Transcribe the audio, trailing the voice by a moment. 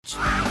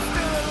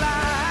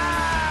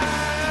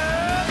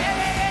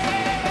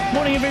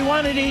Morning,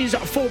 everyone. It is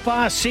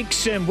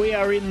 6:04 and we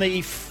are in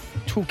the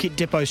Toolkit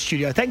Depot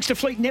studio. Thanks to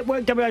Fleet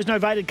Network, WA's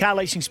novated car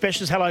leasing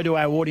specialist. Hello to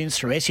our audience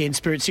through SEN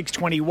Spirit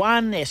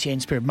 621, SEN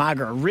Spirit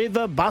Margaret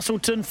River,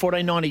 Bustleton,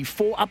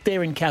 1494, up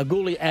there in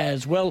Kalgoorlie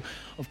as well.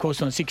 Of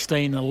course, on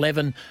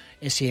 1611,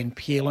 SEN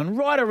Peel, and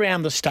right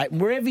around the state. And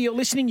wherever you're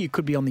listening, you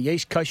could be on the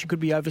East Coast, you could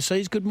be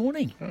overseas. Good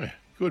morning. Oh,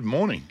 good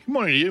morning. Good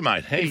morning to you,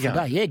 mate. How you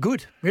going? Yeah,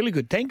 good. Really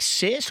good.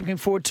 Thanks, yes. Looking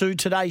forward to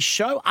today's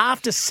show.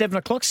 After 7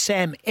 o'clock,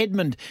 Sam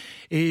Edmund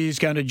is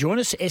going to join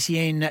us,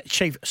 SEN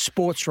Chief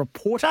Sports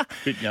Reporter.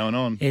 Bit going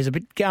on. There's a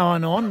bit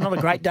going on. Not a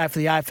great day for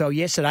the AFL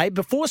yesterday.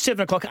 Before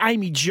 7 o'clock,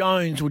 Amy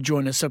Jones will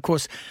join us. Of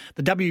course,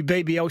 the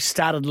WBBL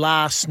started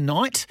last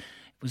night.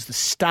 It was the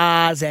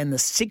Stars and the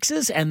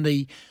Sixers, and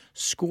the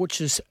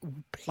Scorchers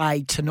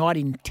play tonight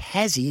in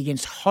Tassie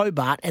against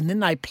Hobart, and then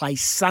they play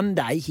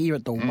Sunday here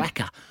at the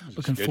Wacker.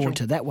 Looking forward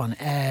to that one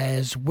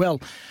as well.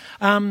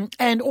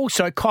 And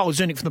also Kyle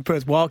Zunick from the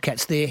Perth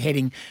Wildcats, they're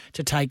heading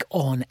to take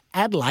on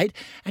Adelaide.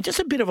 And just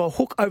a bit of a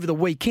hook over the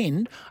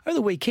weekend. Over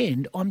the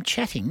weekend, I'm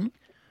chatting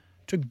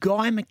to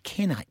Guy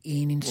McKenna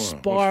in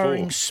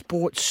Inspiring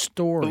Sports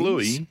Stories.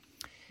 Bluey,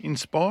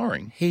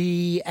 inspiring.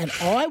 He and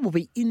I will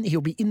be he'll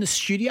be in the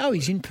studio.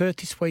 He's in Perth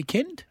this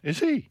weekend. Is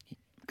he?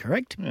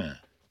 Correct. Yeah.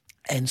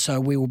 And so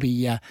we will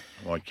be... I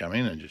might come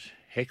in and just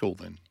heckle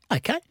then.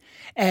 Okay.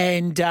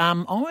 And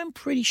I'm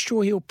pretty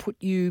sure he'll put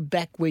you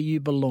back where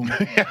you belong.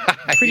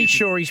 Pretty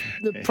sure he's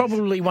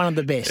probably one of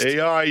the best.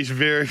 Yeah, he's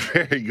very,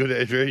 very good.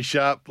 He's very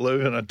sharp,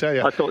 Blue, and I tell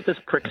you... I thought this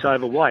prick's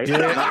overweight.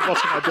 Yeah. What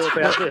can I do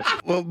about this?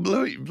 Well,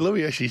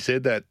 Bluey actually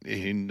said that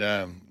in...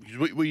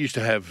 we used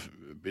to have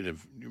a bit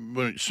of...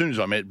 As soon as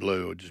I met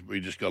Blue,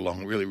 we just got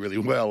along really, really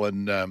well,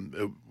 and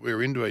we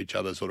were into each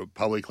other sort of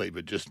publicly,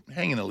 but just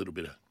hanging a little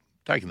bit of...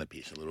 taking the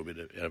piss a little bit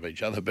out of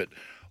each other, but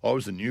I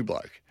was the new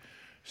bloke.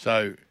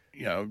 So,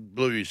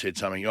 Blue said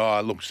something,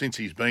 look, since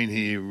he's been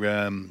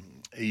here,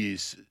 he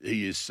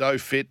is so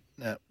fit.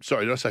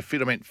 Sorry, did I say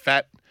fit? I meant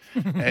fat.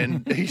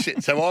 And he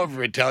said, so I've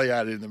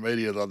retaliated in the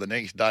media the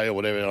next day or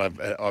whatever,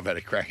 and I've had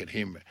a crack at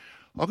him.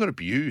 I got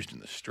abused in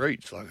the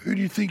streets. Like, who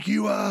do you think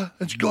you are?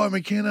 It's Guy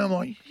McKenna. I'm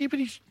like, yeah, but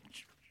he's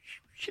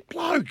shit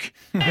bloke.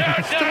 You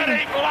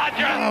dirty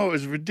bludgeon. Oh, it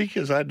was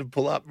ridiculous. I had to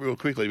pull up real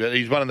quickly, but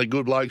he's one of the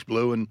good blokes,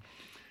 Blue, and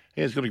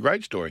yeah, he's got a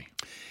great story.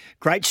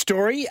 Great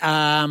story.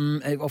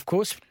 Of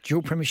course,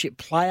 dual premiership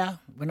player,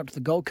 went up to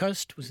the Gold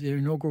Coast, was their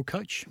inaugural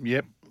coach.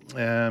 Yep.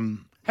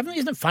 Isn't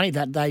it funny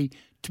that they,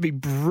 to be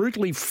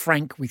brutally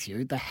frank with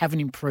you, they haven't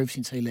improved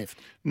since he left?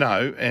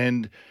 No,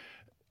 and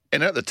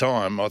at the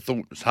time I thought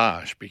it was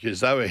harsh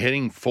because they were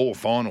heading 4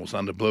 finals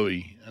under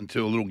Bluey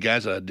until little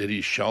Gazza did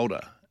his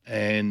shoulder.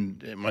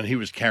 And when he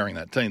was carrying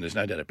that team, there's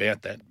no doubt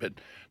about that. But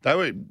they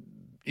were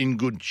in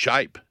good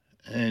shape.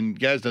 And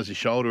Gaz does his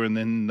shoulder, and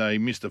then they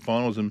miss the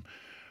finals, and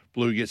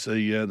Blue gets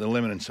the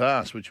lemon and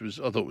sauce, which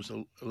I thought was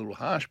a little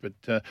harsh. But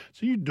so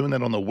you're doing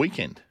that on the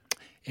weekend?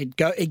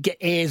 It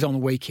airs on the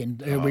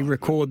weekend. We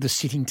record the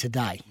sitting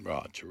today.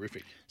 Right,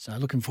 terrific. So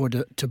looking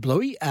forward to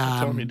Bluey. What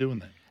time are you doing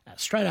that?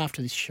 Straight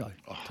after this show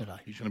today.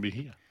 He's going to be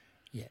here.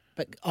 Yeah,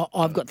 but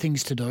I've got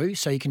things to do,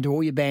 so you can do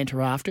all your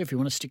banter after if you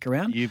want to stick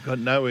around. You've got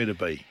nowhere to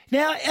be.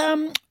 Now,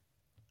 I'm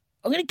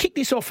going to kick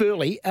this off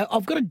early.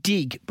 I've got a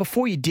dig.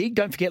 Before you dig,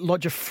 don't forget,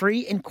 lodge a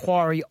free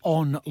inquiry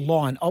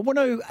online. I want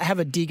to have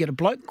a dig at a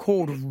bloke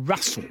called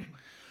Russell,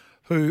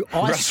 who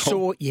I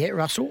saw. Yeah,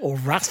 Russell, or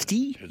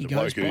Rusty. He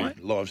goes by.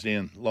 Lies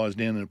down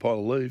in a pile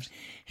of leaves.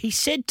 He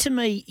said to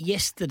me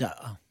yesterday,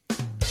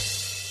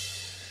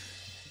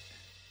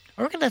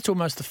 I reckon that's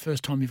almost the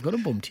first time you've got a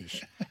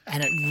boom-tish.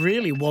 And it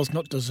really was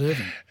not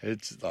deserving.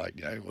 It's like,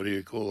 what do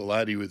you call a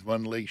lady with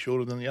one leg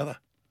shorter than the other?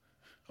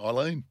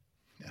 Eileen.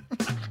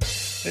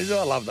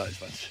 I love those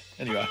ones.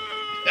 Anyway.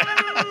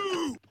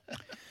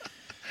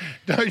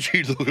 Don't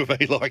you look at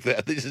me like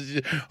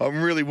that.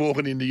 I'm really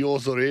walking into your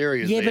sort of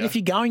area. Yeah, but if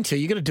you're going to,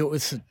 you've got to do it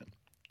with a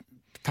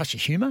touch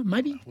of humour,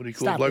 maybe. What do you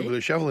call a bloke with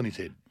a shovel in his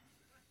head?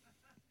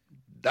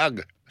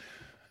 Doug.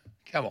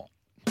 Come on.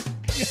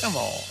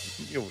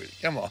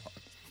 Come on.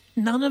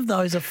 None of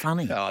those are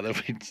funny. No,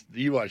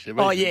 you watch them.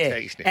 Oh,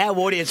 yeah. Our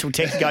audience will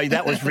text go,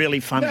 that was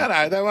really funny.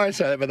 No, they won't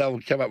say that, but they'll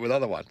come up with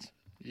other ones.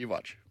 You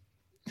watch.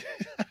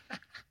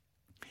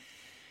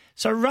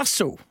 So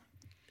Russell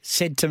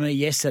said to me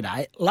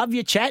yesterday, love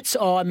your chats.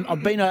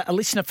 I've been a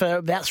listener for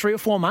about 3 or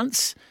 4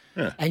 months,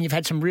 and you've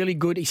had some really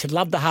good, he said,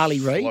 love the Harley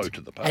Reid. Slow to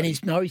the party. And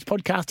he's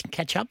podcasting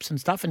catch-ups and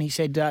stuff, and he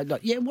said,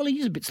 he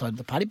is a bit slow to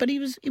the party, but he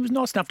was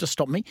nice enough to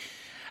stop me.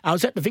 I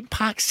was at the Vic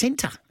Park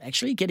Centre,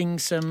 actually, getting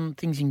some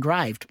things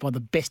engraved by the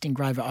best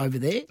engraver over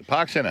there. The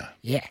Park Centre?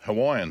 Yeah.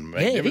 Hawaiian,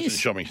 magnificent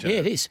shopping centre.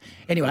 Yeah, it is.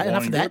 Anyway, Hawaiian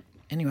enough of that. group.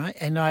 Anyway,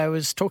 and I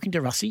was talking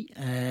to Russie,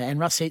 and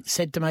Russ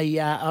said to me,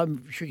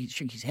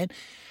 shook his hand.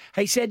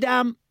 He said,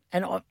 and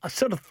I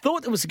sort of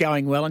thought it was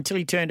going well until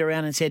he turned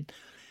around and said,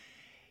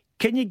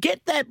 can you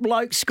get that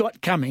bloke,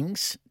 Scott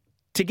Cummings,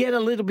 to get a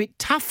little bit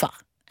tougher?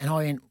 And I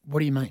went, what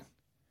do you mean?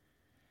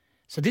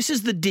 So this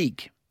is the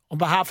dig on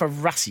behalf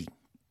of Russie.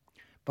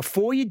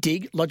 Before you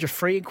dig, lodge a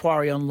free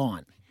inquiry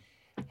online.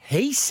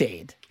 He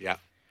said,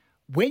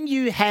 when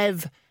you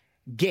have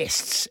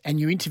guests and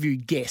you interview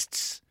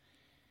guests,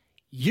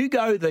 you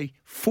go the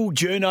full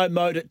journo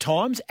mode at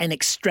times and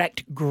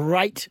extract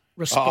great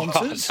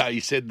responses. So he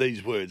said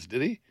these words,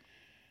 did he?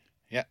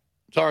 Yeah.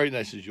 Sorry,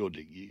 this is your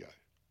dig. You go.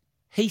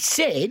 He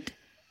said,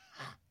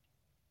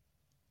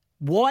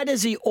 why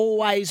does he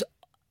always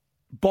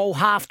bowl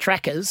half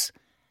trackers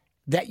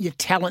that your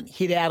talent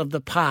hit out of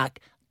the park?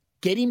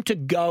 Get him to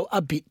go a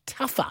bit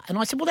tougher. And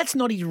I said, well, that's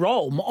not his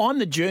role. I'm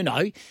the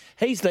journo.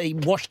 He's the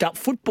washed-up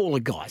footballer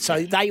guy.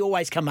 So they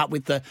always come up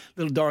with the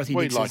little Dorothy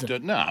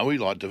Dixon. I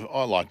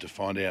like to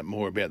find out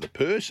more about the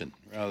person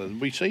rather than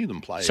we see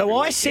them play. So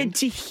I said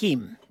to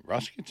him,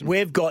 Russ,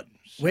 we've got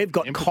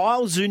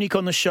Kyle Zunic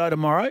on the show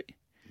tomorrow.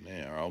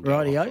 Yeah, I'll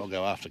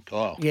go after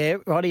Kyle. Yeah,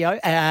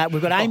 rightio.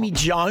 We've got Amy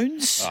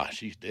Jones.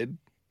 She's dead.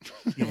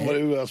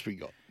 Who else we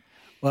got?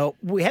 Well,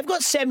 we have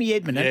got Sammy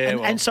Edmund,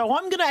 and so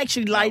I'm going to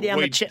actually lay down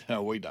the chat.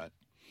 No, we don't.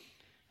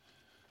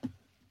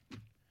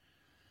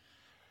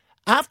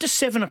 After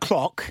 7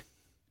 o'clock,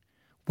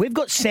 we've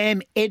got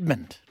Sam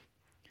Edmund.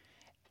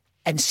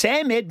 And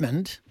Sam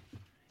Edmund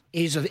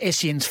is of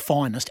SEN's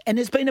finest, and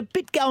there's been a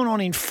bit going on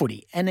in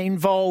footy, and it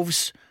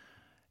involves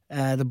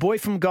the boy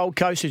from Gold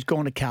Coast who's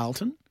gone to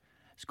Carlton.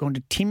 It's gone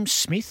to Tim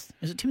Smith.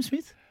 Is it Tim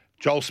Smith?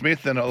 Joel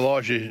Smith and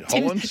Elijah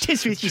Hollins. Tim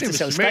Smith used to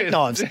sell steak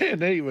knives.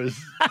 And he was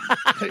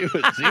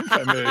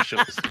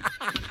infomercials.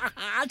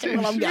 That's where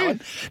I'm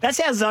going. That's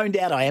how zoned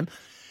out I am.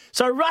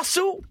 So,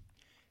 Russell,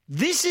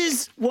 this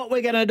is what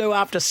we're going to do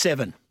after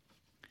 7.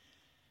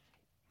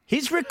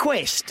 His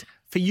request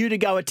for you to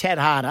go a tad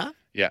harder.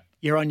 Yeah.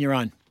 You're on your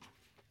own.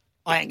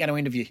 I ain't going to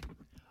interview.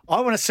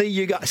 I want to see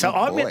you go. So,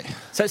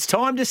 so it's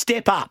time to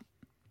step up.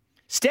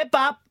 Step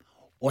up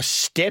or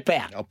step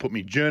out. I'll put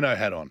my journo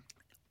hat on.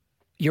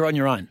 You're on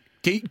your own.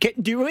 Do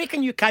you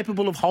reckon you're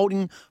capable of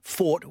holding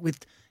fort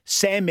with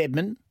Sam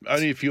Edmund?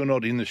 Only if you're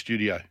not in the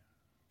studio.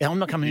 I'm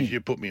not coming in.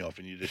 You put me off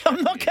and you just...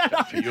 I'm not going.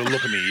 You'll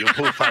look at me, you'll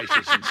pull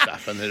faces and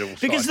stuff and then it'll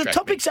because the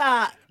topics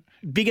are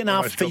big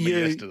enough for you...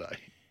 yesterday.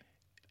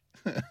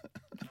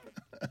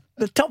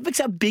 The topics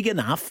are big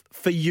enough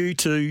for you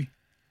to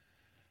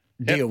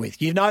deal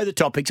with. You know the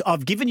topics.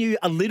 I've given you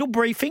a little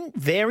briefing,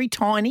 very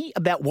tiny,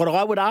 about what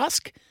I would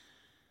ask.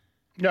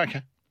 Yeah,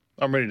 okay.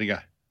 I'm ready to go.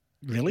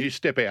 Really? You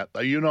step out.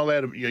 You're not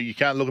allowed to, you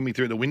can't look at me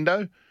through the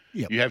window.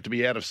 Yep. You have to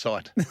be out of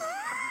sight.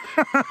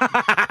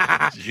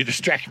 You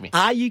distract me.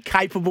 Are you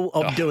capable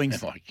of doing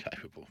so? Am I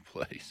capable,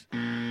 please?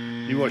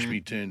 You watch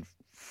me turn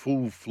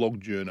full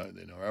flog journo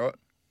then, all right?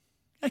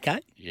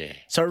 Okay. Yeah.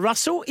 So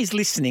Russell is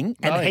listening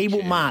and he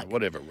will mark.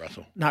 Whatever,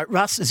 Russell. No,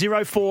 Russ,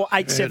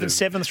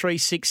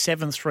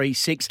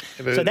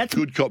 0487736736. So that's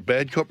good cop,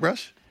 bad cop,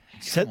 Russ?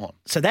 So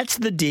that's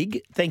the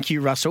dig. Thank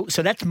you, Russell.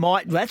 So that's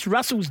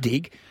Russell's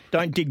dig.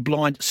 Don't dig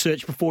blind.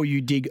 Search before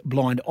you dig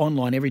blind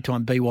online every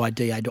time,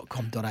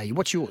 byda.com.au.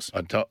 What's yours?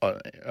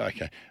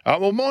 Okay.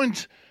 Well,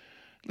 mine's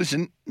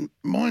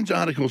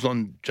article's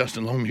on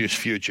Justin Longmuir's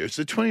future. It's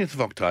the 20th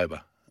of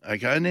October.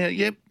 Okay, now,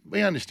 yep,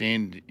 we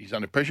understand he's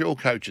under pressure. All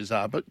coaches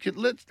are, but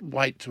let's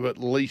wait to at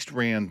least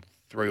round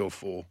 3 or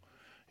 4.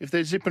 If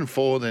they're zipping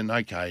 4, then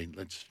okay,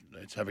 let's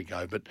have a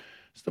go. But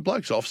it's the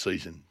bloke's off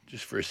season,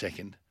 just for a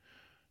second,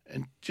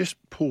 and just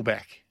pull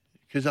back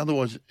because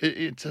otherwise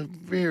it's a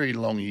very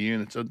long year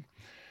and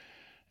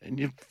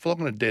you're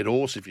flogging a dead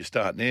horse if you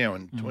start now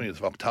on 20th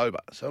of October.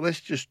 So let's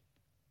just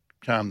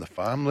calm the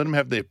farm, let them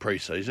have their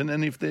pre-season,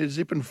 and if they're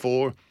zipping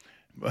 4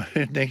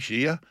 next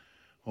year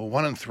or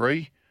 1 and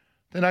 3.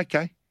 Then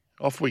okay,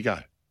 off we go.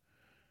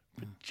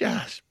 But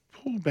just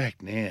pull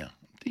back now.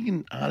 I'm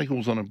thinking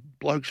articles on a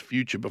bloke's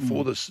future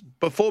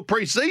before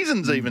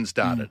pre-season's even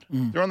started.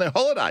 They're on their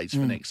holidays for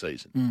next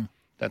season.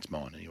 That's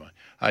mine anyway.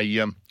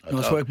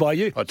 Nice work by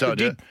you. I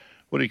told you.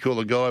 What do you call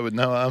a guy with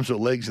no arms or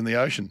legs in the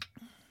ocean?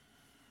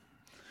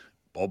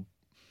 Bob.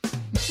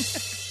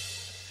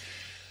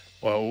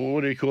 Well,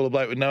 what do you call a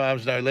bloke with no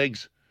arms, no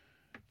legs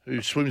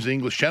who swims the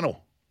English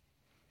Channel?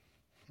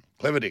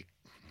 Clever Dick.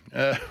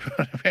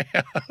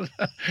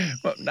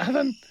 What,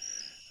 nothing?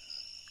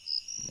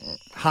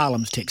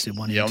 Harlem's texted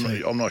one. Yeah,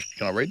 I'm not.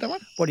 Can I read that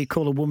one? What do you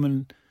call a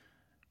woman?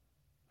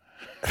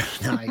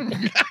 No. No,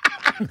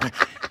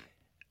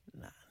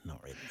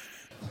 not really.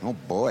 Oh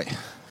boy.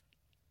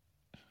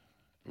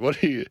 What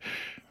happened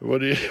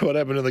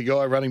to the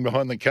guy running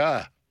behind the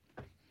car?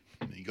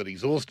 He got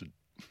exhausted.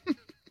 What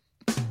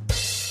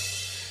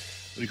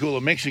do you call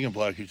a Mexican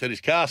bloke who's had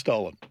his car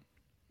stolen?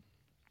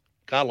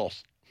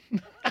 Carlos.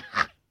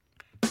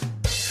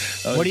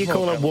 What do you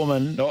call a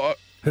woman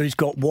who's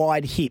got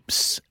wide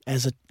hips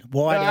as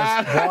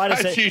wide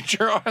as you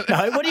try that.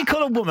 No, what do you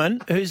call a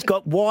woman who's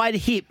got wide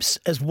hips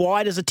as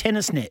wide as a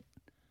tennis net?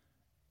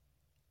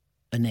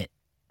 A net.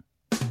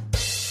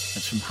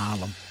 That's from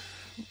Harlem.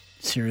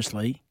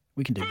 Seriously,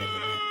 we can do better than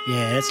that.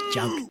 Yeah, that's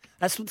junk.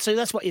 That's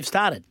what you've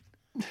started.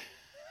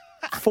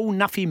 Full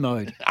nuffy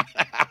mode.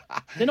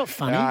 They're not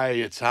funny. No,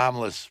 it's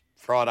harmless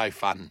Friday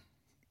fun.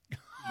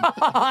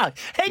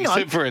 Hang on.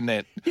 Except for a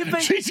net.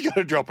 She's got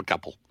to drop a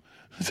couple.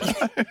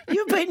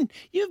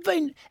 You've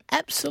been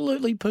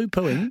absolutely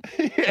poo-pooing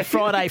the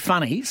Friday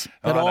funnies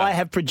that I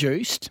have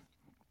produced.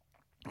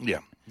 Yeah.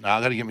 No,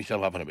 I've got to get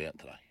myself up and about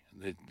today.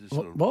 The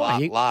sort of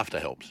Why? laughter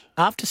helps.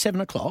 After 7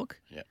 o'clock,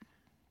 Yeah.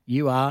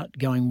 you are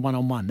going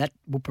one-on-one. That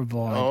will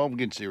provide... Oh, I'm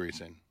getting serious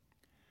then.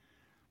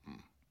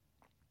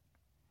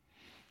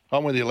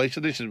 I'm with you,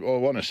 Lisa. This is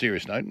on a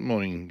serious note.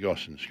 Morning,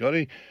 Goss and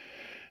Scotty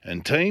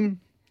and team.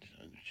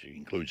 She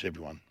includes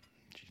everyone.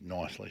 She's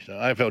nice, Lisa.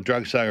 AFL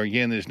drug saga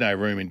again. There's no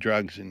room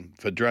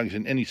for drugs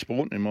in any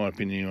sport. In my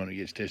opinion, anyone who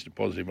gets tested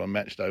positive on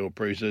match day or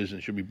pre-season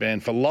should be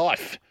banned for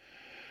life.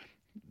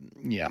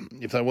 Yeah,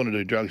 if they want to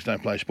do drugs,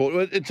 don't play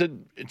sport. It's a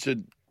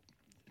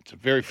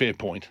very fair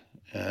point.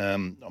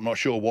 I'm not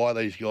sure why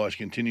these guys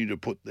continue to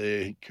put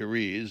their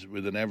careers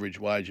with an average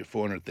wage of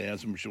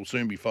 $400,000, which will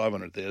soon be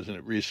 $500,000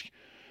 at risk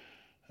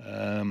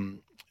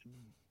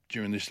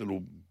during this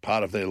little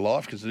part of their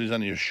life, because it is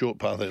only a short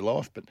part of their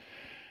life. But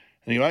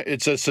anyway,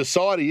 it's a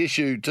society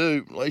issue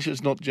too, Lisa.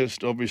 It's not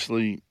just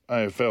obviously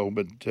AFL,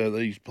 but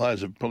these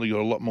players have probably got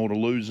a lot more to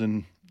lose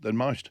than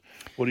most.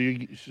 What are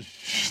you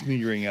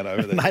sneering at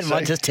over there? Mate,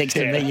 I just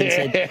texted me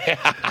and said,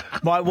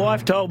 my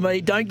wife told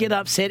me, don't get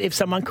upset if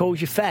someone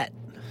calls you fat.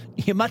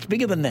 You're much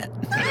bigger than that.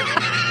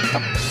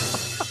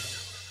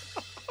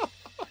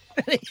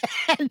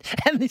 and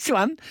this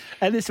one,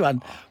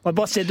 my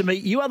boss said to me,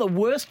 you are the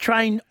worst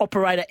train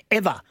operator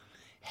ever.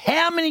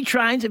 How many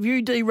trains have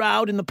you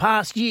derailed in the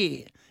past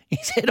year? He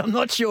said, I'm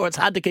not sure. It's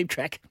hard to keep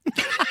track.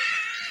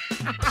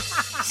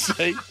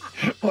 See?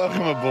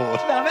 Welcome aboard.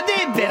 No, but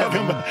they're better.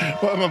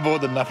 Welcome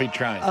aboard the Nuffy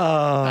train.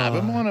 Oh. No,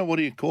 but mine, what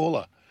do you call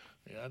her?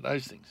 Yeah,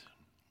 those things.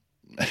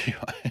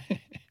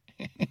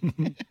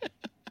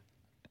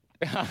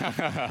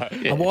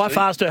 My wife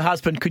asked her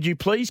husband, could you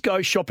please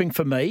go shopping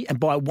for me and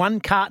buy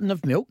 1 carton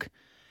of milk?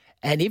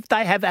 And if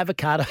they have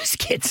avocados,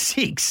 get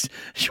 6.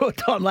 Short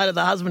time later,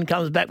 the husband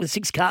comes back with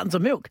 6 cartons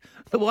of milk.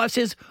 The wife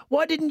says,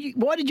 why did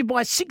you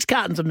buy 6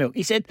 cartons of milk?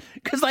 He said,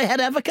 because they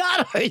had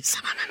avocados.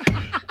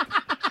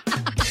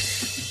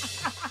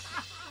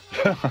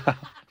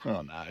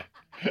 Oh, no.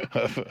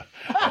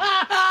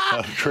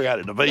 I've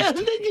created a beast.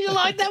 Did you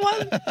like that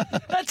one?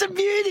 That's a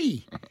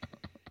beauty.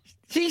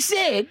 She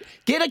said,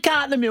 get a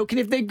carton of milk,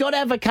 and if they've got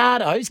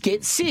avocados,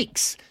 get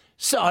 6.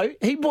 So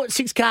he bought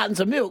 6 cartons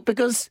of milk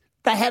because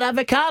they had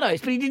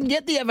avocados, but he didn't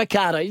get the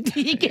avocados.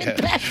 Did you get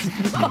that?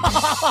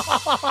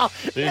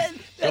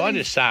 So I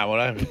just say what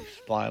I don't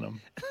explain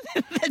them.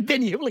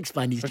 Then you'll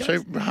explain his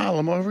So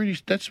Harlem,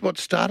 that's what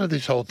started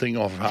this whole thing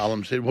off.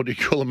 Harlem said, what do you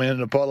call a man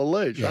in a pile of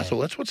leaves? Yeah. Russell,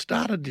 that's what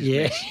started this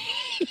mess.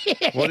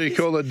 Yes. What do you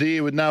call a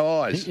deer with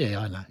no eyes?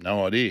 Yeah, I know.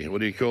 No idea.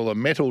 What do you call a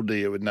metal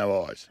deer with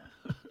no eyes?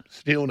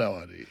 Still no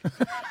idea.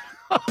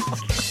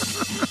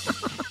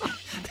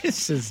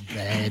 This is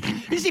bad.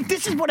 If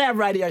this is what our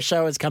radio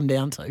show has come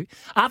down to,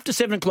 after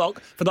 7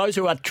 o'clock, for those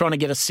who are trying to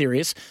get us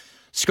serious,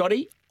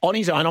 Scotty, on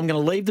his own, I'm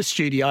going to leave the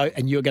studio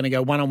and you're going to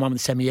go one-on-one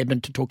with Sammy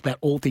Edmund to talk about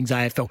all things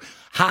AFL.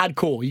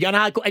 Hardcore. You're going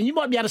hardcore. And you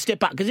might be able to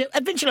step up because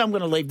eventually I'm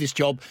going to leave this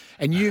job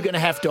and you're going to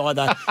have to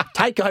either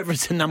take over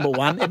as the number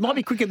one. It might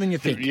be quicker than you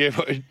think. Yeah,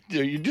 but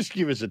you just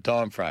give us a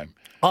time frame.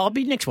 I'll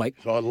be next week.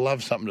 So I'd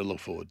love something to look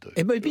forward to.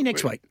 It would be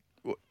next week.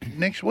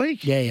 Next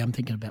week? Yeah, I'm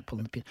thinking about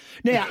pulling the pin.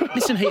 Now,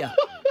 listen here.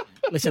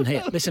 Listen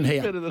here.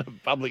 Better than a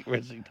public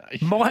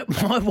resignation. My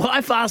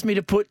wife asked me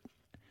to put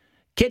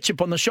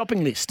ketchup on the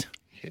shopping list.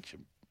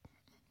 Ketchup?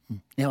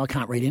 Now I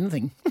can't read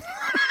anything.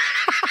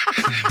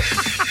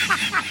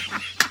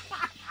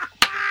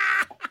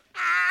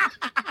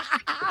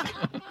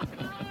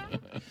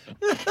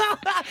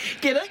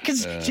 Get it?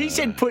 Because she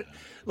said put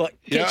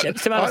ketchup,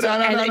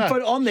 and they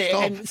put it on there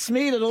and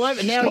smeared it all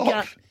over. Now we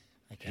can't.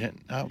 Okay. Yeah,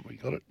 no, we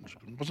got it.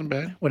 It wasn't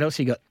bad. What else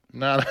you got?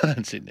 No,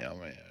 that's it now,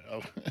 man.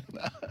 No,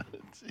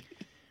 that's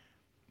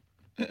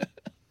it.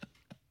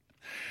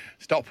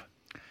 Stop.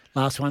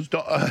 Last one.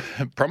 Stop.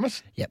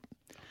 Promise? Yep.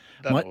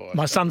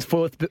 My son's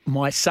fourth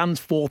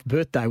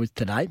birthday was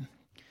today.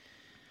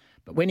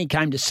 But when he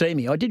came to see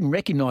me, I didn't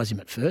recognise him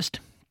at first.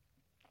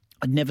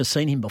 I'd never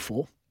seen him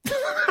before.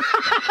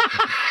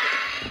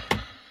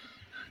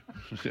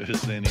 Never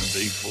seen him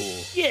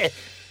before. Yeah.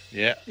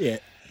 Yeah. Yeah.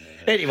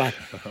 Anyway,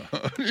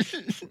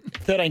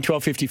 13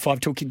 12 55,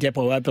 Toolkit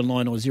Depot open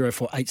line or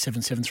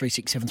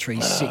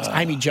 0487736736.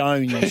 Amy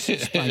Jones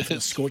is playing for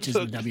the Scorchers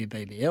in the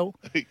WBBL.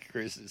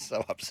 Chris is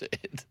so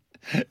upset.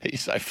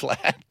 He's so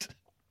flat.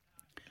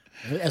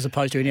 As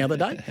opposed to any other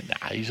day?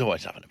 Nah, he's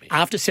always having a bit.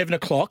 After 7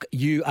 o'clock,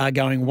 you are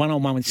going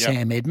one-on-one with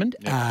Sam Edmund.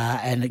 Yep.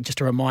 And just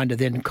a reminder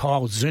then,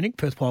 Kyle Zunick,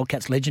 Perth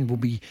Wildcats legend, will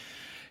be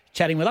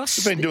chatting with us.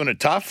 He's been doing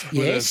it tough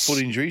with a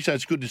foot injury, so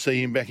it's good to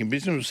see him back in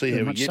business. We'll see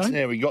how he gets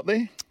now. We got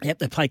there. Yep,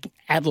 they're playing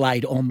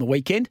Adelaide on the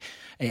weekend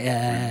we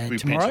tomorrow.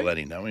 Pencil that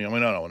in, don't we? I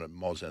mean, I don't want to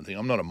moz anything.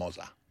 I'm not a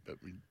mozzer, but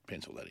we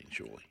pencil that in,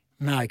 surely.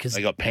 No, because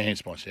they got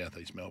pants by South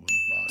East Melbourne.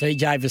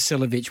 DJ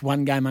Vasiljevic,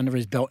 1 game under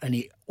his belt, and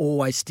he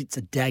always sticks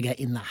a dagger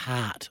in the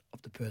heart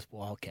of the Perth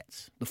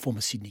Wildcats, the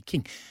former Sydney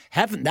King.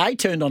 Haven't they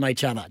turned on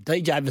each other,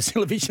 DJ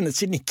Vasiljevic and the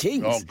Sydney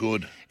Kings? Oh,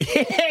 good.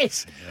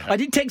 Yes. Yeah. I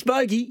did text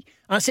Bogey.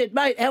 I said,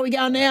 mate, how we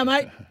going now,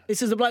 mate?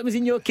 This is the bloke was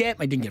in your camp.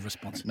 I didn't get a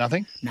response.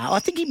 Nothing? No, I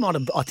think he might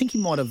have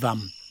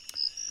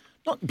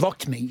Not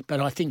blocked me, but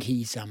I think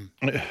he's...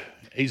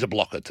 He's a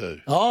blocker too.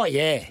 Oh,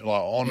 yeah. Like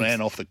on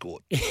and off the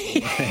court.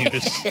 He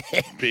was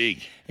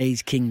big.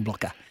 He's king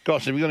blocker.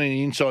 Goss, have you got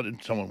any inside?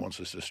 Someone wants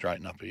us to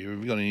straighten up here. Have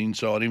you got any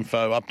inside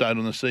info update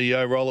on the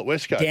CEO role at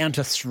West Coast? Down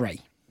to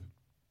 3.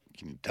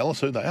 Can you tell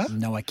us who they are?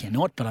 No, I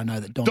cannot, but I know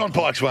that Don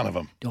Pike's one of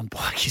them. Don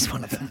Pike is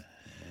one of them.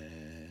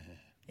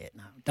 Yeah,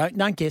 no,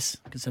 don't guess,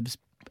 because I was...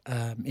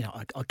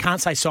 I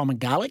can't say Simon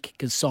Garlick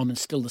because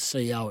Simon's still the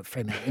CEO at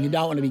Fremantle, and you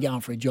don't want to be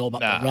going for a job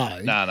up the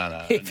road.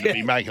 No. You'd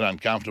be making it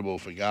uncomfortable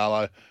for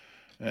Garlo.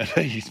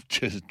 He's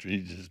just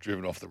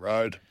driven off the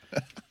road.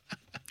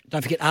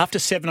 Don't forget, after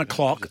 7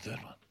 o'clock,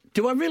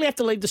 do I really have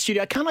to leave the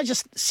studio? Can't I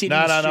just sit in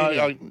the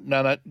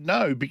studio?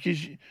 No,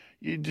 because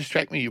you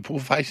distract me. You pull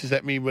faces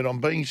at me when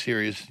I'm being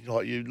serious.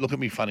 Like you look at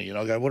me funny, and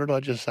I go, "What did I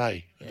just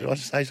say? Did I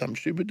just say something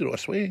stupid? Did I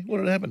swear? What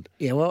had happened?"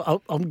 Yeah,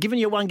 well, I'm giving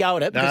you one go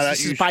at it because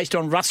this is based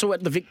on Russell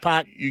at the Vic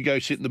Park. You go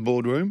sit in the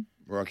boardroom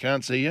where I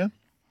can't see you,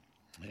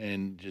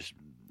 and just.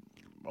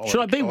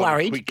 Should I be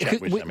worried?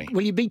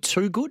 Will you be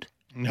too good?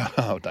 No,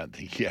 I don't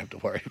think you have to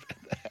worry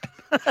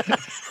about that.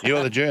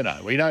 You're the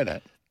journo. We know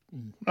that.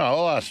 No,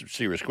 I'll ask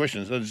serious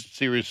questions. It's a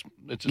serious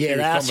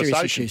conversation.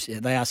 Serious issues. Yeah,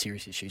 they are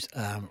serious issues.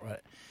 Right.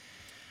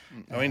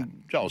 I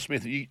mean, Joel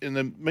Smith,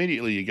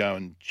 immediately you go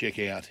and check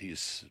out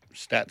his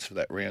stats for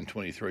that round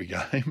 23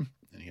 game,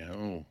 and you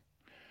go,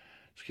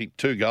 he's kicked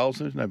 2 goals.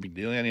 There's no big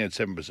deal. He only had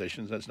 7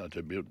 possessions. That's not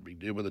too big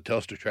deal. But the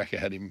Telstra tracker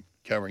had him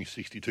covering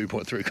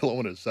 62.3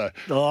 kilometres. So,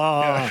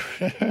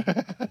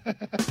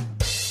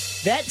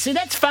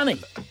 That's funny.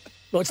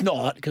 Well, it's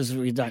not because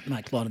we don't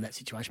make light of that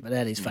situation, but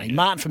that is funny. Yeah.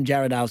 Martin from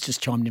Jarradale's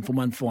just chimed in for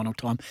one final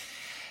time.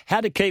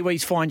 How do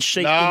Kiwis find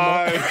sheep?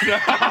 No.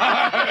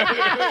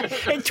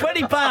 In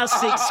 20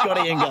 past 6,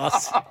 Scotty and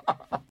Goss.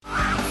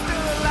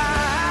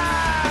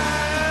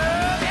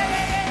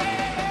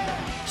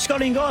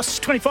 Scotty and Goss,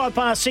 25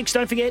 past 6.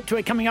 Don't forget,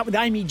 we're coming up with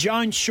Amy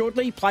Jones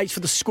shortly. Plays for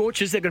the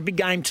Scorchers. They've got a big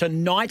game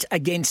tonight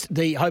against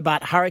the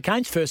Hobart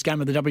Hurricanes, first game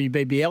of the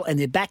WBBL, and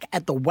they're back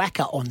at the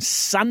Wacker on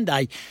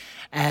Sunday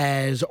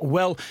as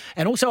well.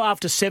 And also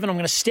after 7, I'm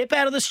going to step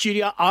out of the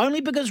studio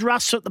only because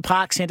Russ at the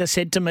Park Centre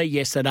said to me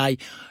yesterday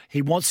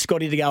he wants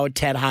Scotty to go a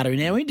tad harder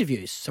in our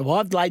interviews. So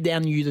I've laid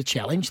down you the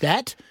challenge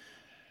that...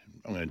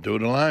 I'm going to do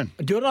it alone.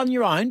 Do it on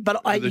your own.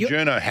 But with the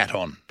journo hat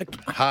on.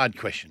 Hard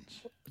questions.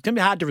 It's going to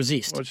be hard to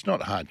resist. Well, it's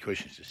not hard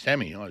questions to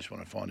Sammy. I just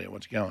want to find out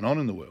what's going on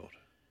in the world.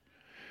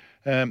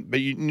 But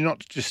you're not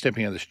just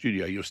stepping out of the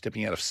studio, you're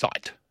stepping out of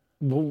sight.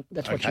 Well,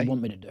 that's what you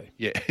want me to do.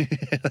 Yeah,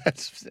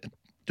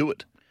 do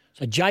it.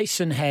 So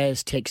Jason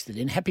has texted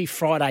in, Happy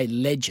Friday,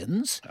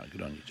 legends. Oh,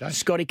 good on you, Jason.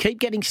 Scotty, keep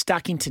getting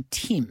stuck into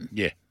Tim.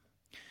 Yeah.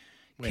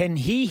 Can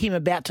hear him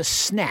about to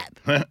snap.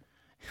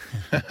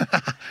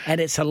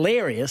 And it's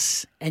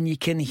hilarious, and you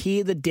can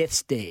hear the death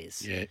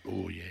stares. Yeah,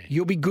 oh yeah.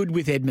 You'll be good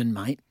with Edmund,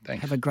 mate.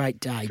 Thanks. Have a great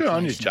day. Good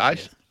on you,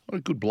 Jace. What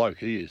a good bloke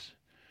he is.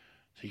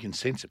 So you can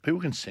sense it.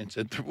 People can sense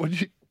it.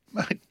 Mate,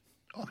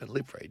 I can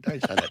live for it.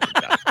 Don't say that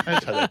to Jason.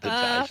 Don't say that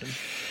to Jason.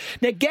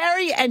 Now,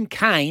 Gary and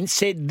Kane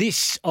said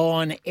this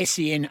on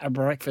SEN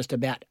Breakfast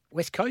about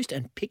West Coast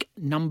and pick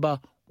number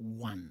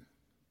 1.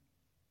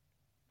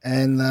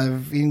 And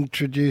they've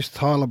introduced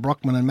Tyler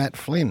Brockman and Matt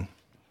Flynn.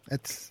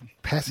 That's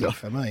passive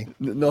for me.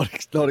 Not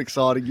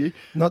exciting you.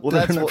 Not well,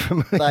 doing that's it what for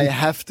me. They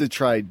have to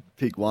trade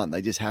pick 1.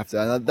 They just have to.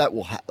 And that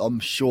will. I'm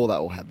sure that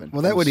will happen.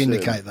 Well, that would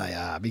indicate they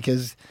are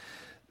because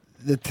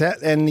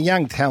the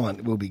young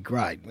talent will be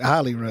great.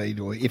 Harley Reid,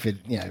 or if it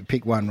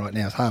pick 1 right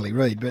now is Harley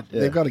Reid, but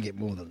they've got to get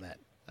more than that.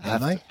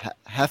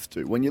 Have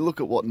to. When you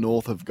look at what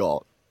North have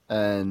got,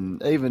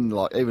 and even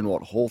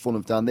what Hawthorn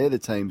have done, they're the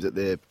teams that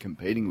they're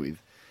competing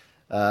with.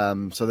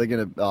 So they're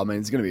going to. I mean,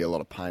 there's going to be a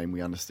lot of pain.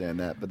 We understand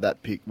that, but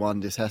that pick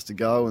 1 just has to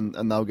go,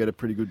 and they'll get a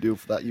pretty good deal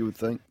for that. You would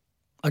think.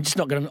 I'm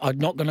not going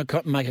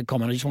to make a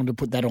comment. I just wanted to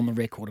put that on the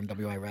record on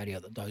WA Radio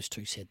that those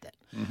two said that.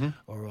 Mm-hmm.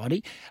 All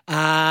righty.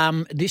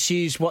 This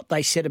is what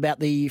they said about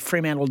the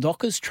Fremantle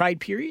Dockers trade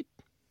period.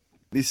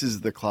 This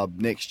is the club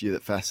next year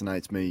that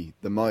fascinates me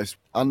the most.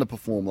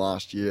 Underperformed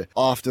last year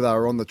after they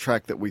were on the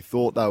track that we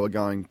thought they were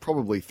going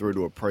probably through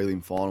to a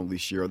prelim final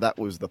this year. That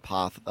was the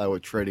path they were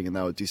treading, and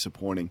they were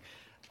disappointing.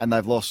 And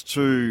they've lost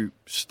 2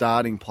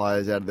 starting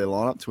players out of their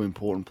lineup, 2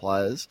 important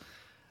players.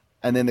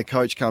 And then the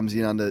coach comes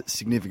in under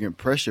significant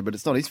pressure, but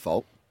it's not his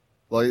fault.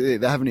 Like they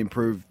haven't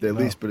improved their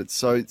list, but it's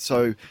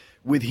so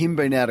with him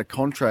being out of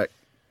contract,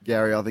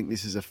 Gary, I think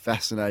this is a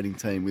fascinating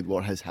team with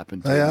what has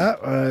happened to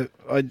them.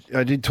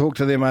 I did talk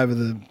to them over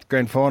the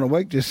grand final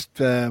week, just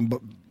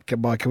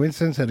by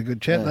coincidence, had a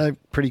good chat. They're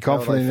pretty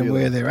confident in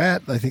where they're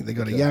at. They think they've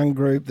got a young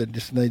group that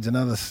just needs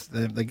another.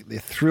 They're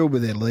thrilled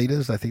with their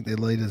leaders. They think their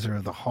leaders are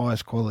of the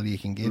highest quality you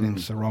can get in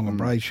Sarong and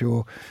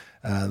Brayshaw.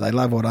 They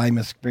love what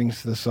Amos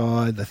brings to the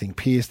side. They think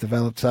Pearce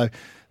developed. So,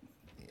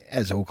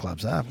 as all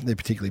clubs are, they're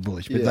particularly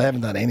bullish, but they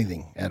haven't done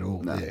anything at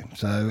all there.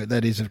 So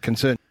that is of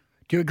concern.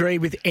 Do you agree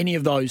with any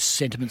of those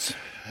sentiments?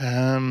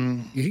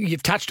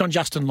 You've touched on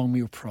Justin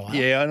Longmuir prior.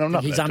 Yeah, and I'm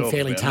not. He's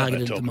unfairly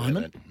targeted at the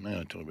moment.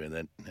 No, talk about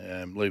that.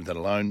 Leave that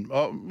alone.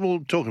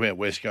 We'll talk about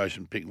West Coast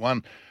and pick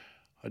 1.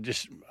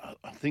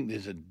 I think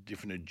there's a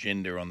different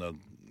agenda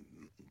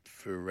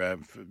for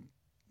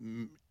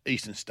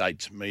Eastern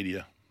States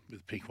media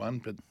with Pick One,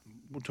 but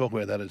we'll talk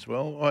about that as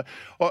well.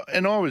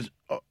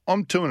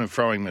 I'm to and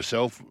froing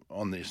myself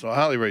on this.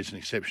 Harley Reid's an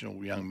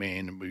exceptional young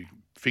man, and we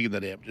figured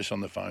that out just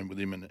on the phone with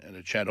him and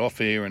a chat off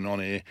air and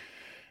on air.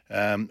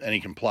 And he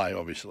can play,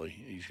 obviously.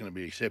 He's going to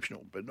be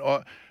exceptional.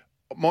 But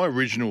my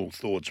original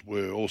thoughts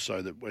were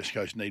also that West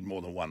Coast need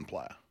more than one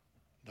player.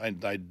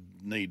 They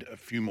need a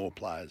few more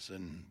players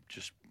than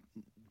just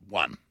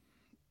one.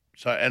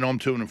 So, and I'm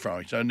to and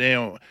froing. So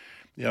now,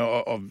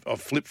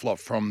 I've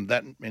flip-flopped from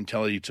that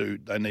mentality to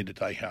they need to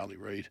take Harley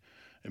Reid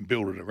and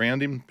build it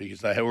around him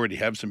because they already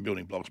have some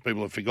building blocks.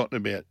 People have forgotten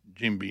about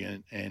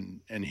Jimby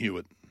and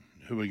Hewitt,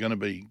 who are going to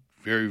be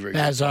very, very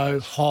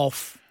Bazzo,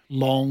 Hoff,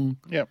 Long.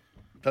 Yep.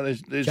 So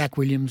there's Jack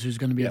Williams, who's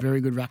going to be a very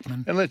good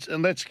ruckman. And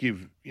let's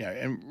give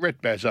and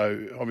Rhett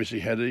Bazzo obviously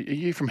had a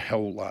year from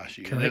hell last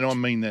year, Correct. and I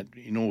mean that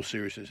in all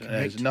seriousness. It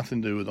has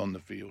nothing to do with on the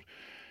field.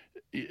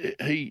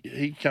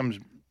 He comes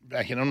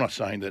back, and I'm not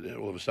saying that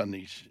all of a sudden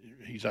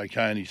he's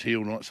okay and he's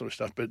healed and all that sort of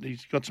stuff, but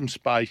he's got some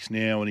space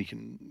now, and he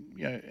can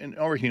and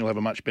I reckon he'll have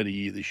a much better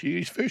year this year.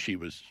 His first year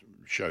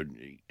showed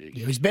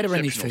he was better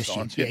in his first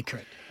signs, year. Yeah,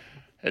 correct.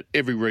 At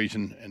every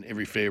reason and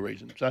every fair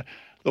reason. So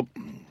look.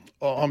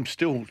 I'm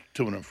still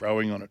to and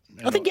froing on it.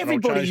 I think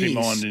everybody I'll change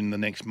my is. mind in the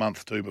next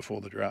month too before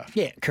the draft.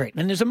 Yeah, correct.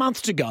 And there's a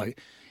month to go.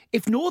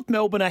 If North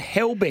Melbourne are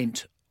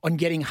hell-bent on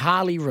getting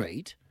Harley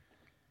Reid,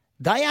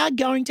 they are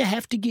going to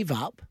have to give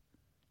up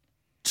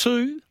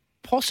 2,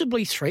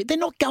 possibly 3. They're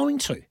not going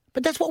to.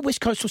 But that's what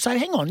West Coast will say.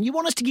 Hang on, you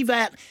want us to give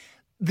out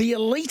the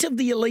elite of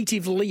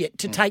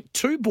to take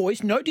 2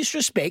 boys, no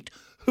disrespect,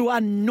 who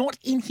are not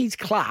in his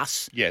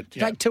class,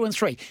 take 2 and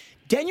 3.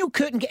 Daniel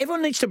Curtin,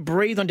 everyone needs to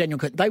breathe on Daniel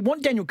Curtin. They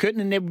want Daniel Curtin,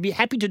 and they would be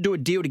happy to do a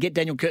deal to get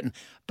Daniel Curtin,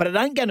 but it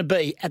ain't going to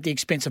be at the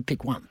expense of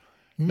Pick One.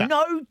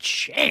 No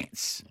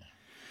chance.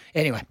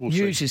 Anyway, we'll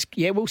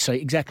see,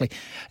 exactly.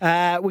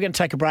 We're going to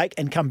take a break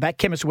and come back.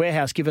 Chemist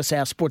Warehouse, give us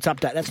our sports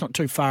update. That's not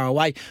too far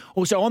away.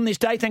 Also on this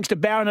day, thanks to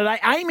Barron today,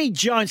 Amy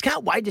Jones.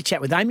 Can't wait to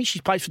chat with Amy.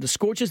 She plays for the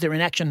Scorchers. They're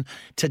in action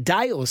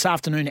today or this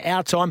afternoon,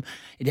 our time,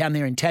 down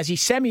there in Tassie.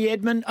 Sammy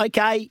Edmund,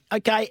 okay,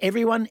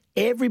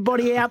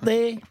 everybody out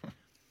there.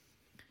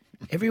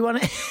 Everyone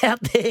out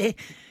there,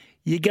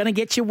 you're going to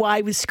get your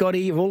way with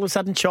Scotty. You've all of a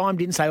sudden chimed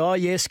in and say, oh,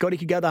 yeah, Scotty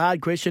could go the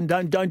hard question.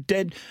 Don't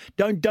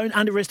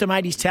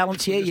underestimate his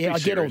talents. Yeah, I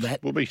get all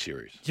that. We'll be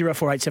serious.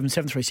 0487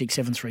 736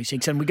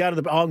 736. And we go to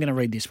I'm going to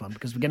read this one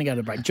because we're going to go to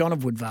the break. John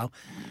of Woodvale,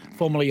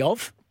 formerly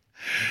of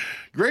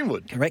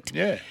Greenwood. Correct.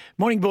 Yeah.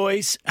 Morning,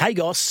 boys. Hey,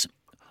 Goss.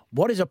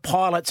 What is a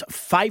pilot's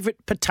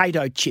favourite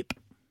potato chip?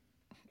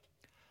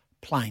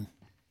 Plain.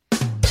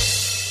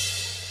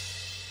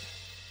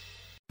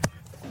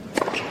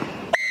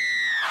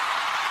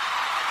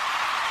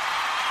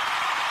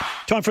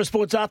 Time for a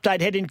sports update.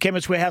 Head in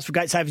Chemist Warehouse for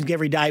great savings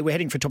every day. We're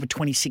heading for a top of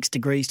 26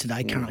 degrees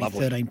today, currently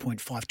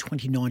 13.5,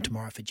 29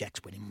 tomorrow for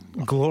Jack's wedding.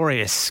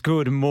 Glorious.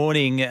 Good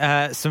morning.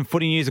 Some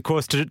footy news, of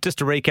course, just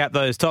to recap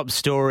those top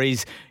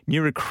stories.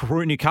 New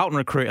Carlton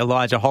recruit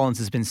Elijah Hollins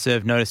has been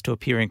served notice to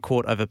appear in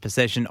court over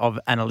possession of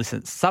an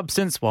illicit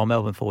substance, while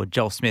Melbourne forward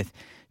Joel Smith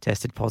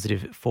tested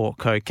positive for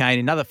cocaine.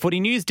 In other footy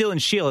news,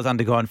 Dylan Shield has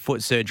undergone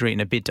foot surgery in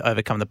a bid to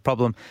overcome the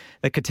problem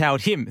that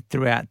curtailed him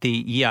throughout the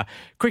year.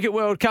 Cricket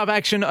World Cup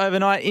action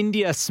overnight.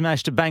 India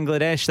smashed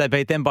Bangladesh. They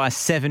beat them by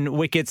 7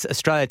 wickets.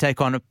 Australia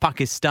take on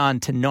Pakistan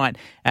tonight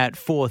at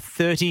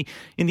 4:30.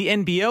 In the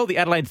NBL, the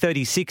Adelaide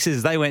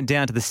 36ers, they went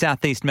down to the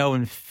Southeast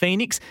Melbourne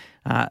Phoenix.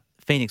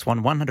 Phoenix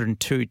won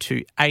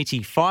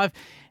 102-85.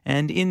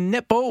 And in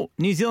netball,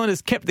 New Zealand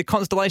has kept the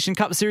Constellation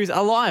Cup Series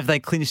alive. They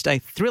clinched a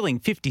thrilling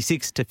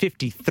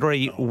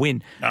 56-53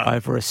 win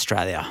over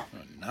Australia. Oh,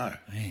 no.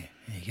 There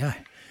you go.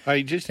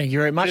 Hey, Thank you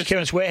very much.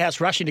 Chemist Warehouse.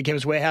 Rush into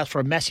Chemist Warehouse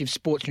for a massive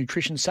sports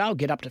nutrition sale.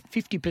 Get up to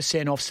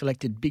 50% off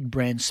selected big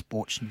brand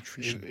sports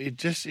nutrition.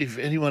 If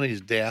anyone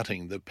is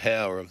doubting the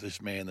power of this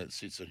man that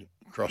sits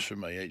across from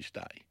me each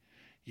day,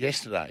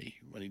 yesterday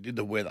when he did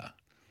the weather,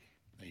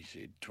 he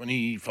said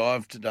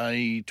 25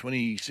 today,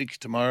 26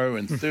 tomorrow,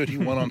 and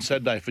 31 on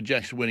Saturday for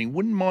Jack's wedding.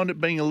 Wouldn't mind it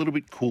being a little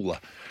bit cooler.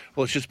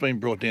 Well, it's just been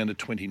brought down to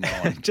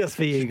 29. Just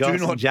for you guys.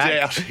 Do not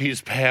doubt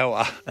his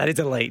power. That is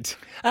elite.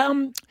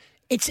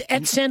 It's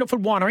at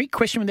Sandalford Winery.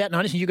 Question without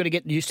notice, and you've got to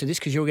get used to this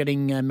because you're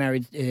getting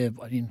married in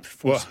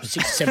 6 or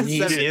 7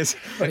 years. 7 years.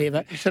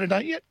 Whatever. You set a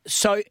date yet?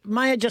 So,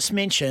 may I just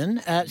mention,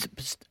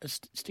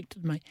 stick to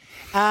me,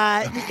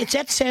 it's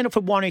at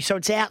Sandalford Winery, so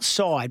it's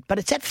outside, but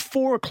it's at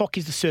 4 o'clock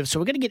is the service, so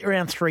we're going to get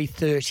around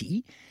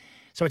 3:30.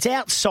 So it's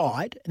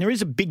outside, and there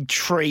is a big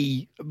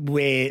tree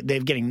where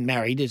they're getting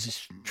married. There's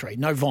this tree,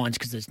 no vines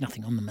because there's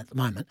nothing on them at the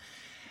moment.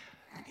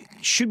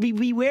 Should we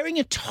be wearing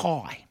a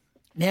tie?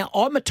 Now,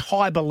 I'm a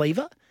tie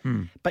believer.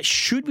 But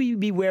should we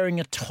be wearing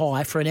a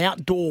tie for an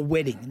outdoor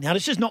wedding? Now,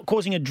 this is not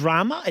causing a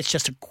drama. It's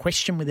just a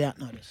question without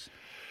notice.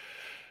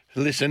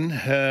 Listen,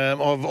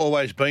 I've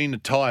always been a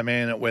tie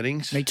man at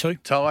weddings. Me too.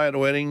 Tie at a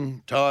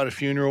wedding, tie at a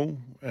funeral,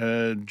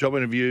 job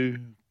interview,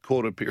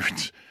 court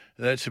appearance.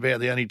 That's about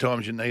the only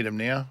times you need them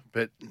now.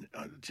 But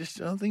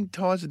I think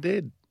ties are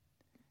dead.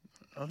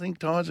 I think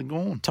ties are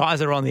gone.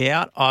 Ties are on the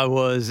out. I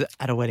was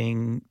at a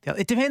wedding.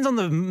 It depends on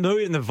the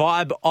mood and the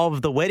vibe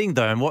of the wedding,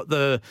 though, and what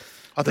the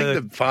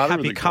father happy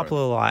of the couple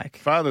groom, are like.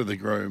 Father of the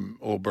groom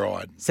or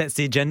bride Sets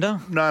the agenda?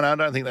 No, I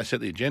don't think they set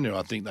the agenda.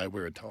 I think they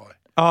wear a tie.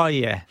 Oh,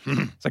 yeah.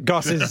 So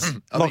Goss is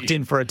locked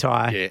in for a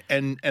tie. Yeah,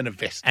 and a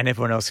vest. And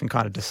everyone else can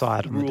kind of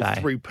decide on the day.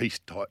 Three-piece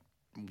type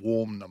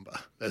warm number.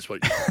 That's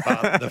what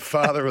the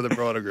father of the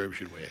bride or groom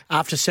should wear.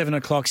 After 7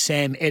 o'clock,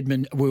 Sam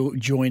Edmund will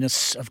join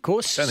us, of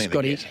course.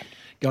 Scotty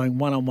going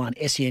one-on-one,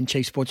 SEN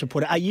Chief Sports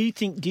Reporter. Do you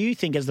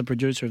think, as the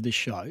producer of this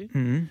show,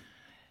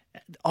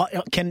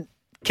 can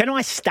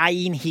I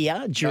stay in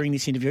here during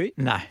this interview?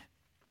 No.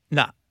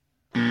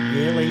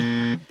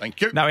 Really?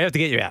 Thank you. No, we have to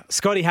get you out.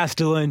 Scotty has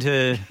to learn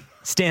to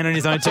stand on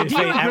his own 2 feet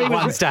at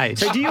one stage.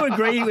 So do you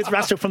agree with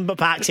Russell from the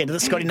Park Centre that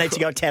Scotty needs to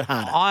go a tad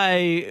harder?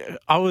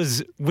 I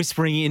was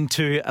whispering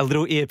into a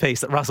little earpiece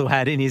that Russell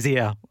had in his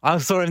ear. I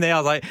saw him there. I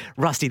was like,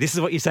 Rusty, this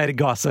is what you say to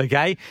Goss,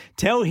 okay?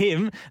 Tell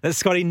him that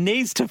Scotty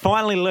needs to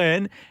finally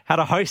learn how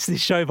to host this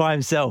show by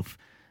himself.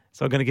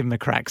 So I'm going to give him a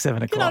crack,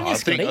 7 o'clock. I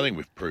think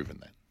we've proven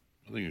that.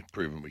 I think we've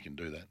proven we can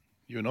do that.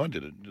 You and I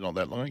did it not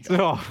that long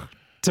ago.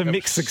 To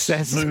mixed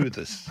success.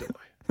 Smoothest.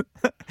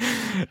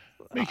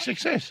 Mixed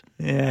success.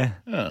 Yeah.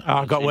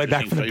 I got word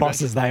back from the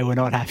bosses. They were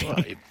not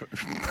happy.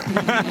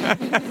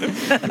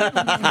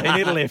 They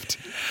need a lift.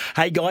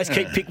 Hey, guys,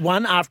 keep pick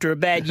one after a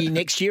bad year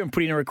next year and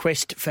put in a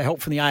request for help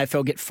from the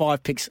AFL. Get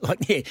 5 picks.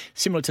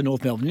 Similar to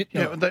North Melbourne.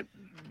 Yeah,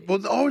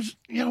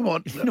 you know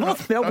what?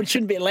 North Melbourne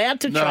shouldn't be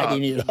allowed to trade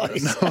any of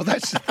those. No,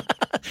 that's...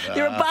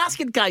 They're a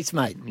basket case,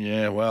 mate.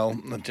 Yeah, well,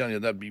 I'm telling you,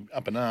 they'd be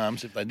up in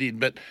arms if they did.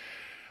 But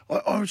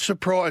I was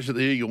surprised at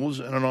the Eagles,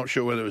 and I'm not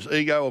sure whether it was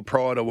ego or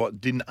pride or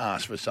what, didn't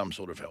ask for some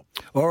sort of help.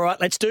 All right,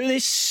 let's do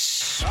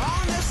this.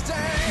 On this day,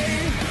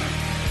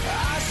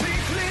 I see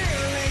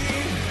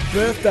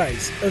clearly.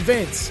 Birthdays,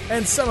 events,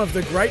 and some of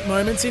the great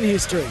moments in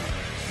history.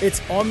 It's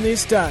On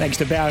This Day. Thanks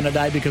to Barron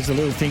today because the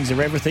little things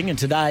are everything. And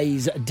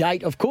today's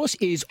date, of course,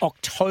 is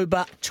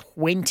October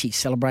 20,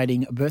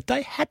 celebrating a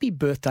birthday. Happy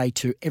birthday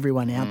to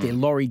everyone out there.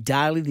 Laurie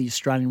Daly, the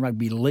Australian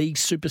Rugby League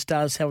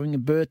superstar, is having a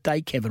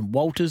birthday. Kevin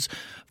Walters,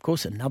 of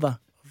course, another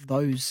of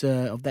those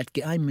of that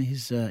game.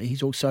 He's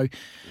also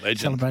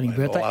celebrating a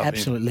birthday.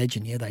 Absolute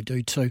legend. Yeah, they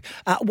do too.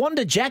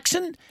 Wanda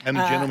Jackson. And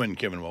the gentleman,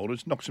 Kevin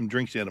Walters, knocked some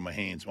drinks out of my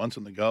hands once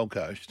on the Gold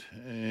Coast.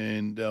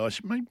 And I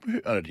said, mate,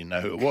 I didn't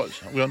know who it was.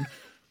 I'm going,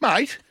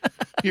 mate,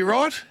 you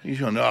right? He's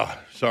gone,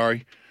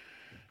 sorry.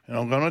 And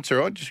I'm going, that's all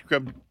right. Just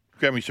grab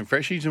me some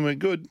freshies and we're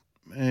good.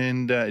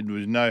 And it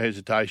was no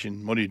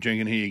hesitation. What are you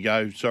drinking? Here you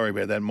go. Sorry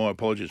about that. My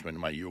apologies.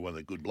 Mate, you're one of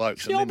the good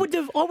blokes. See, I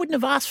wouldn't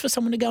have asked for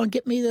someone to go and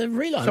get me the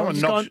reload.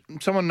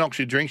 Someone knocks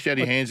your drinks out of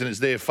your hands and it's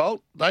their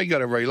fault. They got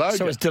to reload.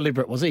 So it's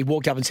deliberate, was it? He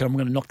walked up and said, I'm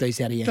going to knock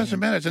these out of your hands. Doesn't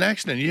matter. It's an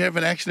accident. You have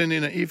an accident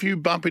if you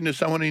bump into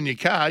someone in your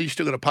car, you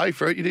still got to pay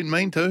for it. You didn't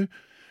mean to.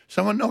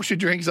 Someone knocks your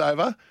drinks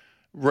over.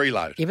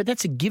 Reload. Yeah, but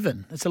that's a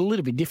given. It's a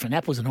little bit different.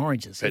 Apples and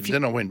oranges. But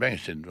then I went back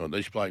and said, well,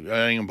 these bloke,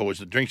 hang on, boys,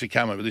 the drinks are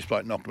coming, but this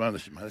bloke knocked them over.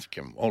 They said, mate, that's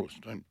Kevin Wallace.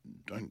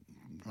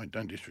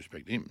 Don't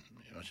disrespect him.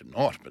 I said,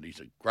 not, but he's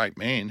a great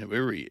man,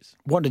 whoever he is.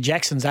 Wanda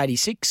Jackson's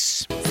 86.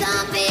 Some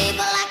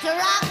people like to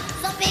rock,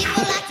 some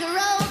people like to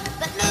roll,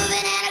 but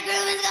moving and a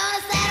groove is going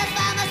to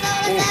satisfy my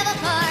soul. Let's have a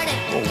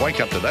party. Oh,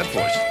 wake up to that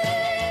voice.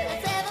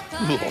 Let's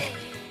have a party.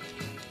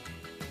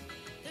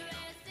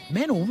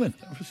 Man or woman?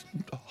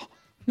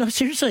 No,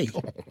 seriously.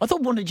 I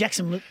thought Wanda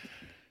Jackson...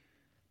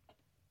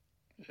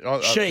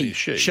 She.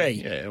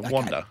 Yeah, Okay.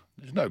 Wanda.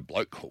 There's no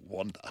bloke called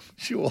Wanda,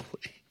 surely.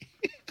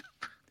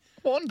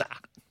 Wanda.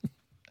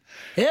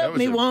 Help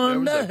me,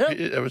 Wanda.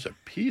 That was a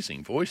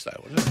piercing voice,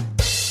 though, wasn't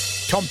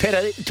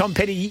it? Tom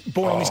Petty,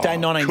 born on this day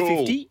in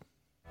 1950.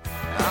 Cool.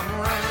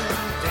 I'm running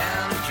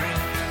down a dream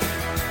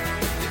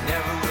that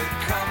never would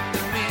come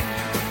to me.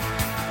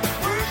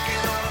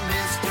 Working on a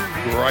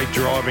mystery. Great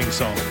driving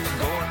song.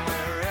 Going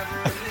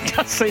wherever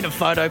I've seen a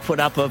photo put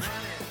up of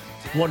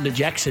Wanda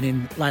Jackson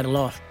in later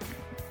life.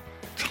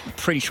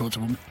 Pretty sure it's a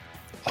woman.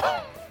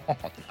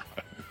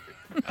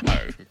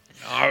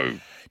 No.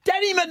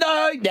 Danny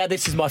Minogue. Now,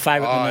 this is my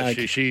favourite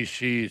Minogue.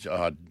 She's.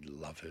 I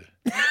love her.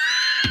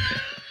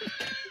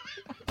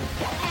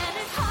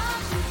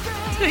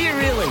 Do you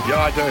really? Yeah,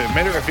 I do.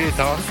 Met her a few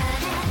times.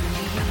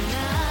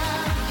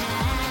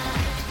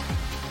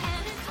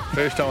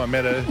 First time I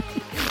met her,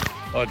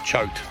 I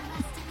choked.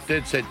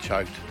 Dead set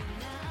choked.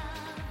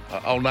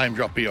 I'll name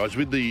drop here. I was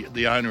with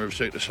the owner of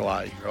Cirque du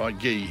Soleil, right?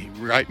 Guy,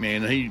 great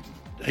man.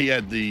 He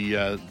had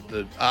the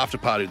after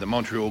party of the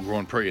Montreal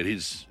Grand Prix at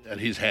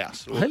his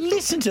house.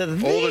 Listen to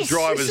this. All the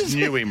drivers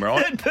knew him,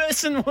 right? Third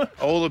person.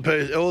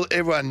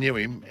 Everyone knew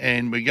him,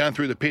 and we're going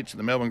through the pits at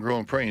the Melbourne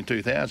Grand Prix in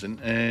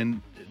 2000,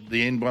 and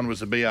the end one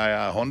was the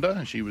BAR Honda,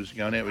 and she was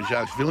going out with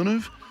Jacques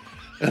Villeneuve.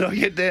 And I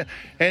get there,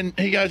 and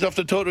he goes off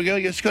to talk to a girl.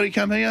 He goes, Scotty,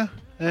 come here.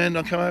 And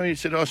I come over, he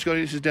said, oh,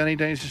 Scotty, this is Danny.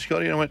 This is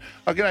Scotty. And I went,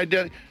 oh, g'day,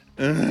 Danny.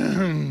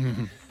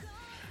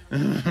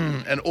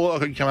 And all I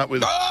could come up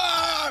with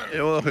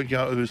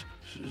was,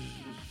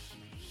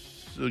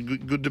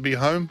 good to be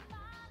home.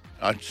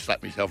 I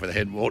slapped myself in the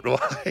head and walked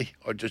away.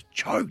 I just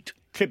choked.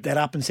 Clip that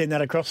up and send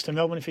that across to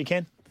Melbourne if you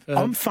can.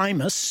 I'm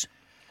famous.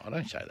 I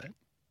don't say that.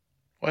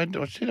 I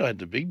said I had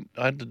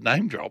the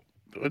name drop.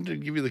 I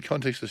didn't give you the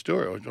context of the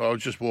story. I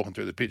was just walking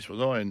through the pitch, was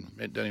I? And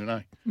don't even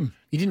know. You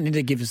didn't need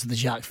to give us the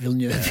Jacques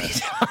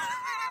Villeneuve.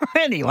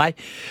 Anyway,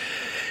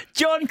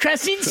 John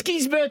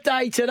Krasinski's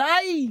birthday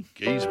today.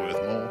 Gee's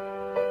worth more.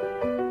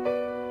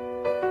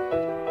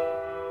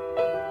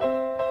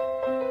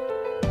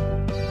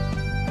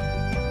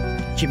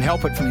 Jim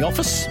Halpert from The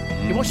Office.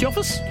 You watch The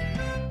Office?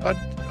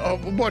 I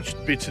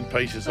watched bits and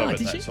pieces of it,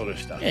 did that you? sort of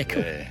stuff. Yeah,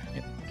 cool. Yeah.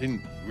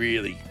 Didn't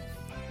really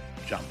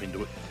jump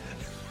into it.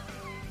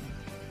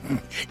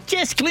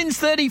 Jess Glynn's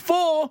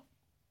 34.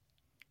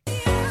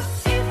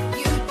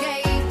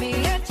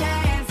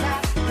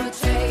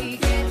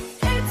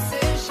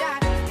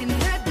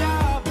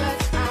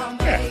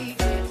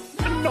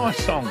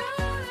 Nice song.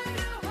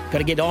 Got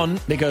to get on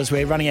because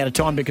we're running out of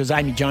time because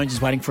Amy Jones is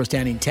waiting for us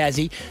down in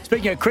Tassie.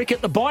 Speaking of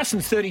cricket, the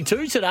Bison's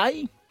 32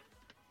 today.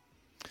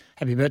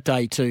 Happy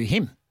birthday to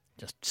him.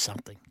 Just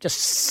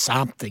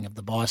something of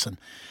the Bison.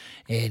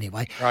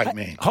 Anyway. Great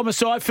man.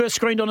 Homicide first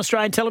screened on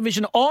Australian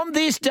television on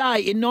this day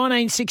in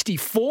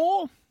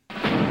 1964. Are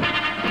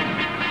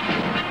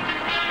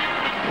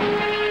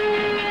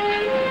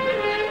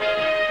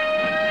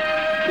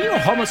you a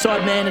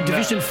homicide man, a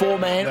Division 4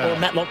 man, or a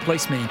Matlock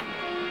policeman?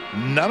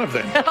 None of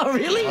them. Oh,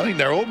 really? I think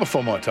they're all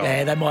before my time.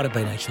 Yeah, they might have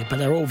been actually, but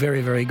they're all very,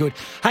 very good.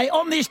 Hey,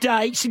 on this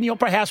day, Sydney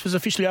Opera House was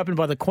officially opened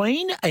by the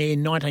Queen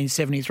in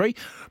 1973.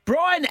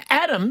 Bryan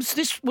Adams,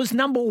 this was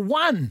number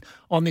 1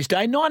 on this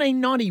day,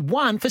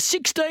 1991, for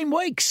 16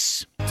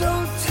 weeks. Don't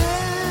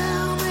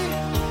tell me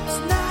it's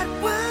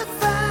not worth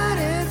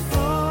fighting for.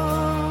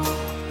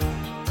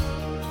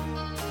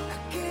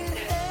 I can't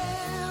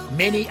help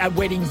Many a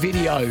wedding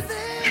video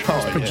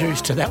was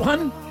produced to that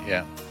one,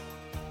 Yeah.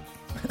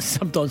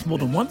 sometimes more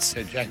than once.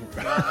 Yeah, Jack.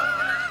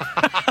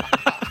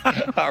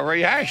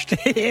 Rehashed.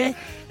 Yeah,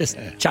 just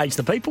change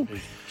the people.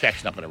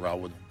 Jack's not going to roll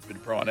with a bit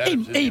of Bryan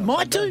Adams. is He on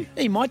might Sunday?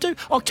 do. He might do.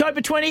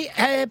 October 20,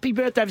 happy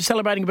birthday for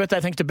celebrating a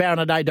birthday thanks to Barron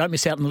a Day. Don't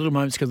miss out on the little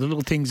moments because the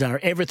little things are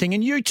everything.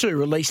 And U2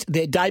 released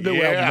their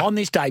debut album on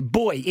this day,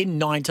 Boy, in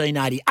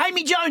 1980.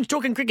 Amy Jones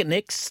talking cricket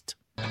next.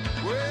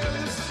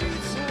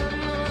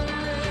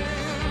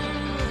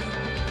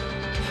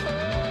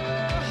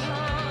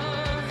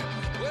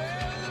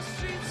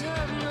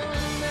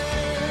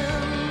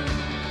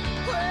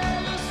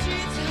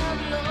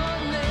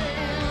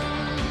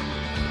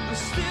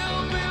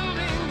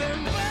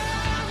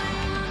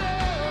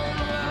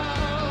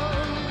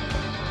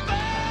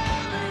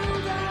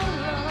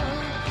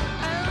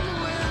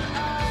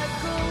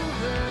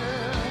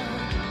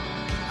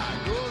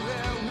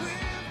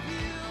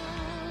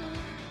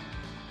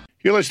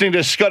 You're listening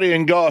to Scotty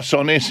and Goss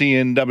on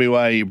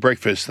SENWA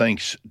Breakfast,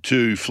 thanks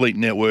to Fleet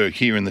Network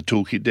here in the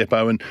Toolkit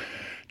Depot. And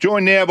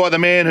joined now by the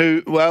man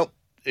who, well,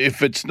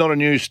 if it's not a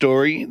news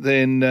story,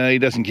 then he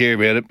doesn't care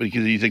about it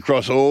because he's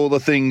across all the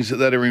things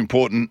that are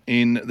important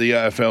in the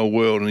AFL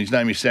world. And his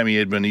name is Sammy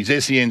Edmund.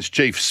 He's SEN's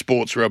chief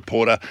sports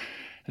reporter.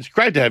 It's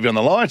great to have you on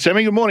the line,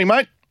 Sammy. Good morning,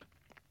 mate.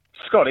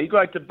 Scotty,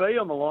 great to be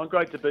on the line.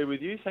 Great to be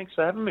with you. Thanks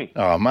for having me.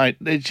 Oh, mate,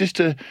 it's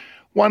just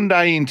one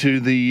day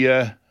into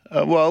the...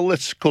 well,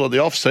 let's call it the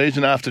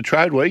off-season after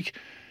trade week.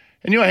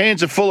 And your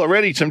hands are full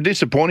already. Some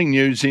disappointing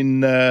news in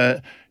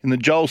the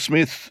Joel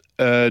Smith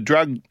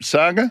drug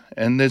saga.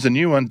 And there's a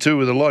new one too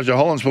with Elijah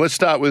Hollins. But let's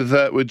start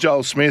with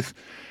Joel Smith.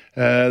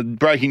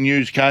 Breaking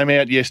news came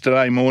out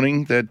yesterday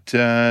morning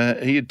that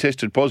he had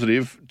tested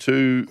positive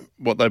to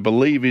what they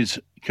believe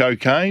is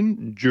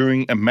cocaine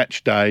during a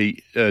match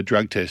day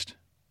drug test.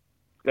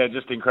 Yeah,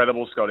 just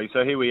incredible, Scotty.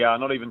 So here we are,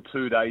 not even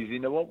 2 days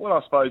into what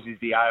I suppose is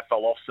the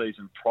AFL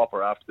off-season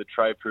proper after the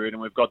trade period,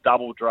 and we've got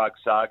double drug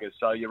sagas.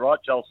 So you're right,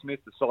 Joel Smith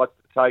decides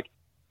to take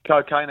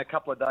cocaine a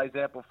couple of days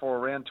out before a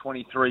round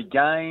 23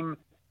 game.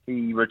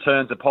 He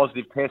returns a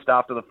positive test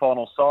after the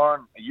final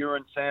siren, a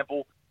urine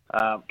sample.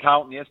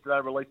 Carlton yesterday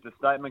released a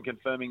statement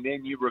confirming their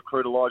new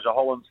recruit Elijah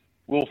Hollins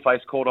will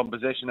face court on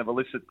possession of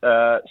illicit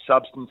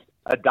substance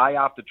a day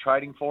after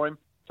trading for him.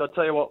 So I'll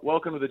tell you what,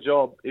 welcome to the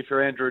job if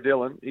you're Andrew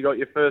Dillon. You got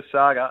your first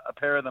saga, a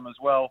pair of them as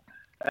well.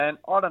 And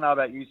I don't know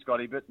about you,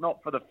 Scotty, but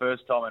not for the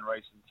first time in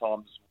recent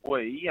times,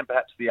 we, and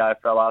perhaps the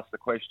AFL, asked the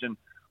question,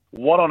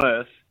 what on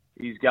earth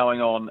is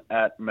going on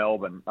at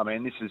Melbourne? I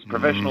mean, this is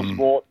professional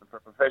sport for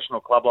a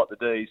professional club like the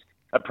D's,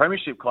 a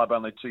premiership club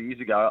only 2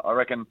 years ago. I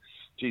reckon,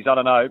 geez, I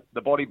don't know,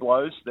 the body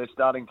blows, they're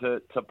starting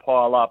to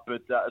pile up.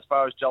 But as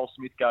far as Joel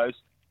Smith goes,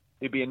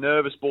 he'd be a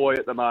nervous boy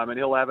at the moment.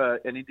 He'll have an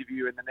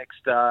interview in the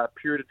next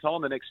period of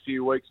time, the next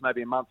few weeks,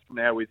 maybe a month from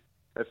now, with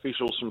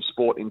officials from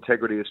Sport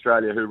Integrity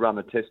Australia who run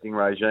the testing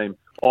regime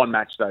on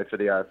match day for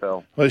the AFL.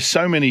 Well, there's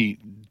so many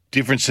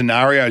different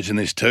scenarios in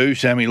this too,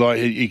 Sammy. Like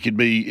it could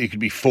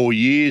be 4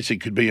 years, it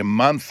could be a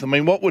month. I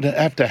mean, what would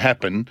have to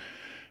happen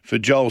for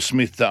Joel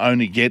Smith to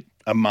only get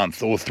a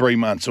month or 3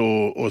 months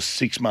or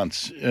 6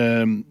 months?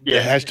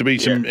 There has to be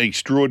some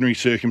extraordinary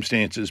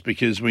circumstances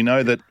because we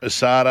know that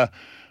ASADA,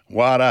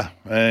 WADA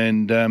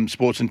and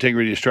Sports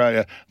Integrity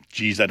Australia,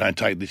 geez, they don't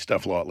take this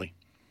stuff lightly.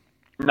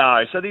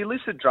 No, so the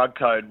illicit drug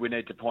code, we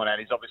need to point out,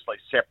 is obviously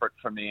separate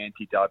from the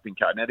anti-doping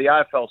code. Now, the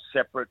AFL's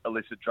separate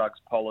illicit drugs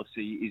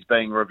policy is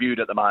being reviewed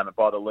at the moment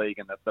by the league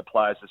and the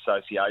Players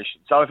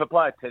Association. So if a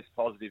player tests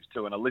positive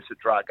to an illicit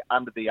drug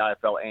under the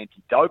AFL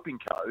anti-doping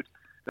code,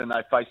 then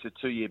they face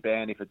a 2-year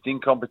ban if it's in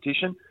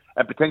competition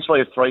and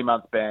potentially a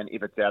 3-month ban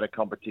if it's out of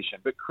competition.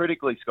 But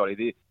critically,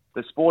 Scotty,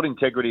 the Sport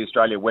Integrity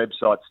Australia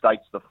website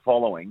states the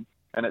following,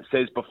 and it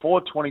says,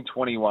 before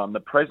 2021, the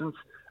presence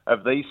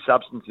of these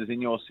substances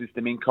in your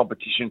system in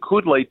competition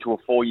could lead to a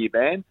 4-year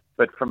ban,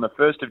 but from the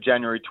 1st of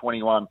January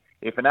 21,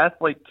 if an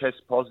athlete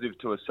tests positive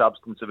to a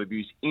substance of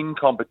abuse in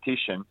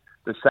competition,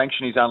 the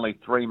sanction is only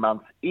 3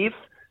 months if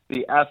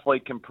the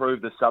athlete can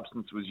prove the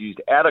substance was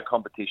used out of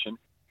competition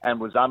and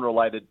was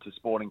unrelated to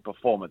sporting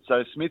performance.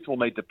 So Smith will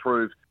need to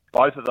prove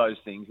both of those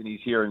things in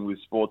his hearing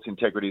with Sports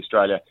Integrity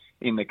Australia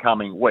in the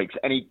coming weeks.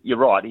 And you're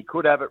right, he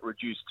could have it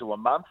reduced to a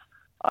month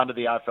under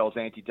the AFL's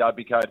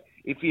anti-doping code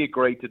if he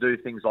agreed to do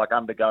things like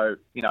undergo,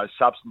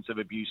 substance of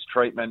abuse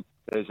treatment.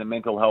 There's a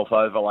mental health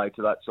overlay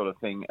to that sort of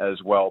thing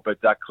as well. But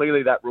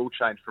clearly that rule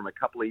change from a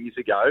couple of years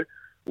ago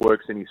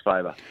works in his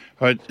favour.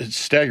 It's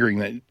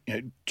staggering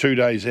that 2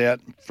 days out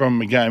from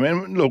a game.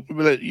 And look,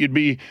 you'd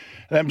be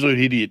an absolute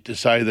idiot to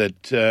say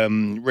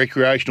that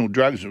recreational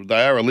drugs,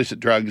 they are illicit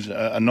drugs,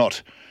 are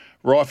not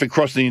rife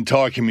across the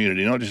entire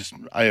community, not just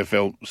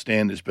AFL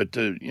standards, but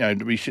to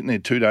be sitting there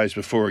 2 days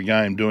before a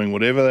game doing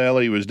whatever the hell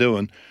he was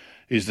doing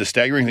is the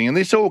staggering thing. And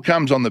this all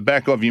comes on the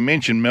back of, you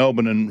mentioned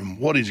Melbourne and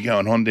what is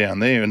going on down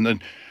there,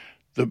 and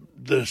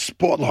the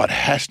spotlight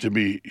has to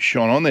be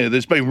shone on there.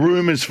 There's been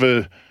rumours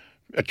for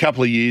a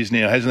couple of years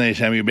now, hasn't there,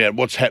 Sammy, about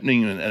what's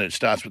happening, and it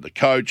starts with the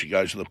coach, it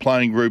goes to the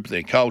playing group,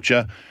 their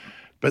culture.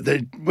 But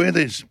where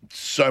there's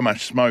so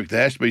much smoke,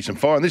 there has to be some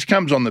fire. And this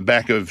comes on the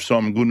back of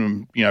Simon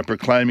Goodman,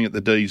 proclaiming at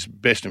the D's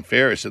best and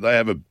fairest that they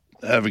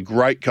have a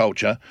great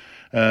culture,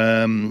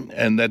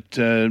 and that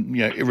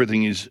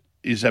everything is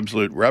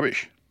absolute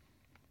rubbish.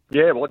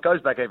 Yeah, well, it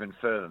goes back even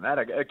further than that.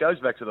 It goes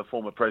back to the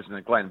former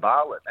president, Glenn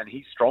Bartlett, and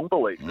his strong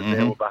belief that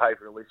there were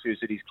behavioural issues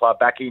at his club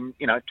back in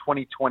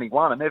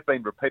 2021, and they've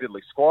been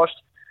repeatedly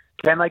squashed.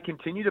 Can they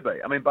continue to be?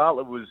 I mean,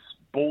 Bartlett was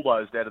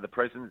bulldozed out of the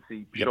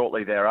presidency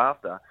shortly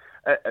thereafter.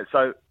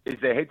 So is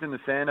their heads in the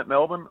sand at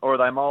Melbourne, or are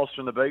they miles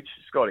from the beach,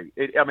 Scotty?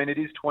 It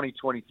is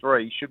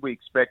 2023. Should we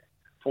expect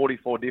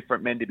 44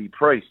 different men to be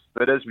priests?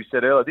 But as we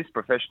said earlier, this is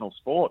professional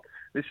sport.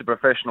 This is a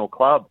professional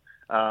club.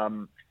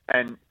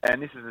 And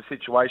this is a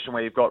situation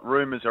where you've got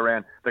rumours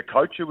around the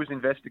coach who was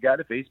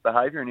investigated for his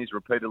behaviour, and he's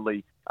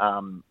repeatedly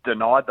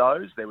denied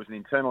those. There was an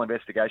internal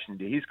investigation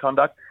into his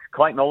conduct.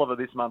 Clayton Oliver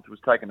this month was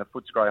taken to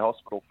Footscray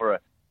Hospital for a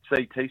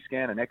CT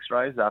scan and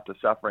x-rays after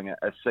suffering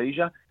a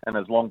seizure, and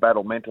has long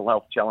battled mental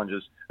health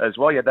challenges as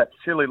well. You had that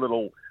silly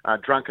little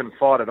drunken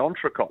fight at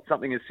Entrecôte,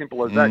 something as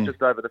simple as that,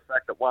 just over the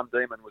fact that one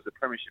demon was a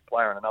premiership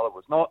player and another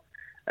was not.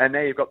 And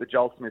now you've got the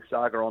Joel Smith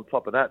saga on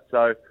top of that.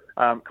 So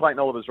Clayton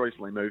Oliver's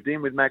recently moved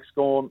in with Max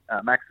Gawn.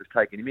 Max has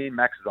taken him in.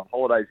 Max is on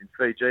holidays in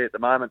Fiji at the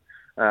moment.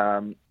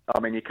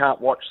 You can't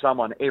watch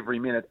someone every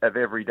minute of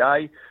every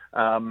day.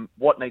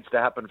 What needs to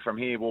happen from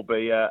here will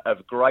be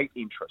of great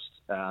interest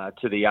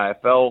to the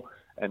AFL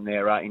and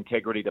their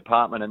integrity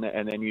department and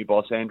their new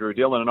boss, Andrew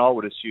Dillon. And I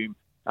would assume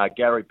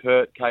Gary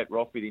Pert, Kate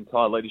Roffey, the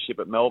entire leadership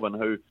at Melbourne,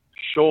 who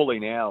surely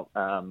now,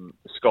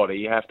 Scotty,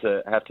 you have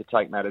to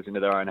take matters into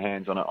their own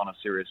hands on a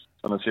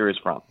serious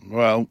front.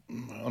 Well,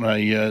 on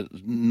a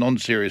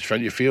non-serious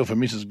front, you feel for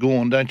Mrs.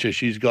 Gawn, don't you?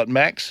 She's got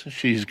Max,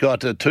 she's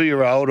got a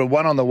 2-year-old, and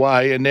one on the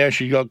way, and now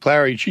she's got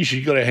Clary.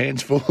 She's got her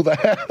hands full.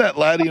 That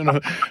lady and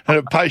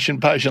a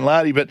patient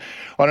lady. But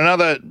on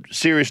another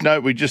serious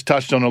note, we just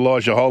touched on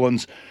Elijah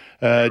Hollands.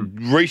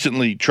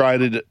 Recently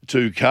traded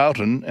to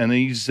Carlton, and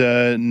he's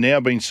now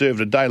been served,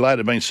 a day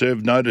later,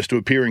 notice to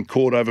appear in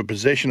court over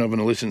possession of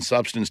an illicit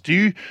substance.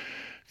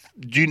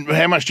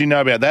 How much do you know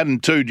about that?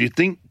 And two, do you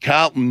think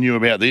Carlton knew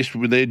about this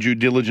with their due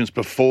diligence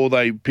before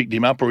they picked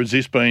him up, or has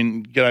this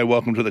been, g'day,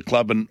 welcome to the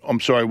club, and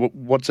I'm sorry,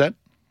 what's that?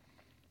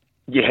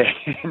 Yeah,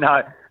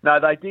 no,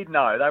 they did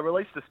know. They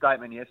released a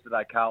statement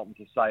yesterday, Carlton,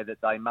 to say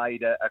that they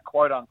made a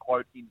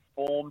quote-unquote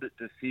informed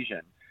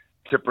decision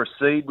to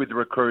proceed with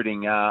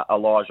recruiting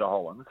Elijah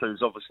Hollands,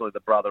 who's obviously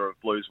the brother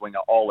of Blues winger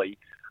Ollie,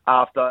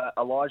 after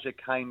Elijah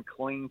came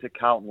clean to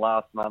Carlton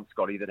last month,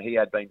 Scotty, that he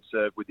had been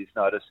served with this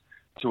notice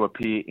to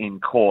appear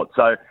in court.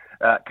 So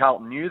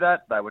Carlton knew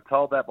that. They were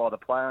told that by the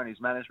player and his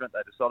management.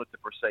 They decided to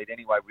proceed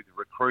anyway with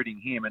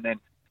recruiting him. And then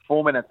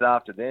 4 minutes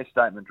after their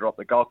statement dropped,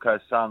 the Gold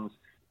Coast Suns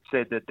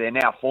said that their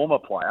now former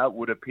player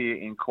would appear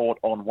in court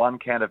on one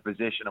count of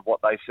possession of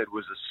what they said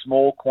was a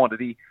small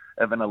quantity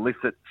of an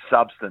illicit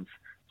substance.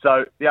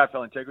 So the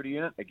AFL Integrity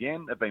Unit,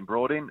 again, have been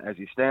brought in, as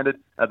is standard.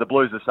 The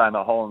Blues are saying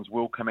that Hollands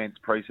will commence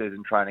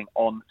pre-season training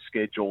on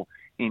schedule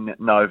in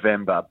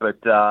November.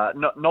 But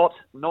not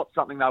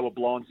something they were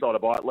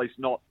blindsided by, at least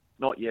not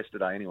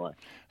yesterday anyway.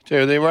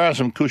 So there are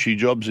some cushy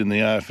jobs in the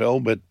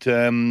AFL, but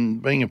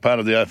being a part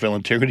of the AFL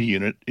Integrity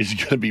Unit is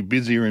going to be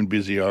busier and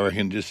busier, I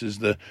reckon, just as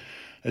the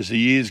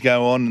years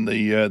go on and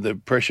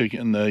the pressure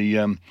and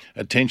the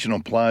attention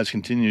on players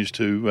continues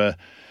to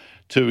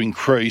to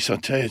increase. I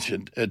tell you, it's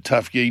a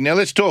tough gig. Now,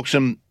 let's talk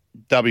some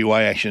WA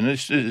action,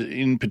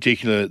 in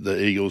particular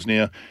the Eagles.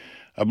 Now,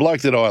 a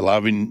bloke that I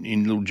love in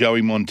little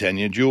Joey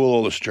Montagna, dual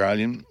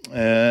All-Australian,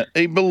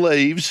 he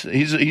believes,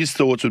 his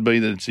thoughts would be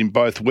that it's in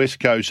both West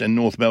Coast and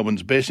North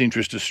Melbourne's best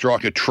interest to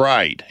strike a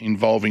trade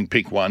involving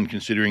pick one,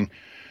 considering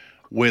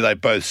where they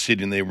both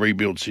sit in their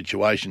rebuild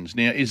situations.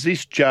 Now, is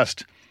this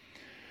just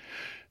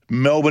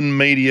Melbourne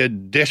media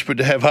desperate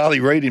to have Harley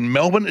Reid in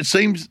Melbourne? It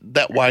seems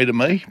that way to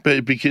me,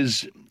 but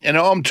because, and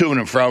I'm to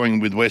and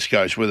froing with West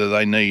Coast whether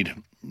they need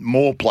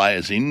more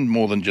players in,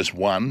 more than just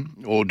one,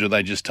 or do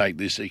they just take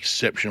this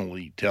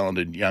exceptionally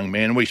talented young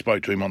man? We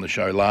spoke to him on the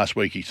show last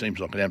week. He seems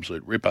like an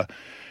absolute ripper.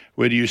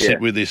 Where do you sit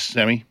with this,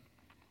 Sammy?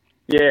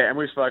 Yeah, and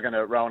we've spoken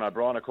to Rowan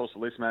O'Brien, of course, the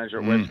list manager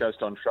at West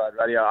Coast on Trade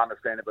Radio,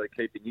 understandably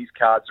keeping his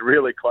cards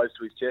really close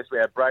to his chest. We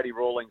had Brady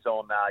Rawlings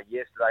on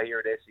yesterday here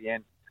at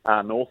SEN,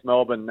 North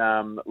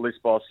Melbourne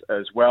list boss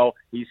as well.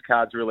 His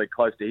cards really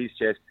close to his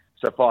chest.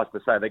 Suffice to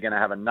say, they're going to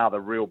have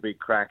another real big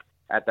crack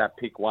at that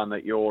pick one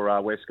that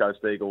your West Coast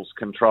Eagles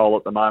control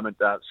at the moment,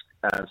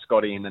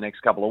 Scotty, in the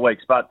next couple of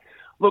weeks. But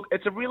look,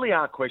 it's a really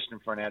hard question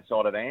for an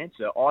outsider to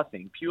answer, I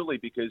think, purely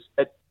because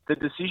the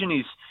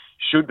decision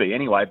should be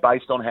anyway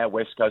based on how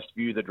West Coast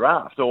view the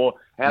draft or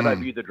how they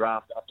view the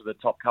draft after the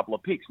top couple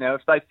of picks. Now,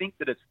 if they think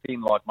that it's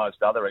thin like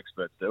most other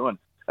experts do and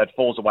it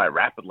falls away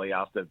rapidly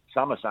after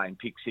some are saying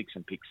pick 6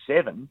 and pick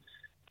 7,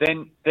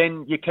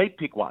 then you keep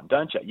pick one,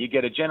 don't you? You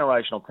get a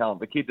generational talent,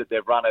 the kid that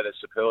they've run out of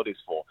superlatives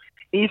for.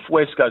 If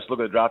West Coast look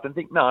at the draft and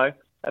think, no,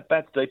 that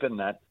bat's deeper than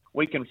that,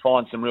 we can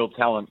find some real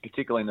talent,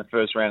 particularly in the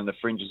first round and the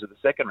fringes of the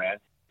second round,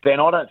 then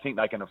I don't think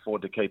they can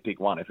afford to keep pick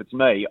one. If it's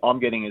me, I'm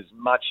getting as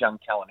much young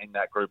talent in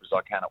that group as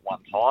I can at one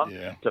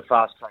time to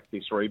fast track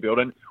this rebuild.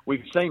 And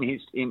we've seen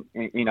in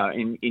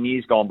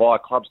years gone by,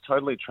 clubs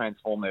totally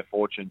transform their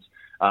fortunes.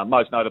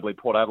 Most notably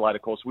Port Adelaide,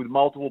 of course, with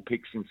multiple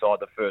picks inside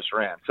the first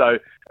round. So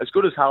as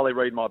good as Harley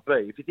Reid might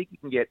be, if you think you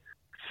can get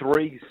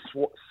 3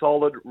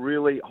 solid,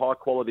 really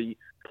high-quality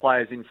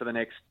players in for the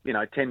next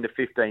 10 to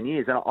 15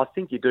 years, and I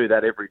think you do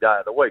that every day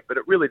of the week, but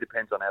it really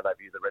depends on how they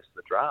view the rest of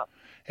the draft.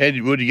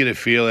 How would you get a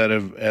feel out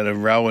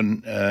of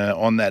Rowan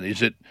on that?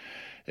 Is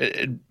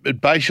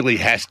it basically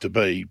has to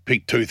be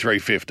pick 2, 3,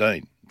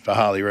 15 for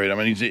Harley Reid? I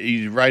mean,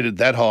 he's rated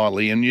that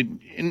highly, and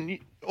you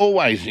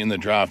always in the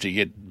draft you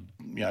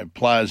get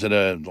players that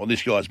are, well,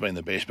 this guy's been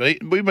the best.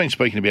 But we've been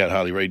speaking about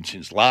Harley Reid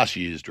since last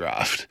year's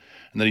draft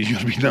and that he's going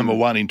to be number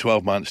one in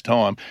 12 months'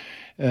 time.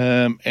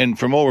 And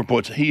from all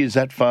reports, he is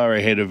that far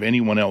ahead of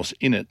anyone else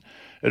in it.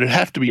 It'd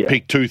have to be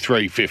pick 2,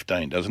 3,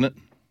 15, doesn't it?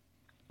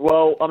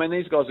 Well, I mean,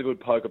 these guys are good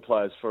poker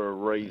players for a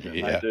reason.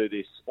 Yeah. They do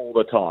this all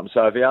the time.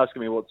 So if you're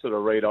asking me what sort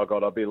of read I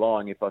got, I'd be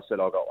lying if I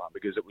said I got one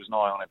because it was nigh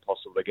on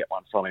impossible to get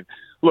one from him.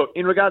 Look,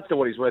 in regards to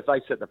what he's worth,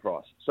 they set the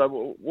price.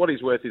 So what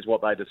he's worth is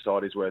what they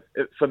decide he's worth.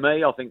 For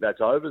me, I think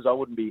that's overs. I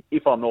wouldn't be,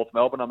 if I'm North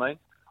Melbourne,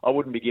 I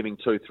wouldn't be giving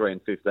 2, 3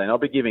 and 15. I'll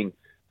be giving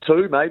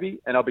 2 maybe,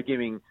 and I'll be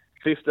giving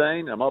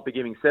 15. I might be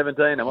giving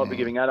 17. I might be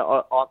giving 8.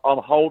 I'm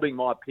holding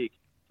my pick,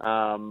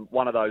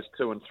 one of those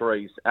 2 and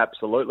 3s,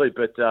 absolutely.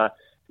 But,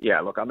 yeah,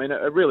 look, I mean,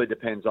 it really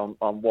depends on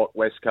what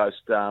West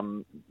Coast,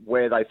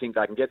 where they think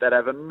they can get that. They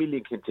have a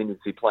million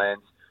contingency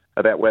plans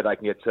about where they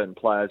can get certain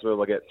players, where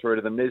they'll get through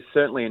to them. There's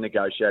certainly a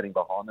negotiating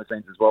behind the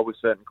scenes as well with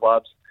certain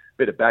clubs, a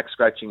bit of back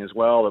scratching as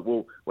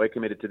well. We're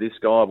committed to this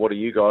guy. What are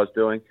you guys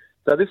doing?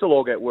 So this will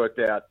all get worked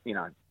out,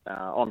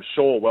 I'm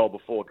sure well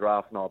before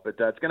draft night. But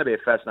it's going to be a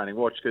fascinating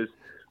watch because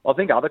I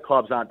think other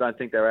clubs don't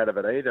think they're out of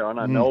it either. I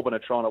know Melbourne are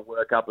trying to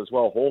work up as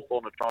well.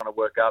 Hawthorn are trying to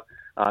work up.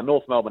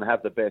 North Melbourne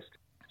have the best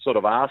sort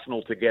of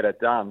arsenal to get it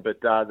done, but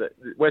the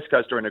West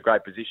Coast are in a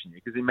great position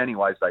because in many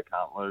ways they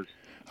can't lose.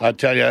 I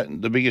tell you,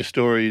 the biggest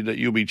story that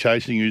you'll be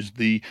chasing is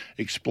the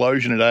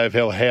explosion at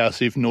AFL House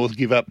if North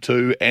give up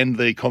 2 and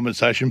the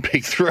compensation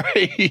pick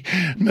 3.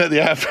 No, the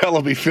AFL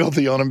will be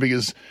filthy on them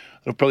because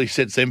it'll probably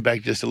set them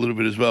back just a little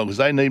bit as well because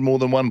they need more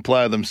than one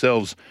player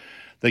themselves.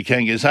 They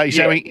can get. Hey,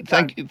 Sammy,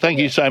 thank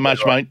you so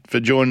much, mate, for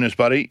joining us,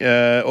 buddy.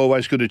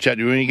 Always good to chat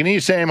to you. And you can hear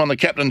Sam on the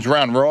Captain's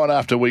Run right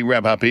after we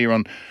wrap up here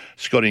on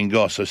Scotty and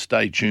Goss, so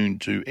stay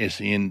tuned to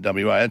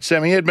SENWA. That's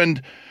Sammy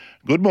Edmund.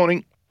 Good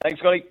morning. Thanks,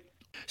 Scotty.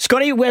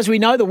 Scotty, as we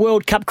know, the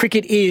World Cup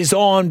cricket is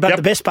on, but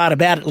the best part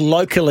about it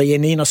locally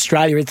and in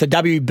Australia is the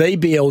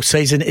WBBL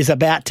season is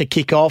about to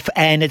kick off,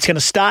 and it's going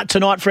to start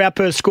tonight for our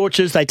Perth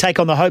Scorchers. They take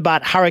on the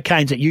Hobart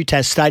Hurricanes at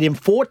UTAS Stadium,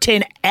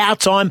 4:10 our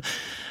time.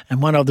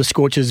 And one of the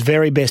Scorchers'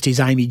 very best is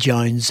Amy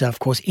Jones, of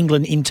course,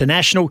 England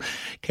international,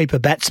 keeper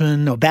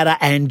batsman or batter,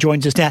 and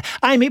joins us now.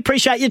 Amy,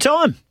 appreciate your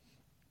time.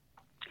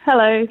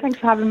 Hello, thanks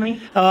for having me.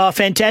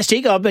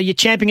 Fantastic. You're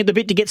champing at the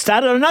bit to get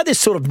started. I know there's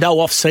sort of no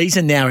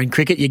off-season now in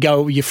cricket.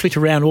 You flit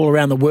around all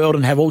around the world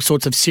and have all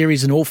sorts of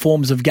series and all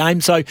forms of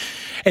games. So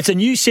it's a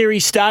new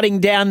series starting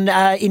down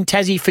in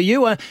Tassie for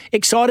you.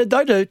 Excited,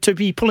 though, to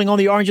be pulling on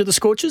the orange of the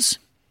Scorchers?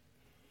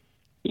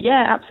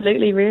 Yeah,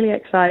 absolutely. Really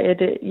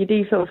excited. You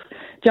do sort of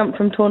jump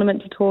from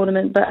tournament to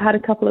tournament, but had a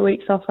couple of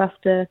weeks off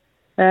after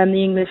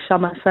the English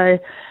summer. So,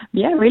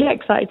 yeah, really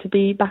excited to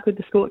be back with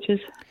the Scorchers.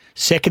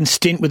 Second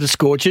stint with the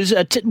Scorchers.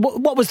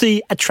 What was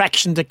the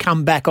attraction to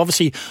come back?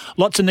 Obviously,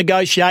 lots of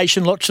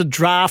negotiation, lots of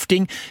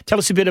drafting. Tell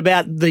us a bit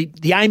about the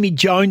Amy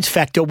Jones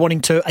factor,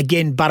 wanting to,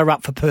 again, butter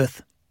up for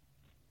Perth.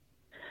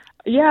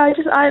 Yeah,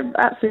 I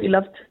absolutely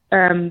loved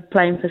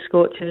playing for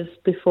Scorchers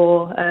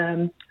before.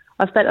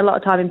 I spent a lot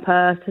of time in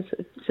Perth.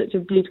 It's such a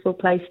beautiful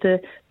place to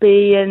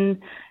be.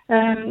 And,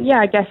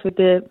 I guess with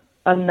the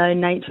unknown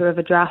nature of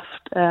a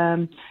draft,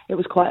 it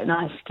was quite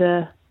nice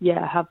to,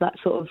 have that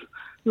sort of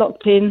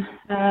locked in.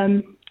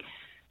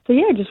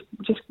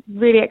 Just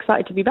really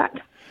excited to be back.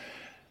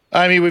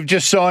 Amy, we've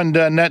just signed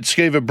Nat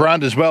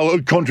Skeever-Brunt as well,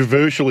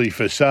 controversially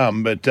for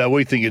some, but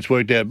we think it's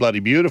worked out bloody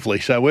beautifully,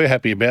 so we're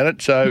happy about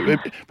it. So,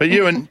 but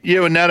you and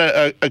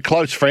Nat are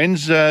close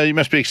friends. You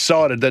must be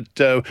excited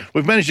that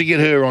we've managed to get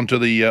her onto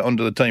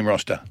the team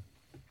roster.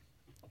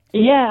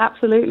 Yeah,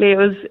 absolutely. It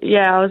was.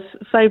 I was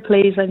so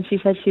pleased when she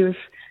said she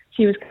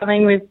was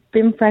coming. We've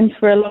been friends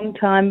for a long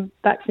time,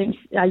 back since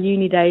our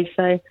uni days.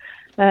 So,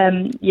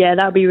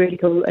 that would be really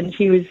cool. And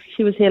she was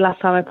here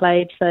last time I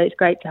played, so it's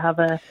great to have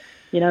a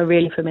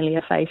really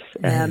familiar face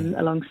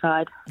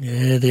alongside.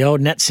 Yeah, the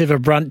old Nat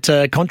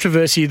Skeever-Brunt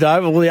controversy,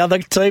 though. All the other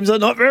teams are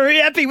not very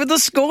happy with the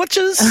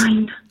Scorchers.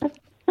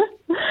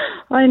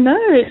 I know.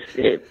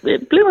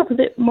 It blew up a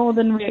bit more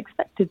than we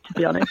expected, to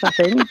be honest, I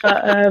think.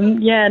 But,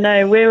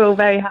 we're all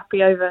very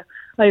happy over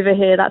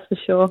here, that's for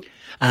sure.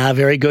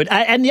 Very good.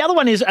 And the other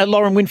one is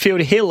Lauren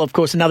Winfield-Hill, of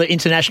course, another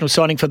international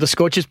signing for the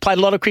Scorchers. Played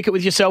a lot of cricket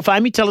with yourself,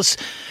 Amy. Tell us,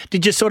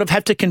 did you sort of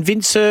have to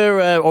convince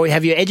her or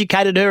have you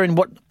educated her in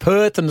what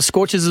Perth and the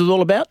Scorchers is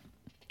all about?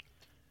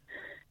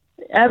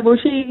 Well,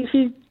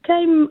 she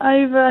came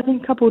over, I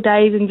think, a couple of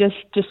days and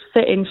just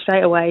fit in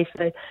straight away.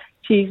 So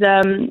she's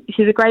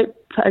a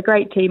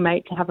great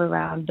teammate to have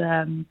around.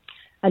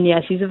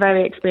 She's a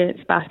very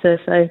experienced batter.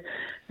 So,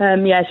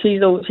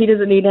 she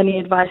doesn't need any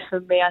advice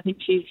from me. I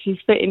think she's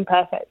fitting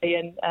perfectly,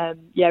 and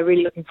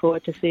really looking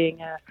forward to seeing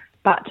her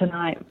bat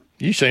tonight.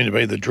 You seem to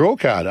be the draw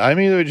card,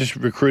 Amy. They're just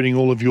recruiting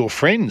all of your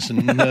friends,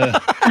 and you're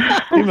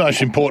the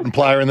most important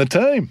player in the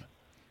team.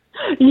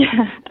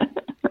 Yeah,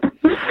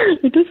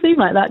 it does seem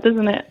like that,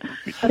 doesn't it?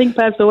 I think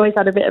Perth's always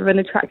had a bit of an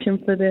attraction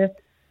for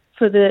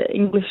the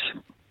English.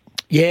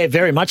 Yeah,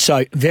 very much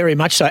so. Very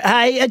much so.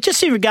 Hey,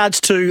 just in regards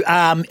to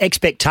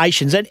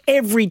expectations, and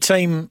every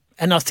team.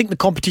 And I think the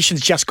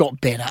competition's just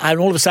got better. And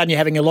all of a sudden you're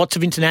having lots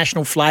of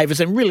international flavours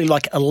and really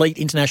like elite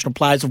international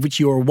players, of which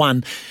you're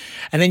one.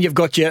 And then you've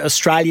got your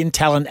Australian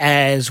talent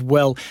as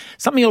well.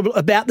 Something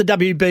about the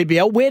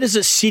WBBL, where does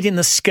it sit in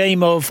the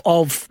scheme of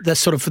the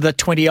sort of the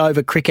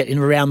 20-over cricket in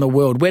around the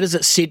world? Where does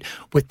it sit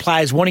with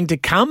players wanting to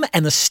come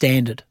and the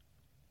standard?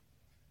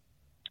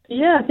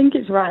 Yeah, I think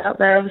it's right up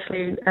there,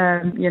 obviously,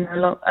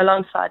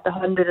 alongside the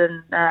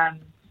 100 and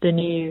the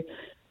new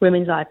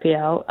Women's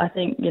IPL. I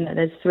think,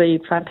 there's three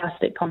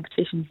fantastic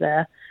competitions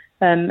there.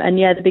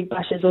 The Big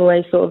Bash has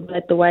always sort of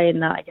led the way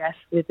in that, I guess,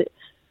 with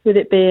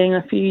it being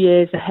a few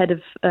years ahead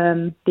of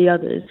the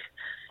others.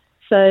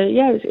 So,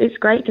 it's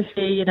great to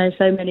see,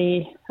 so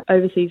many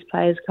overseas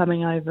players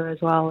coming over as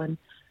well. And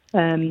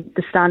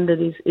the standard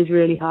is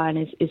really high and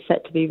is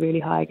set to be really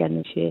high again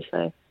this year.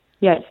 So,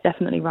 it's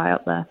definitely right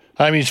up there.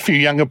 Amy, there's a few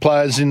younger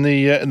players in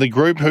the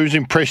group. Who's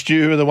impressed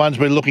you? Who are the ones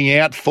we're looking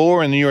out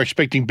for and you're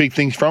expecting big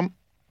things from?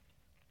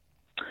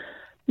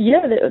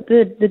 Yeah,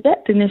 the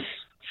depth in this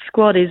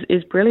squad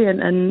is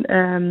brilliant,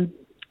 and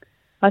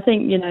I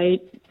think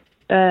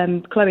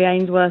Chloe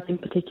Ainsworth in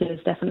particular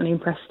has definitely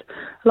impressed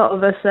a lot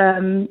of us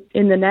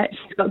in the net.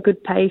 She's got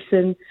good pace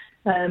and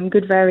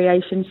good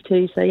variations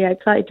too. So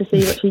excited to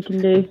see what she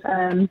can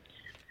do.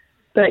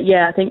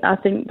 I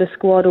think the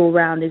squad all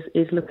round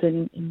is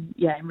looking in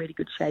really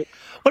good shape.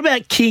 What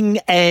about King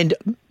and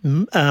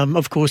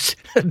of course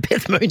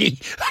Beth Mooney,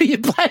 who you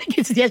played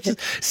against?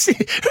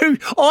 Who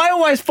I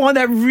always find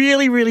that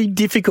really, really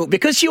difficult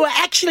because you are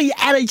actually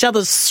at each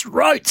other's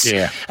throats.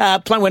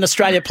 Playing when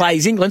Australia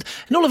plays England,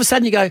 and all of a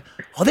sudden you go,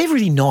 "Oh, they're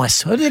really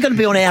nice. They're going to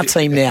be on our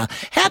team now."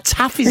 How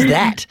tough is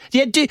that?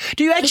 Yeah, do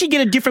you actually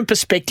get a different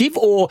perspective,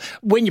 or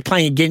when you're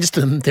playing against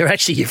them, they're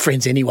actually your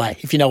friends anyway?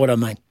 If you know what I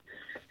mean.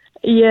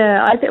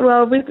 Yeah, I think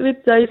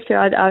with those two,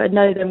 I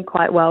know them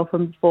quite well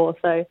from before,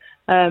 so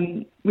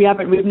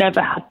we've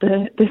never had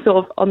the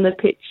sort of on the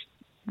pitch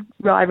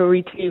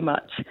rivalry too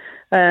much.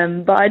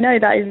 But I know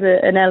that is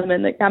an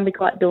element that can be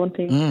quite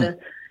daunting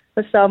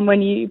for some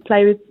when you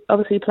play with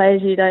obviously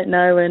players you don't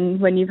know, and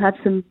when you've had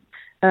some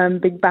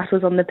big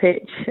battles on the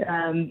pitch.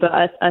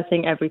 But I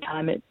think every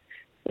time it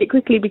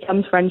quickly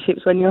becomes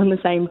friendships when you're on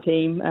the same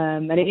team,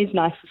 and it is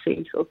nice to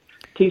see sort of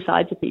two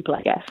sides of people,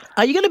 I guess.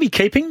 Are you going to be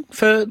keeping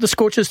for the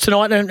Scorchers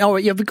tonight? And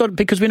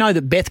because we know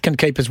that Beth can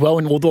keep as well,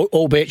 and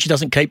albeit she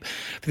doesn't keep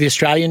for the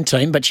Australian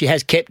team, but she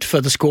has kept for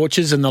the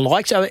Scorchers and the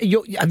likes.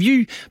 Have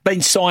you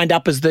been signed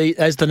up as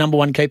the number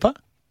one keeper?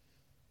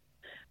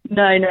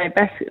 No,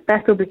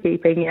 Beth will be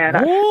keeping.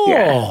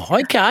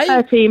 Okay.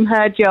 Her team,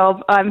 her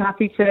job. I'm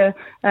happy to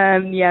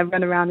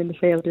run around in the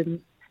field and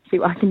see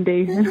what I can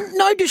do.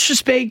 No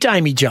disrespect,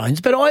 Amy Jones,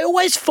 but I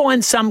always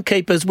find some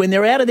keepers, when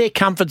they're out of their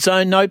comfort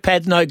zone, no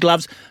pads, no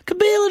gloves, can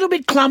be a little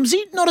bit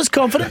clumsy, not as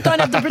confident, don't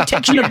have the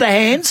protection of the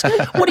hands.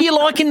 What do you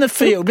like in the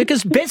field?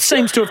 Because Beth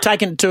seems to have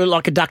taken it to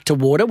like a duck to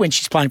water when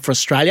she's playing for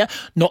Australia,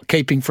 not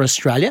keeping for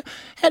Australia.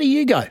 How do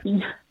you go?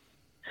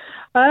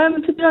 To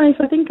be honest,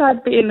 I think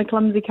I'd be in the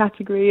clumsy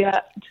category.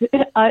 I did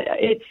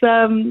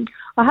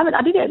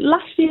it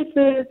last year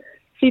for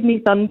Sydney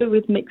Thunder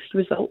with mixed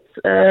results,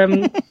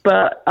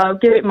 but I'll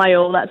give it my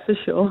all, that's for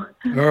sure.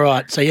 All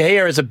right, so you're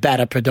here as a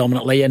batter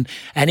predominantly, and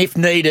if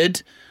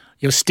needed,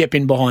 you'll step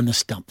in behind the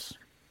stumps.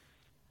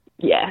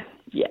 Yeah.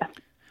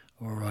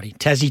 All righty,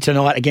 Tassie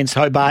tonight against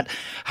Hobart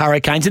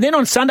Hurricanes, and then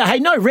on Sunday, hey,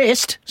 no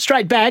rest,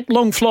 straight back,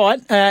 long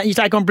flight. You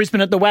take on Brisbane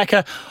at the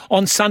Wacker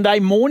on Sunday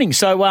morning.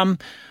 So,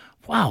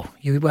 wow,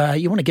 you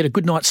want to get a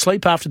good night's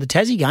sleep after the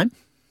Tassie game.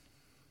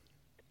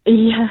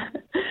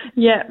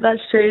 Yeah,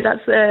 that's true.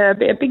 That's a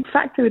big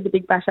factor with the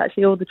Big Bash,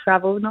 actually, all the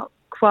travel. Not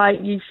quite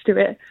used to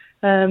it.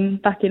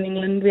 Back in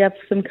England, we have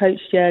some coach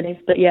journeys,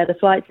 but yeah, the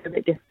flights are a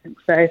bit different.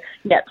 So,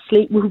 yeah,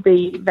 sleep will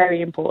be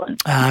very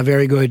important.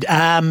 Very good.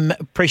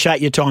 Appreciate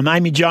your time.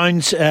 Amy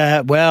Jones,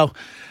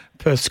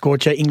 Perth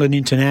Scorcher, England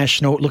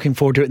International. Looking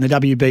forward to it in the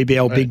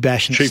WBBL Big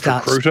Bash. And Chief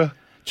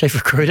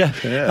recruiter.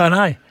 Yeah. I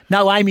know.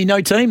 No Amy,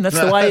 no team. That's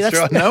the way. That's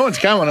right. No one's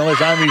coming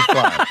unless Amy's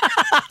playing.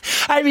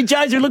 Amy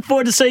Jones, we look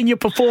forward to seeing you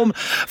perform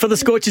for the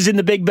Scorchers in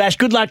the Big Bash.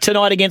 Good luck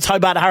tonight against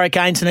Hobart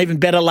Hurricanes, and even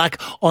better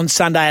luck on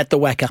Sunday at the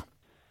Wacker.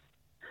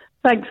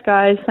 Thanks,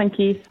 guys. Thank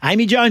you.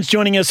 Amy Jones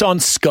joining us on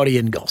Scotty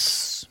and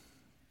Goss.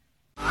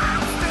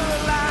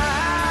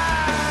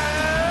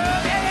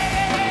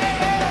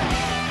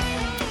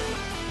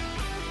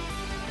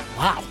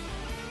 Wow.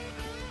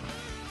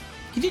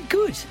 You did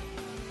good.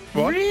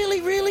 What?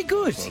 Really, really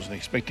good. I wasn't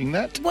expecting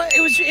that. Well,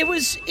 it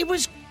was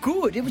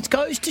good. It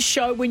goes to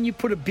show when you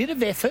put a bit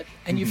of effort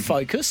and you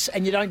focus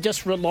and you don't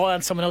just rely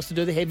on someone else to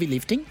do the heavy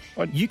lifting,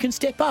 you can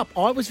step up.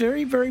 I was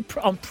very, very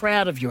I'm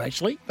proud of you,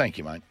 actually. Thank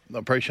you, mate. I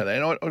appreciate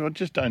that. And I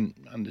just don't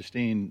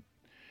understand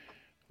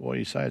why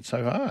you say it's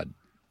so hard.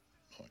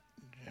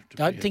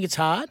 Don't think it's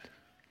hard.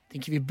 I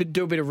think if you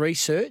do a bit of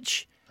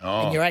research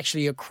and you're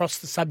actually across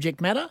the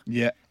subject matter,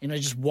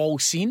 just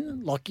waltz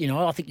in, I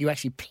think you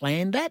actually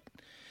planned that.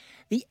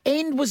 The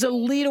end was a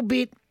little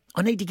bit,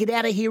 I need to get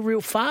out of here real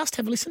fast.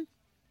 Have a listen.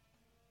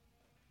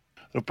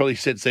 It probably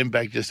sets them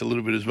back just a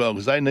little bit as well,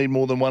 because they need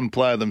more than one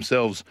player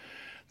themselves.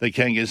 They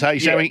can get. Hey,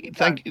 Sammy,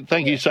 thank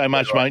you so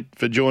much, mate,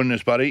 for joining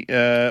us, buddy.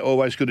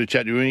 Always good to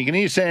chat to you. And you can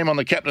hear Sam on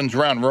the captain's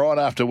run right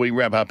after we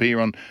wrap up here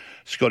on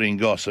Scotty and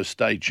Goss, so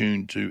stay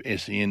tuned to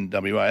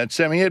SENWA. That's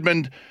Sammy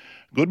Edmund.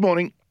 Good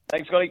morning.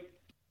 Thanks, Scotty.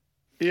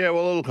 Yeah,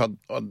 well, look,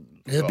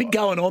 there's a bit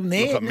going on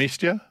there. Look, I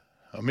missed you.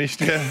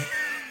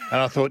 And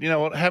I thought, you know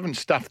what, I haven't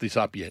stuffed this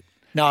up yet.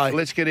 No. So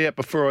let's get out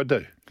before I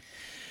do.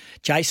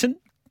 Jason,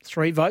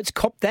 3 votes.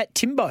 Cop that,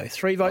 Timbo.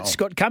 3 votes,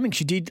 Scott Cummings.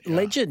 You did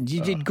legend.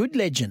 You did good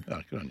legend. Oh,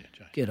 good on you,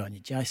 Jason. Good on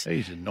you, Jason.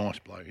 He's a nice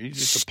bloke. He's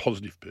just a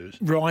positive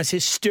person. Ryan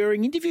says,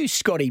 stirring interview,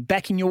 Scotty,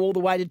 backing you all the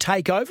way to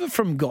take over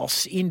from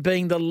Goss in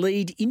being the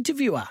lead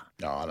interviewer.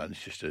 No,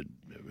 it's just it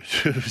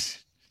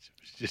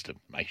just a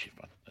makeshift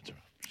one. That's all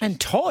right. And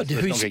Todd,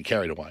 let's not get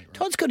carried away. Right?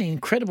 Todd's got an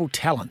incredible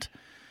talent.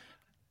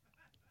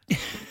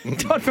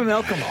 Todd from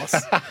Alkamos.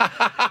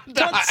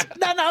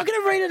 I'm going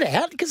to read it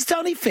out because it's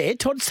only fair.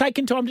 Todd's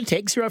taken time to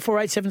text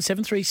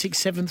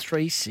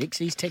 0487736736.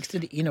 He's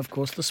texted in, of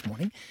course, this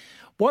morning.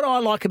 What I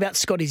like about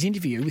Scotty's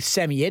interview with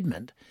Sammy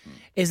Edmund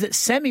is that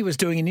Sammy was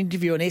doing an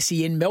interview on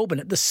SEN Melbourne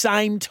at the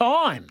same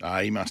time.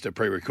 He must have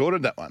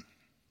pre-recorded that one.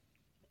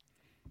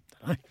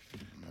 I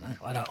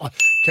don't know.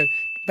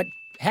 But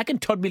how can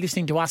Todd be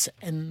listening to us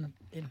and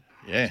at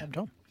the same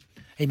time?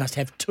 He must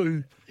have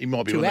two. He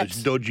might be one of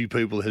those dodgy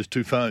people that has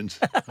 2 phones.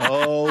 2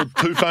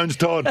 phones,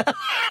 Todd.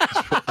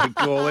 That's what they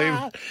call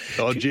him.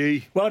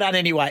 Dodgy. Well done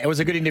anyway. It was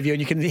a good interview, and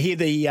you can hear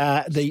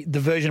the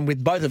version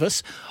with both of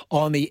us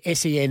on the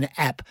SEN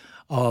app.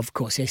 Of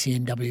course,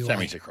 SENWA.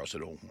 Sammy's across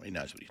it all. He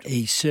knows what he's doing.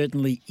 He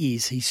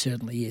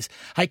certainly is.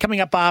 Hey,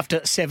 coming up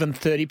after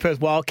 7:30, Perth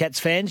Wildcats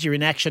fans, you're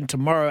in action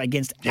tomorrow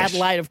against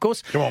Adelaide, of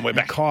course. Come on, we're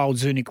back. Kyle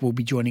Zunic will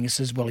be joining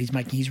us as well. He's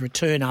making his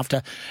return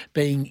after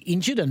being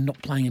injured and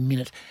not playing a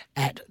minute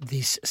at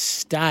this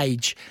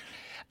stage.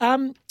 I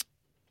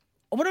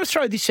want to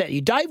throw this at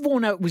you. Dave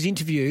Warner was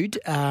interviewed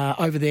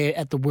over there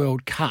at the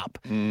World Cup,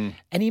 and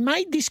he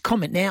made this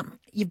comment. Now,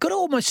 you've got to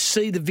almost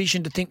see the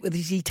vision to think, well,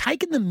 is he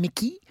taking the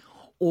mickey?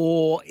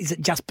 Or is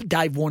it just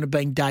Dave Warner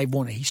being Dave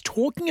Warner? He's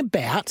talking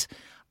about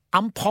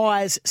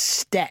umpires'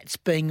 stats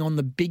being on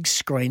the big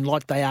screen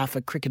like they are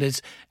for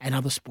cricketers and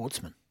other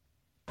sportsmen.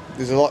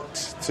 There's a lot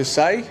to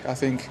say, I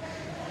think,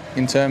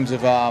 in terms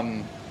of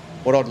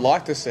what I'd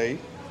like to see.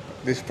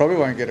 This probably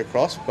won't get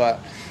across, but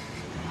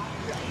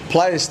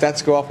players'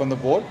 stats go up on the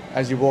board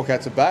as you walk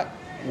out to bat.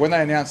 When they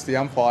announce the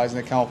umpires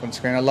and they come up on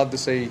screen, I'd love to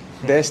see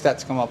their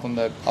stats come up on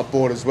the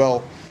board as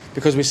well,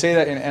 because we see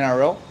that in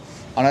NRL.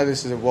 I know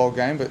this is a world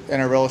game, but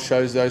NRL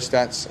shows those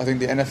stats. I think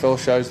the NFL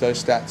shows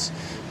those stats.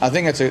 I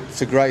think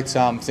it's a great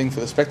thing for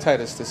the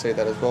spectators to see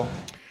that as well.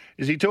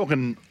 Is he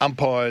talking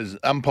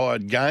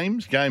umpired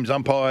games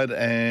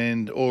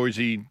umpired, or is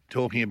he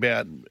talking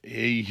about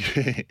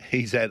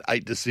he's had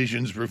 8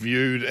 decisions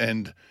reviewed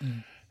and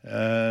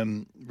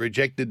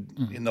rejected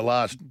in the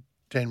last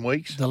 10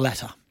 weeks? The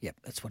latter. Yep,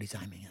 that's what he's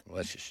aiming at. Well,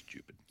 that's just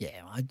stupid.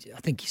 Yeah, I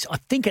think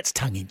it's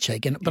tongue in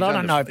cheek, but I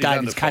don't know if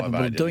David's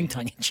capable of doing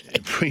tongue in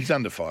cheek. He's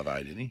under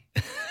 5'8", isn't he?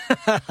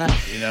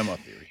 You know my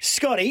theory.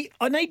 Scotty,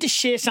 I need to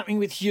share something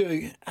with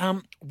you.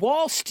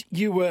 Whilst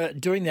you were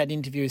doing that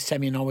interview with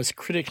Sammy and I was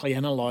critically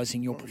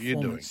analysing your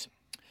performance,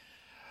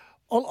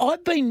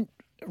 I've been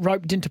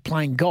roped into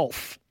playing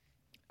golf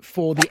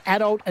for the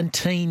Adult and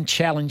Teen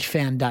Challenge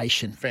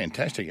Foundation.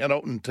 Fantastic.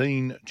 Adult and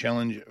Teen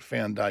Challenge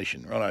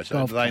Foundation. Righto.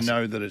 So do they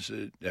know that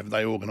have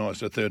they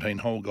organised a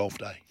 13-hole golf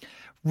day?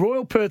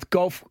 Royal Perth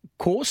Golf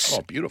Course.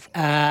 Oh, beautiful.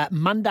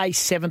 Monday,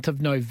 7th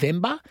of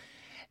November.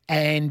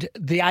 And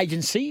the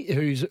agency,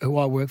 who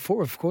I work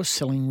for, of course,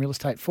 selling real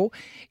estate for,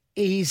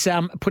 is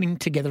putting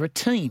together a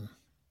team.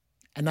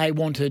 And they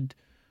wanted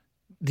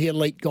the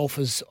elite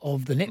golfers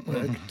of the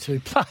network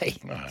to play.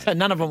 Right. So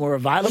none of them were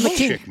available. I'll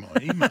check my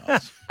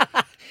emails.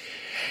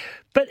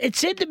 But it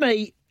said to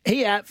me,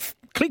 here,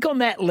 click on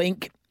that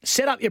link,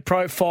 set up your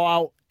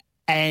profile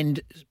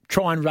and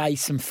try and raise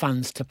some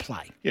funds to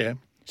play. Yeah,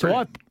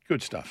 so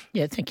good stuff.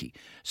 Yeah, thank you.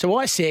 So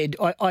I said,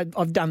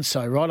 I've done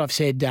so, right? I've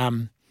said,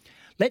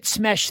 let's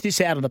smash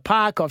this out of the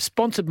park. I've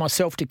sponsored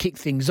myself to kick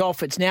things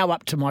off. It's now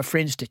up to my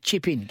friends to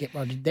chip in. Get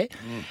what I did there?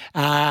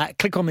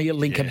 Click on the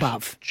link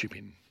above. Chip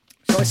in.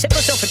 So I set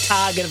myself a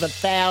target of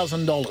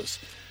 $1,000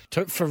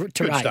 to Good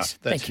raise. stuff.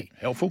 That's Thank you.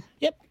 Helpful.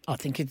 Yep. I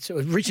think it's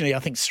originally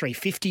it's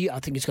 $350. I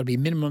think it's got to be a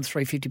minimum of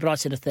 $350, but I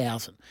said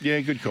 $1,000.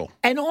 Yeah, good call.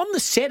 And on the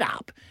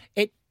setup,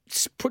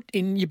 it's put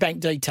in your bank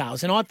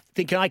details. And I'm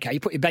thinking, okay, you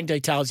put your bank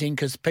details in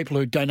because people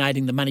who are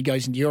donating the money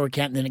goes into your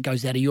account and then it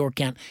goes out of your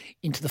account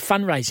into the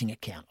fundraising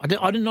account. I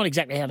don't know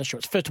exactly how to show it.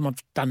 It's the first time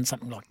I've done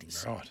something like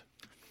this. Right.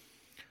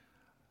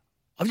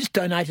 I've just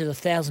donated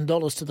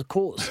 $1,000 to the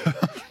cause.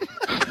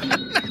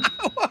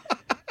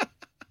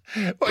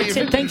 I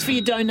said, thanks for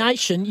your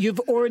donation. You've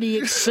already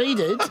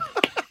exceeded.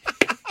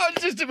 I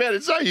was just about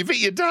to say, you've hit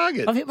your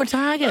target. I've hit my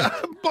target.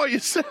 By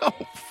yourself.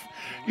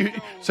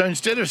 So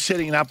instead of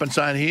setting it up and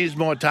saying, here's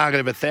my target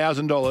of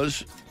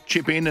 $1,000,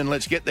 chip in and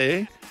let's get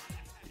there,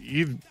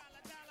 you've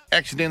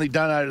accidentally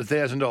donated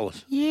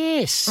 $1,000.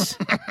 Yes.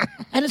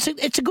 And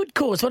it's a good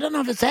cause. I don't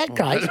know if it's that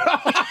great.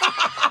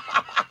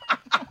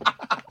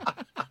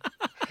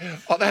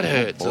 Oh, that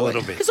hurts a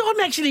little bit. Because I'm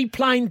actually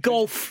playing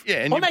golf. Yeah,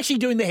 and I'm actually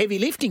doing the heavy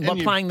lifting by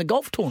playing the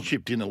golf tournament.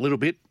 Chipped in a little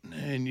bit,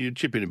 and you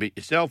chip in a bit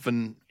yourself,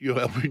 and you're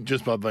helping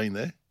just by being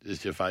there.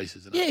 Just your face,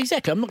 isn't it? Yeah,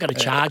 exactly. I'm not going to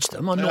charge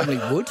them. I normally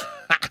would.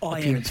 I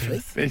am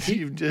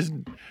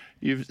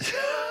You've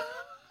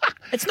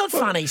It's not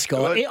funny,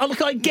 Scott.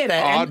 Look, I get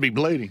it. I'd be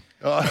bleeding.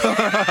 I'd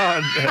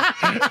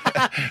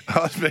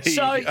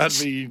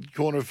be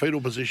corner of fetal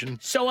position.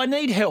 So I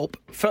need help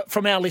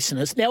from our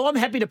listeners. Now, I'm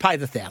happy to pay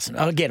the $1,000.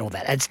 I get all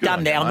that. It's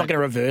done now. I'm not going to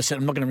reverse it.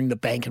 I'm not going to ring the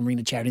bank and ring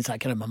the charity and say,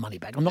 can I have my money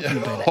back? I'm not going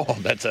to do that.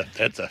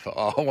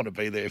 I want to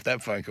be there if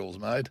that phone call's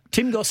made.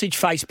 Tim Gossage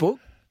Facebook.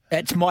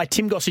 It's my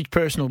Tim Gossage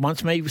personal one.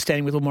 It's me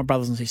standing with all my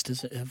brothers and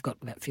sisters. I've got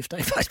about 15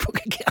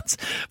 Facebook accounts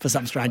for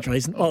some strange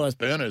reason. Oh, those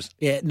burners.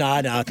 Yeah, no,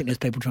 I think there's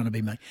people trying to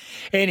be me.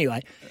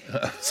 Anyway,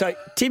 so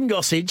Tim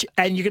Gossage,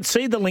 and you can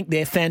see the link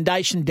there,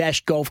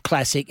 Foundation-Golf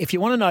Classic. If you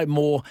want to know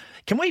more,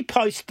 can we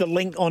post the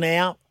link on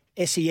our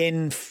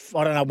SEN?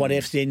 I don't know what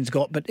SEN's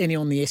got, but any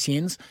on the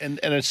SENs. And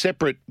a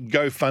separate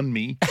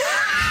GoFundMe.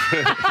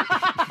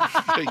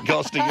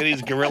 Goss to get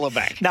his gorilla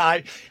back.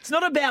 No, it's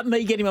not about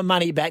me getting my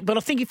money back, but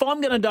I think if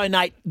I'm going to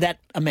donate that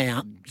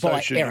amount so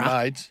by should error,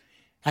 your mates.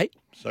 Hey,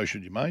 so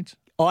should your mates.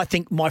 I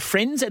think my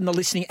friends and the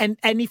listening, and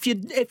if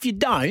you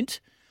don't,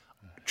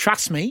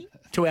 trust me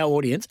to our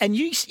audience, and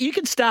you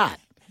can start.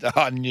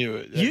 I knew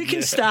it. You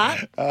can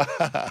start.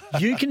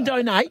 You can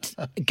donate.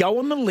 Go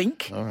on the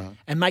link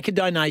and make a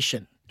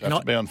donation. Do I have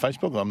to be on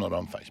Facebook? I'm not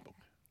on Facebook.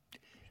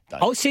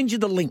 I'll send you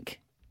the link.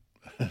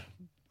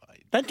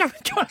 You don't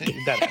have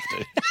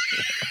to.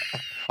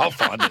 I'll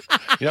find it.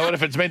 You know what?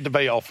 If it's meant to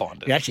be, I'll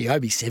find it. You actually owe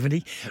me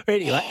 70.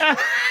 Anyway.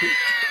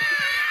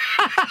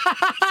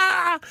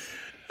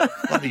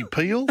 Bloody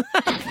Peel.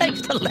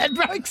 Thanks to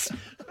Ladbrokes.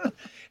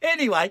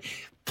 Anyway,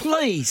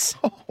 please.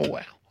 Oh,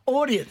 wow.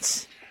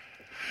 Audience.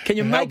 Can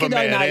you make a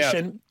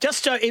donation?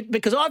 Just so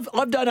because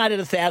I've donated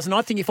 $1,000.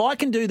 I think if I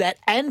can do that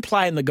and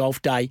play in the golf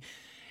day,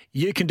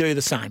 you can do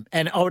the same.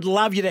 And I would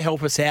love you to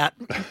help us out.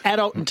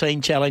 Adult and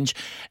Teen Challenge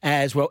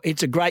as well.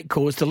 It's a great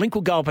cause. The link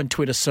will go up on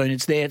Twitter soon.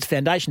 It's there. It's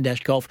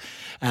Foundation-Golf,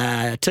 T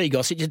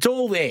Gossage. It's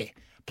all there.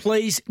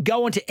 Please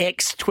go onto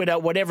X, Twitter,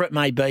 whatever it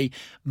may be.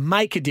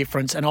 Make a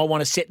difference. And I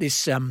want to set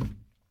this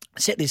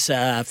set this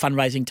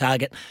fundraising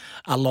target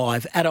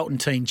alive. Adult and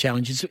Teen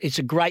Challenge. It's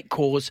a great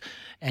cause,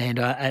 and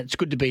it's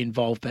good to be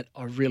involved, but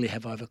I really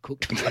have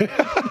overcooked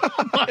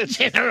my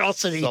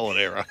generosity. Solid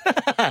error.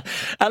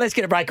 Let's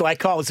get a breakaway.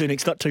 Kyle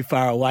Zunich's not too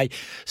far away.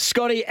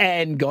 Scotty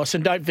and Goss.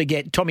 And don't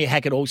forget, Tommy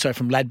Hackett also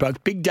from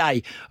Ladbroke. Big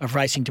day of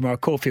racing tomorrow,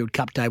 Caulfield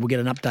Cup Day. We'll get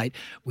an update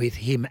with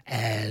him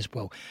as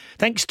well.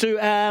 Thanks to...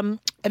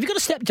 have you got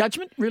a snap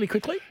judgment really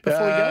quickly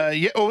before we go?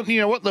 Yeah, well, you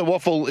know what the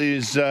waffle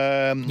is?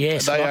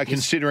 Yes, they are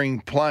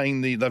considering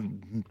playing they've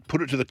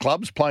put it to the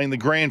clubs, playing the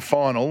grand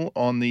final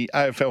on the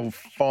AFL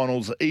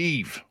Finals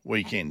Eve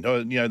weekend.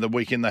 The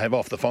weekend they have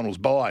off, the finals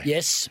bye.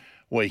 Yes.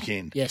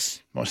 Weekend.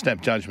 Yes. My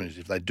snap judgment is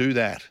if they do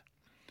that,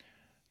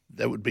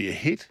 that would be a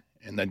hit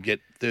and they'd get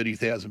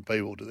 30,000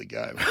 people to the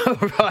game.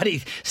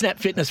 Righty. Snap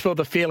Fitness for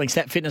the feeling.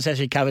 Snap Fitness has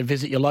you covered.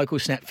 Visit your local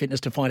Snap Fitness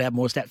to find out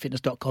more.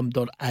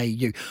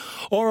 snapfitness.com.au.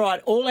 All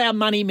right, all our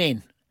money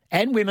men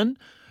and women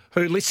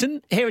who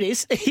listen, here it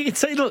is. You can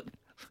see, look,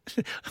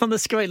 on the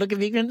screen. Look,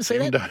 if you can see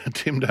that.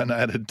 Tim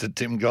donated to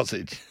Tim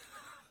Gossage.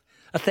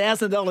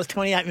 $1,000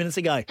 28 minutes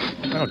ago.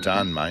 Well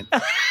done, mate.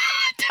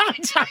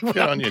 Don't say well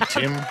Good on you, done.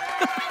 Tim.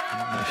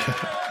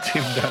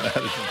 Tim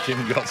donated to Tim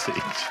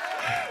Gossage.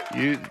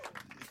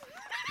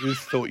 You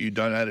thought you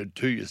donated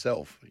to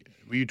yourself.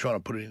 Were you trying to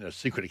put it in a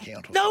secret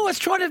account? No, I was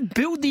trying to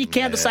build the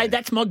account to say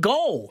that's my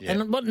goal. Yeah.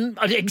 And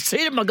I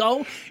exceeded my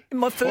goal in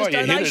my first Well,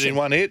 you donation. hit it in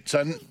one hit,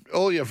 so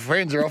all your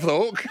friends are off the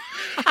hook.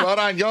 Well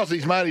done, Goss.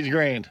 He's made his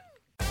grand.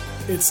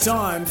 It's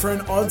time for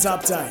an odds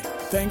update.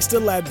 Thanks to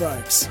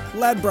Ladbrokes.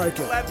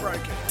 Ladbroker.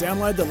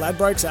 Download the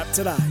Ladbrokes app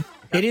today.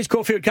 It is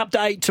Caulfield Cup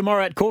Day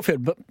tomorrow at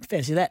Caulfield, but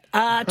fancy that.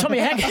 Tommy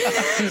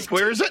Hackett.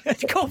 Where is it?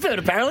 It's Caulfield,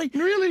 apparently.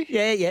 Really?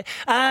 Yeah.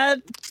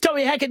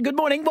 Tommy Hackett, good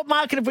morning. What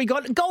market have we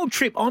got? Gold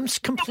Trip. I'm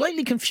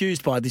completely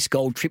confused by this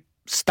Gold Trip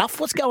stuff.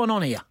 What's going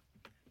on here?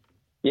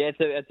 Yeah,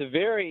 it's a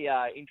very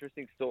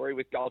interesting story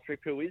with Gold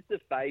Trip, who is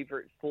the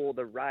favourite for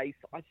the race.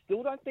 I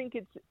still don't think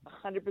it's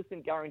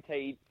 100%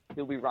 guaranteed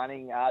he'll be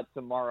running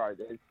tomorrow.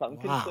 There's some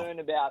concern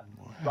about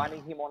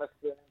running him on a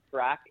firm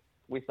track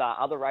with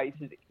other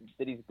races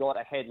that he's got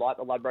ahead, like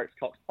the Ladbrokes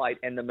Cox Plate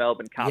and the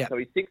Melbourne Cup. Yep. So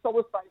he's $6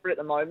 favourite at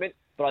the moment,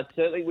 but I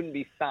certainly wouldn't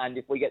be stunned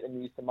if we get the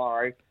news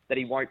tomorrow that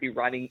he won't be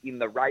running in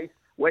the race.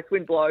 West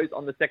Wind Blows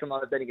on the second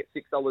line of betting at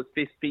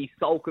 $6.50.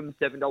 Solcombe,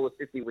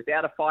 $7.50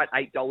 without a fight,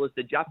 $8.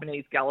 The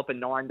Japanese Galloper,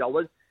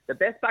 $9. The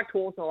best backed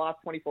horse in the last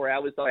 24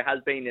 hours, though,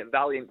 has been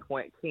Valiant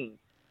King.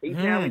 He's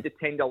now into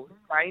 $10,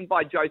 trained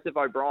by Joseph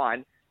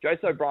O'Brien.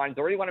 Joseph O'Brien's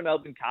already won a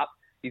Melbourne Cup.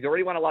 He's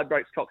already won a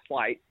Ladbrokes Cox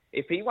Plate.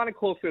 If he won a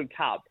Caulfield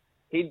Cup,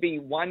 he'd be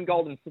one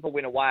Golden Slipper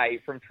win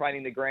away from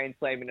training the Grand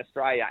Slam in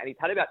Australia. And he's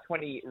had about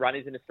 20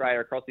 runners in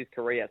Australia across his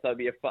career. So it'd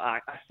be a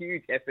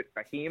huge effort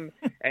for him.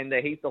 And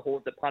he's the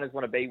horse that punters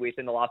want to be with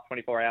in the last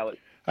 24 hours.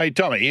 Hey,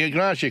 Tommy, can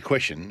I ask you a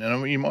question?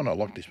 And you might not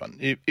like this one.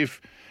 If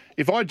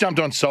I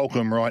jumped on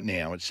Solcombe right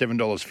now at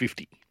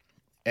 $7.50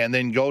 and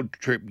then Gold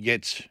Trip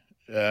gets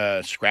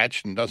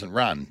scratched and doesn't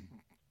run,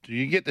 do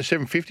you get the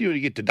 $7.50 or do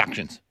you get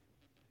deductions?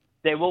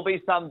 There will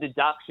be some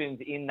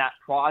deductions in that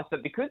price,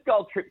 but because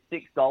Gold Trip's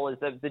 $6,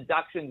 the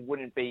deductions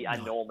wouldn't be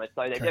enormous.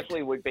 So there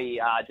definitely would be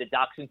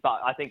deductions,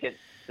 but I think it's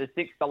the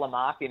 $6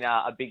 mark in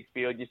a big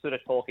field. You're sort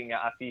of talking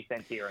a few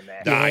cents here and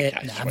there.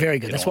 Very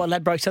good. That's why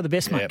Ladbrokes are the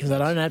best, mate, because they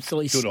don't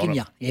absolutely skin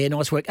you. Yeah,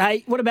 nice work.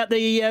 Hey, what about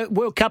the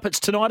World Cup? It's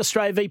tonight,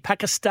 Australia v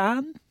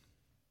Pakistan.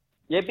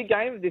 Yeah, big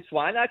game this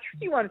one. A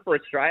tricky one for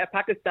Australia.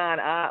 Pakistan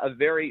are a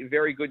very,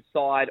 very good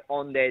side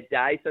on their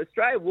day. So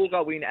Australia will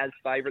go in as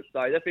favourites,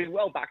 though. They've been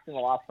well backed in the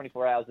last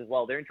 24 hours as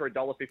well. They're into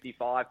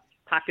 $1.55.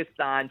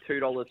 Pakistan,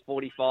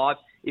 $2.45.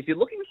 If you're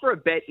looking for a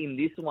bet in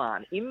this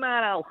one,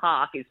 Imran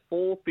Al-Haq is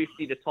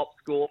 $4.50 to top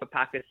score for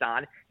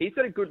Pakistan. He's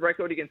got a good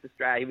record against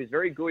Australia. He was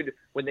very good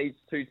when these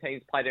two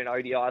teams played an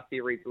ODI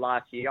series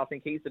last year. I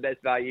think he's the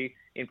best value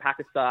in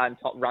Pakistan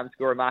top run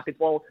scorer markets.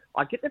 Well,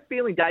 I get the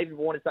feeling David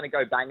Warner's going to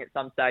go bang at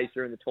some stage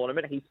during the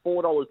tournament. He's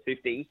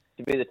 $4.50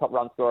 to be the top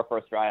run scorer for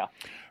Australia.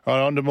 All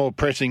right, on to more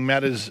pressing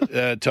matters,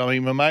 Tommy.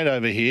 My mate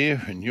over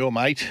here, and your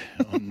mate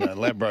on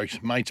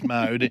Ladbrokes Mates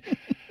Mode,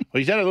 well,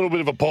 he's had a little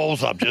bit of a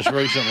balls up just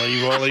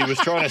recently while he was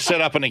trying to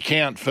set up an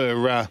account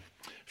for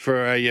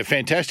a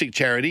fantastic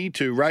charity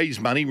to raise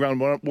money.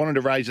 Wanted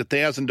to raise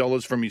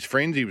 $1,000 from his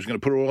friends. He was going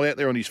to put it all out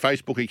there on his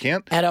Facebook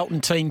account. Adult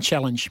and Teen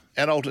Challenge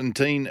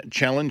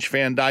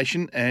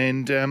Foundation,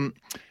 and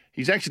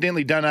he's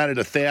accidentally donated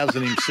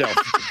 $1,000 himself.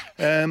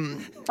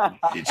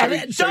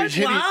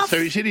 So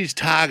he's hit his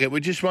target. We're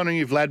just wondering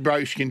if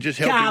Ladbrokes can just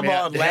help him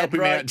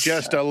out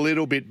just a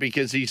little bit,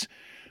 because he's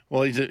down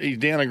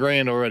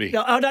 $1,000 already.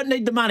 No, I don't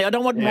need the money. I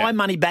don't want my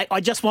money back.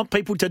 I just want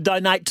people to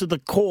donate to the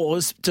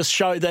cause to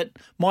show that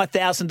my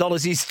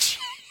 $1,000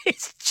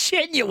 is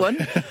genuine.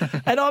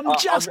 And I'm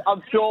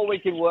sure we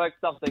can work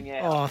something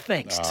out. Oh,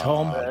 thanks,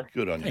 Tom.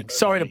 Good on you.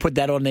 Sorry to put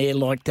that on air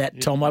like that,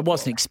 Tom. I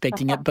wasn't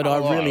expecting it, but I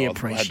really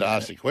appreciate it. I had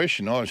to ask the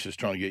question. I was just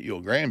trying to get your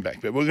 $1,000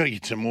 back, but we're going to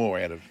get some more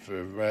out of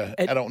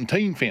Adult and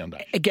Teen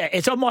Foundation. Okay,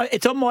 it's on my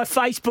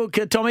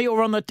Facebook, Tommy,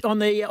 or on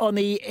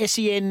the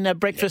SEN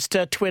Breakfast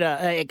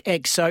Twitter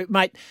X. So,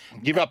 mate,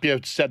 give up your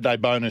Saturday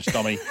bonus,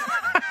 Tommy.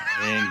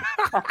 and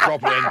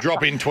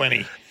drop in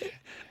 20.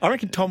 I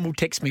reckon Tom will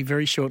text me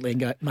very shortly and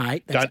go,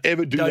 mate, Don't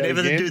ever do don't that ever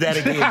again. do that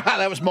again.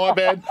 That was my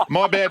bad.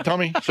 My bad,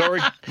 Tommy. Sorry.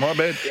 My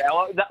bad. Yeah,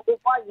 well, we'll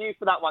blame you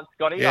for that one,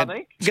 Scotty, I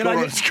think.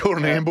 Scored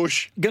an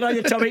ambush. Good on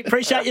you, Tommy.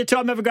 Appreciate your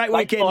time. Have a great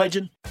weekend, boys.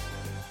 legend.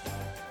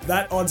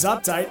 That odds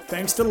update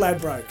thanks to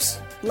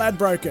Ladbrokes.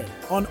 Ladbroke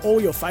on all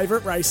your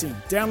favourite racing.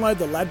 Download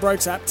the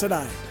Ladbrokes app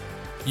today.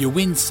 You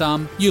win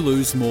some, you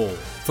lose more.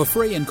 For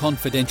free and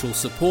confidential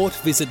support,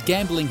 visit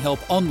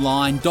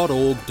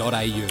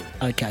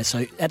gamblinghelponline.org.au. Okay,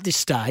 so at this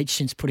stage,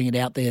 since putting it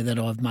out there that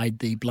I've made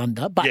the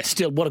blunder, but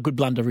still, what a good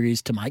blunder it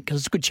is to make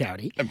because it's a good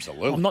charity.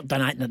 Absolutely. I'm not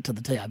donating it to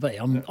the TAB.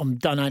 I'm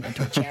donating it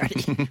to a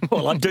charity.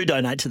 Well, I do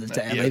donate to the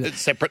TAB. Yeah,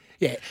 it's separate.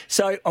 Yeah,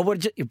 so I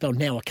would. Well,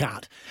 now I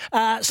can't.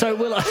 So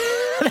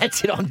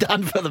that's it. I'm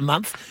done for the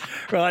month.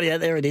 Right, yeah,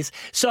 there it is.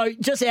 So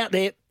just out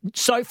there,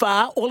 so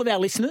far, all of our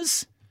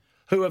listeners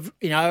who have,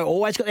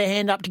 always got their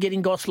hand up to get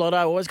in Goss Lotto,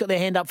 always got their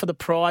hand up for the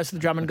prize, the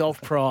Drummond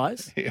Golf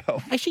prize. Yeah.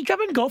 Actually,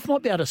 Drummond Golf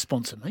might be able to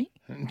sponsor me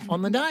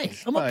on the day.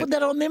 I might put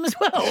that on them as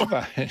well.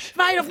 Mate,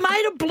 I've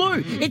made a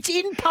blue. It's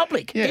in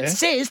public. Yeah. It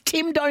says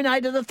Tim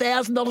donated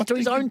 $1,000 to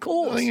his own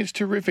cause. I think it's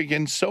terrific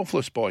and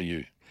selfless by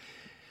you.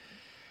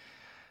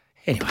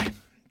 Anyway,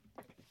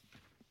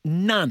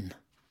 none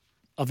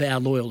of our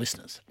loyal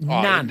listeners,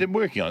 none. They're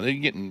working on it. They're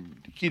getting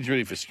kids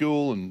ready for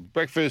school and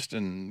breakfast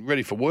and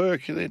ready for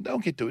work. They'll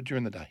get to it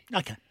during the day.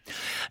 Okay.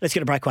 Let's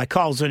get a breakaway.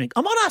 Kyle Zunic.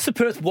 I might ask the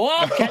Perth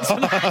Wildcats.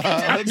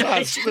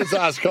 Let's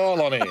ask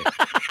Kyle on here.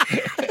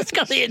 Let's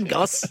go in,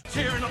 Goss.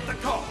 Tearing up the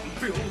cotton,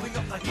 building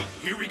up the heat.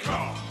 Here we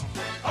come.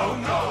 Oh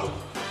no.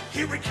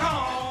 Here we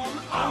come.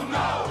 Oh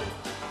no.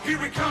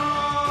 Here we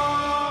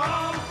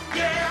come.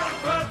 Yeah.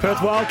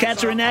 Perth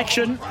Wildcats are in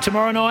action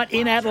tomorrow night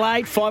in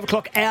Adelaide, 5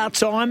 o'clock our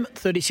time.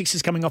 36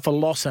 is coming off a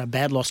loss, a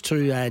bad loss to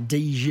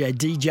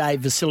DJ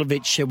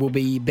Vasiljevic will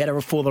be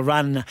better for the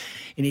run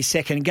in his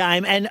second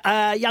game. And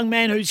a young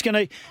man who's going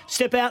to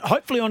step out,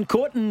 hopefully on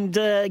court and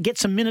get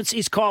some minutes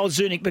is Kyle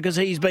Zunic because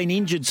he's been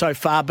injured so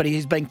far, but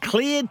he's been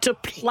cleared to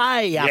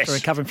play after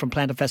recovering from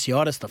plantar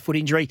fasciitis, the foot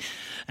injury.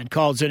 And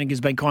Kyle Zunic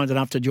has been kind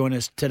enough to join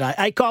us today.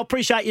 Hey, Kyle,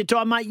 appreciate your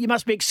time, mate. You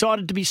must be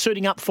excited to be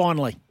suiting up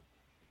finally.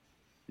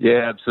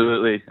 Yeah,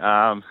 absolutely.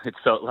 It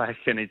felt like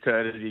an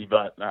eternity,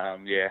 but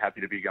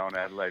happy to be going to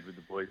Adelaide with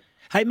the boys.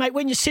 Hey, mate,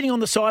 when you're sitting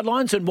on the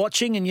sidelines and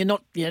watching, and you're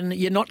not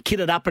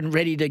kitted up and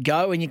ready to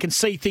go, and you can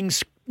see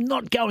things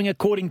not going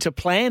according to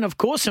plan, of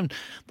course, and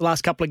the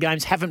last couple of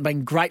games haven't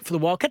been great for the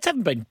Wildcats,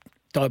 haven't been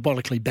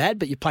diabolically bad,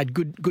 but you played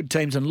good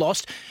teams and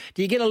lost.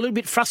 Do you get a little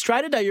bit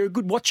frustrated? Are you a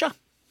good watcher?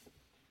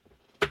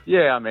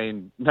 Yeah, I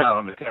mean, no,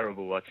 I'm a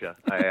terrible watcher.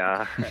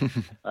 I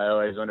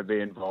always want to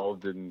be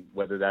involved, and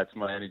whether that's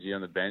my energy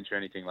on the bench or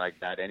anything like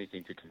that,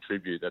 anything to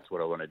contribute, that's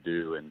what I want to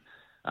do. And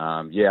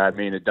I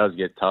mean, it does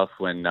get tough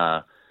when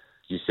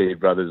you see your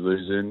brothers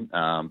losing,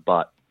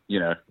 but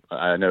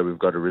I know we've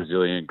got a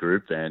resilient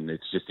group, and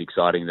it's just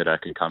exciting that I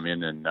can come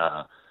in and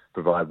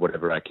provide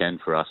whatever I can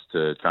for us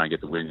to try and get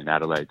the win in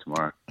Adelaide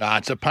tomorrow.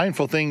 It's a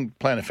painful thing,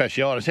 plantar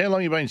fasciitis. How long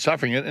have you been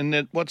suffering it? And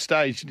at what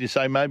stage did you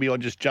say, maybe I'll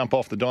just jump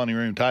off the dining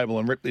room table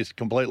and rip this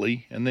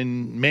completely and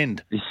then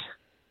mend?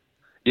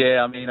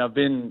 Yeah, I mean, I've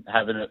been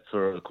having it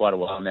for quite a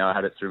while now. I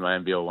had it through my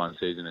NBL 1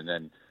 season and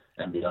then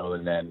NBL,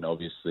 and then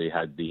obviously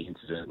had the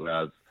incident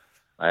where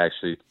I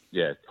actually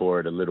tore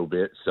it a little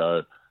bit.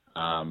 So,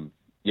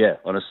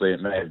 honestly,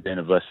 it may have been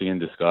a blessing in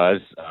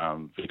disguise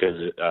because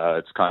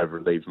it's kind of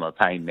relieved my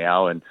pain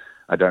now, and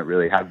I don't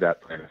really have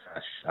that plantar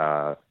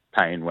fasciitis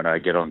pain when I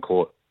get on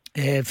court.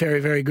 Yeah, very,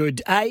 very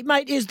good. Hey,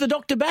 mate, is the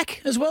doctor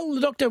back as well?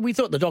 We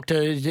thought the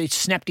doctor he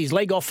snapped his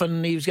leg off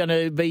and he was going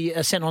to be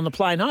sent on the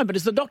plane home, but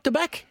is the doctor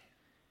back?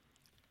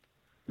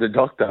 The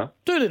doctor?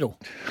 Doolittle.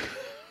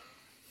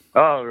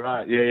 Oh,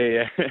 right.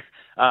 Yeah.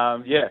 I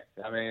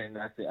mean,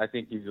 I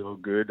think he's all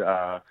good.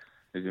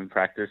 He's in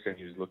practice and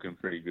he's looking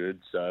pretty good,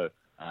 so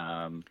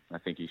I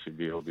think he should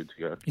be all good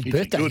to go. He's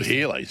a good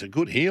healer. He's a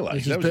good healer.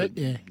 That was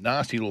a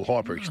nasty little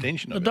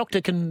hyperextension The of it.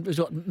 doctor has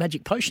got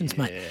magic potions,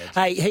 mate.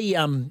 Hey,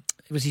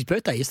 it was his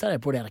birthday yesterday. I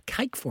brought out a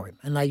cake for him,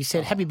 and they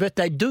said, "Happy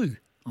birthday, do."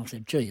 I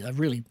said, "Gee, they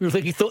really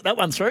thought that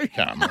one through."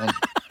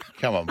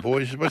 Come on,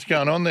 boys. What's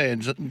going on there?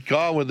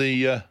 Guy with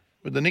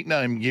the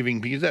nickname giving,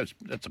 because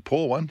that's a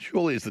poor one.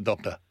 Surely it's the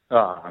doctor.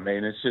 Oh, I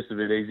mean, it's just a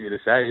bit easier to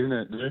say, isn't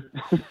it, dude?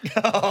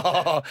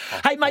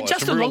 Hey, mate,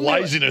 Justin some real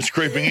Longmuir. laziness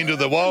creeping into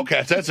the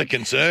Wildcats. That's a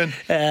concern.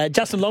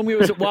 Justin Longmuir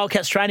was at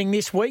Wildcats training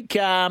this week. Do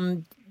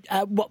you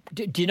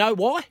know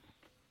why?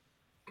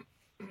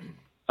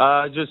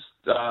 Just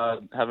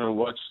having a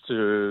watch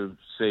to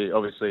see.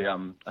 Obviously,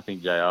 I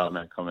think JR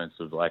made comments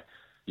of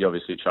you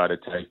obviously try to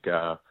take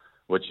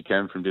what you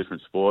can from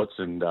different sports,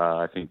 and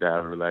I think they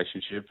have a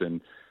relationship.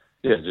 And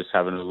just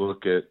having a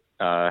look at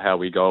how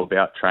we go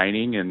about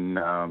training, and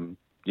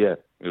it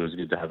was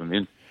good to have him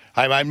in.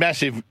 Hey,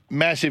 mate,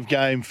 massive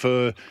game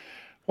for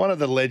one of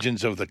the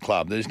legends of the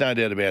club. There's no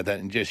doubt about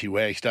that in Jesse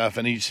Wagstaff,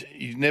 and he's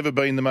never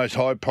been the most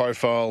high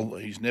profile.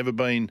 He's never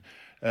been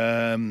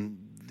the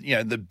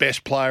the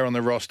best player on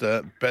the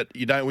roster, but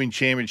you don't win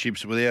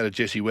championships without a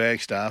Jesse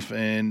Wagstaff.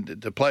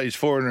 And to play his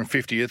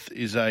 450th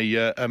is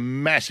a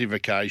massive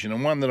occasion,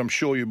 and one that I'm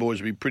sure you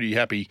boys will be pretty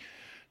happy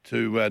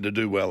to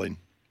do well in.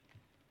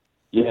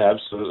 Yeah,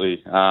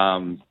 absolutely.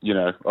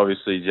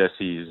 Obviously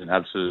Jesse is an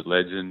absolute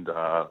legend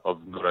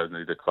of not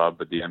only the club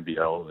but the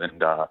NBL,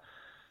 and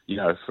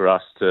for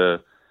us to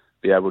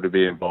be able to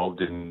be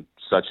involved in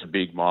such a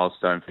big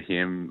milestone for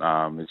him,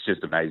 it's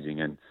just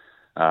amazing. And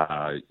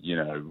I've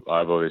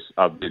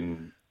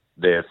been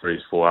there for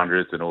his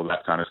 400th and all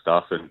that kind of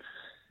stuff, and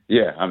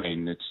yeah, I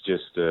mean, it's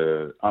just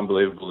an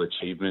unbelievable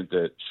achievement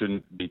that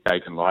shouldn't be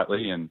taken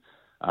lightly, and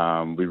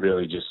we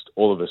really just,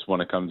 all of us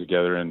want to come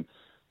together and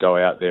go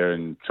out there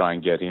and try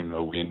and get him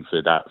a win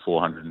for that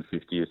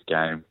 450th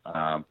game.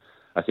 I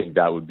think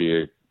that would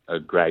be a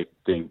great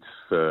thing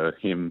for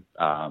him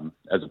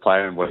as a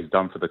player and what he's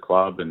done for the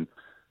club, and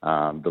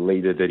the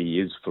leader that he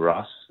is for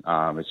us.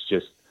 It's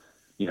just,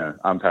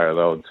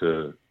 unparalleled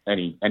to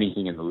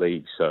anything in the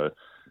league. So,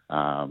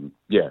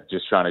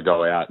 just trying to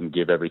go out and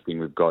give everything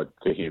we've got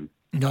to him.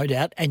 No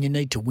doubt, and you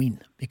need to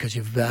win because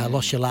you've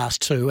lost your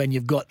last two, and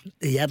you've got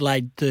the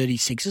Adelaide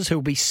 36ers who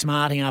will be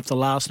smarting after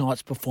last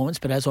night's performance.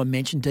 But as I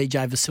mentioned,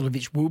 DJ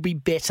Vasiljevic will be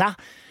better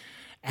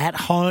at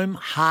home,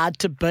 hard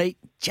to beat.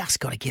 Just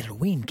got to get a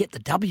win, get the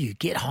W,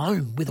 get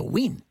home with a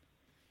win.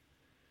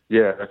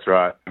 Yeah, that's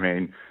right. I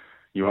mean,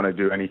 you want to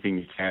do anything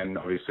you can.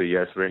 Obviously,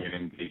 yes, bringing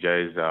in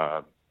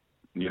DJ's,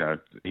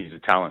 he's a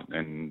talent,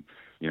 and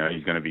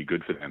he's going to be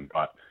good for them.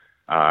 But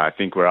I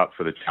think we're up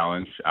for the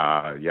challenge.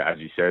 As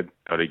you said,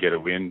 got to get a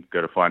win,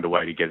 got to find a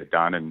way to get it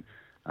done. And,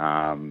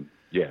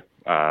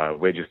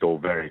 we're just all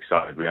very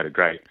excited. We had a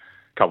great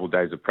couple of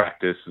days of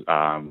practice.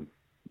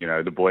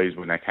 The boys,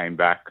 when they came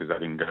back, because I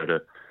didn't go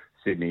to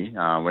Sydney,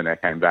 when they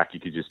came back,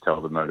 you could just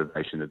tell the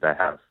motivation that they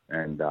have.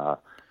 And I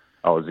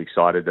was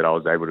excited that I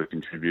was able to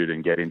contribute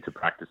and get into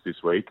practice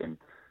this week. And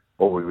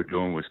all we were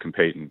doing was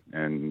competing,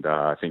 and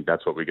I think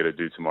that's what we're going to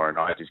do tomorrow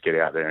night, just get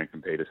out there and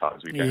compete as hard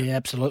as we can. Yeah,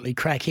 absolutely.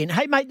 Crack in.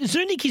 Hey, mate,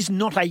 Zunic is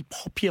not a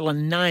popular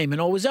name,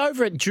 and I was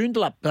over at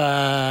Joondalup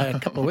a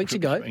couple of weeks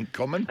ago. Do you mean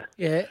common?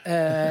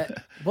 Yeah.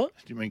 What?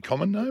 Do you mean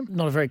common name?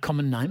 Not a very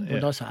common name. Yeah. What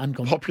did I say?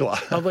 Uncommon. Popular.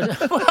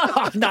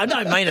 No, I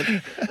don't mean it.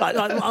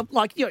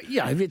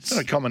 It's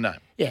not a common name.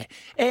 Yeah.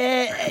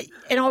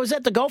 And I was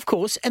at the golf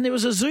course, and there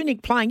was a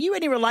Zunic playing. You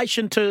any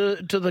relation to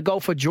the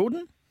golfer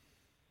Jordan?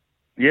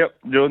 Yep,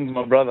 Jordan's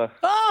my brother.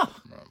 Oh!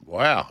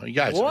 Wow. He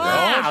goes,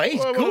 wow,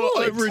 he's good.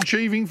 What an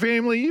overachieving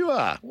family you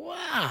are.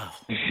 Wow.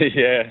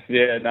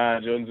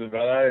 Jordan's my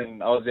brother,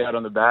 and I was out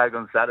on the bag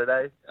on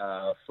Saturday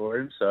for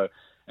him,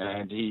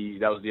 and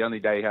that was the only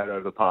day he had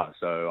over the par,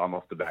 so I'm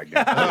off the bag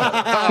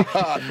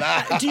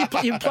now. Do you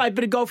play a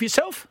bit of golf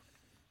yourself?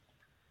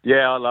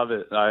 Yeah, I love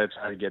it. I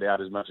try to get out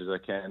as much as I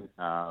can.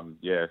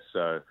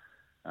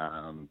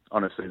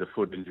 Honestly, the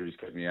foot injuries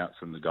kept me out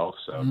from the golf,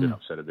 so I'm a bit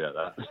upset about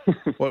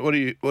that. What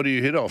do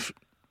you hit off?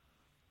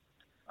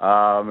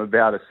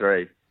 About a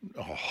 3.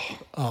 Oh,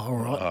 all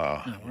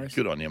right. No worries.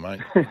 Good on you, mate.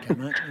 Okay,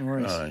 mate. No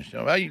worries.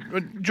 Hey,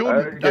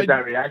 Jordan. Get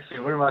that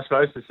reaction. What am I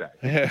supposed to say?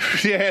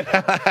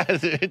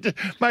 Yeah.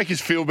 Make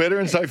us feel better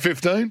and say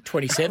 15.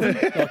 27,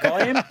 like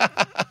I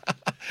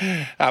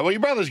am. Well,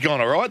 your brother's gone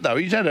all right though.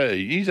 He's had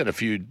a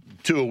few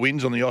tour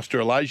wins on the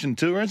Australasian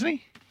tour, hasn't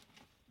he?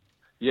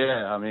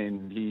 Yeah, I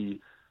mean he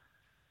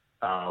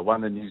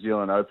won the New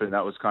Zealand Open.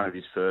 That was kind of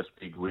his first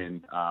big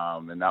win,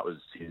 and that was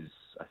his,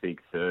 I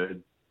think,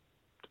 third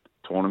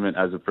tournament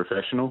as a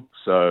professional.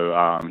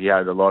 So he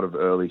had a lot of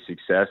early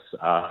success.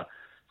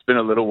 It's been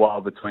a little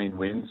while between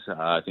wins.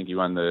 I think he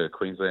won the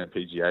Queensland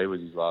PGA was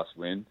his last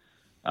win,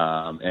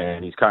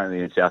 and he's currently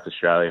in South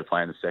Australia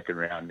playing the second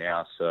round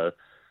now. So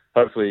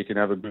hopefully he can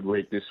have a good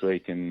week this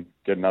week and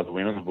get another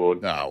win on the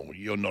board. No,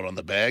 you're not on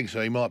the bag, so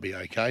he might be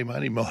okay,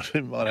 mate. He might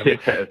have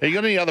it. Have you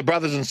got any other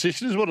brothers and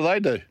sisters? What do they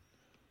do?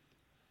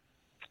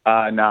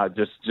 No,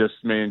 just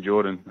me and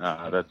Jordan.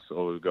 That's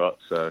all we've got.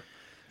 So,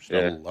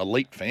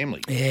 elite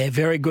family. Yeah,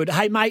 very good.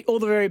 Hey, mate, all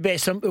the very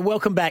best.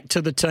 Welcome back to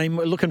the team.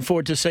 We're looking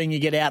forward to seeing you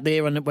get out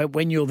there. And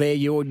when you're there,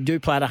 you do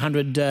play at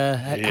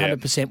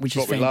 100%, which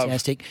is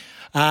fantastic.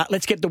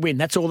 Let's get the win.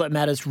 That's all that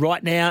matters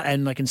right now.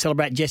 And I can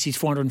celebrate Jesse's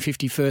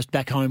 451st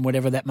back home,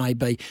 whatever that may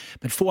be.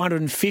 But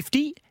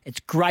 450, it's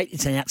great.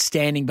 It's an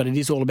outstanding, but it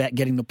is all about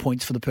getting the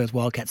points for the Perth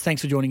Wildcats.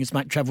 Thanks for joining us,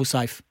 mate. Travel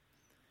safe.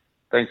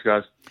 Thanks,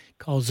 guys.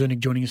 Kyle Zernick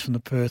joining us from the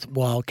Perth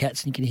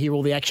Wildcats. And you can hear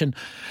all the action,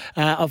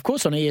 of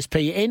course, on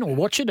ESPN or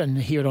watch it and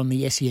hear it on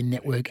the SEN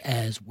network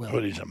as well.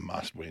 It is a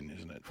must win,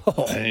 isn't it?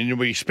 And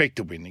we expect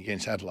to win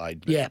against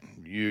Adelaide. But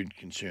you're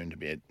concerned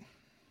about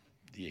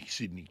the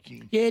ex-Sydney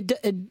King. Yeah,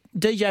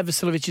 DJ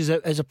Vasiljevic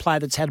is a player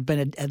that's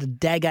been a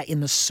dagger in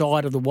the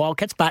side of the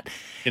Wildcats, but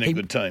in a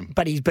good team.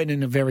 But he's been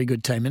in a very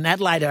good team. And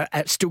Adelaide are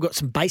still got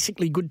some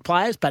basically good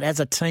players, but as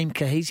a team,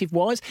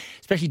 cohesive-wise,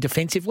 especially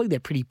defensively,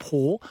 they're pretty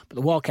poor. But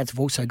the Wildcats have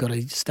also got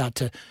to start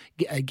to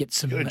get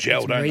some. Got to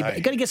gel, don't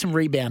they? Got to get some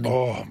rebounding.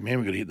 Oh man,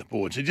 we've got to hit the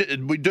boards.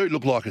 We do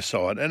look like a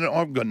side, and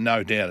I've got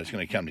no doubt it's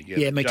going to come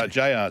together. Yeah, me too.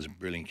 JR's a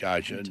brilliant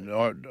coach, and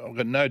I've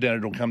got no doubt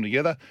it'll come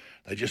together.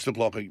 they just look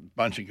like a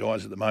bunch of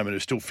guys at the moment who are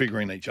still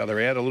figuring each other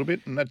out a little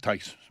bit, and that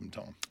takes some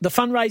time. The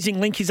fundraising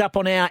link is up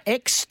on our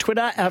X,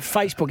 Twitter,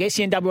 Facebook,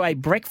 SENWA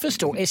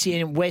Breakfast or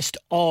SEN West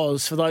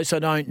Oz. For those who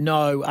don't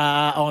know,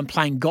 I'm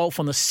playing golf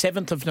on the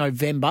 7th of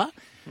November,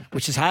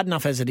 which is hard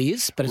enough as it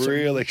is. But it's a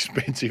real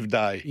expensive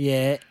day.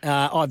 Yeah.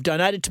 I've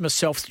donated to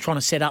myself trying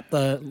to set up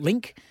the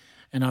link,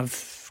 and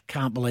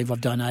can't believe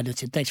I've donated.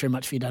 Said, thanks very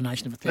much for your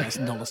donation of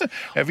 $1,000.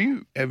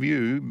 Have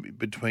you,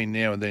 between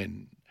now and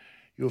then,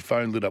 your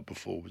phone lit up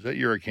before? Was that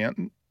your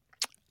accountant?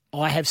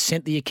 I have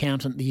sent the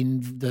accountant the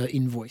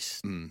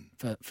invoice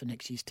for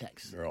next year's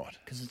tax. Right.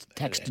 Because it's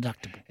tax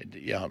deductible.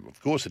 Yeah, of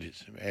course it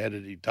is. How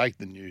did he take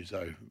the news,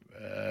 though?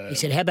 He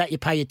said, how about you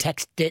pay your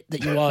tax debt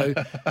that you owe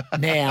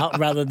now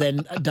rather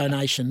than a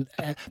donation?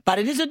 But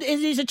it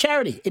is a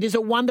charity. It is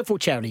a wonderful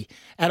charity,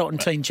 Adult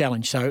and Teen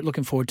Challenge. So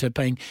looking forward to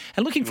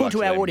looking forward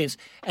to our audience.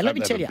 And let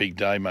me tell you. Have a big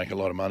day, make a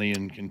lot of money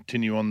and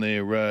continue on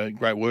their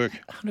great work.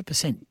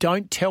 100%.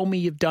 Don't tell me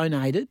you've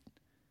donated.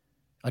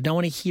 I don't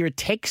want to hear a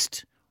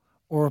text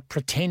or a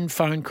pretend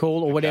phone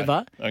call or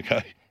whatever.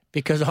 Okay.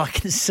 Because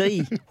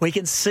we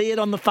can see it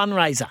on the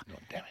fundraiser. Oh,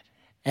 damn it.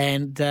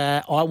 And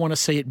I want to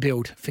see it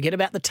build. Forget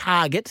about the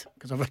target,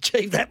 because I've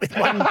achieved that with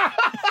one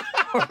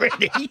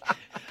already.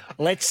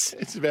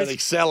 It's about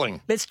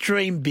excelling. Let's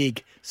dream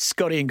big.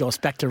 Scotty and Goss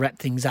back to wrap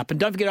things up. And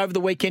don't forget, over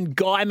the weekend,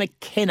 Guy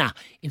McKenna,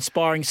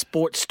 inspiring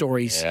sports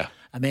stories. Yeah.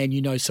 A man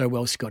you know so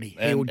well, Scotty.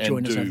 He will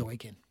join us over the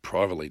weekend.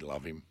 Privately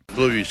love him.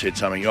 Blue said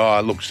something. Oh,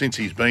 look, since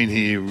he's been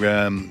here,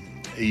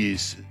 he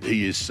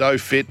is so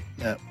fit.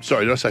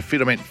 Sorry, did I say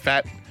fit? I meant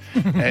fat.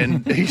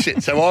 And he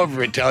said, so I've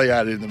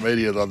retaliated in the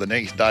media on the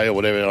next day or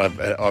whatever, and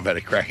I've had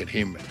a crack at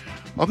him.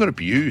 I got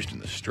abused in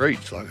the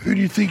streets. Like, who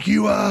do you think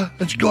you are?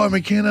 It's Guy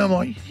McKenna. I'm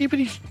like, yeah, but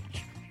he's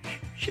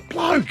shit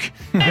bloke.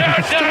 You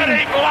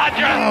dirty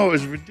bludgeon! Oh, it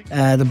was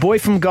ridiculous. The boy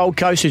from Gold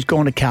Coast who's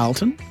gone to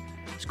Carlton.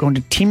 He's gone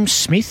to Tim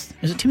Smith.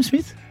 Is it Tim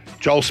Smith?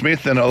 Joel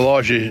Smith and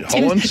Elijah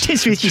Hollins. Tim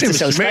Smith used to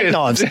sell steak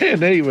knives.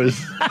 And he was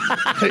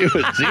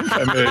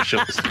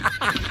infomercials.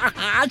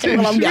 That's where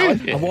I'm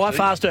going. My wife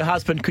asked her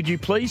husband, could you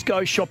please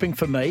go shopping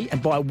for me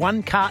and buy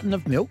 1 carton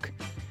of milk?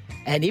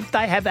 And if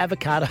they have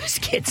avocados,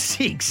 get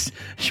 6.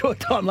 Short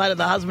time later,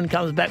 the husband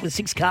comes back with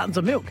 6 cartons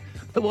of milk.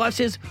 The wife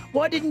says,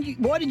 why did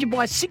you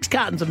buy 6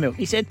 cartons of milk?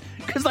 He said,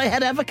 because they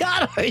had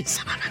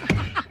avocados.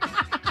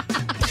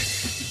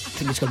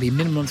 I think it's got to be a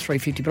minimum of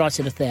 $3.50, but I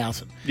said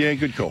 $1,000. Yeah,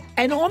 good call.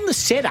 And on the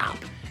setup,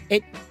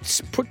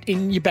 it's put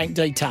in your bank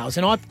details.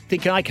 And I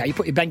think, okay, you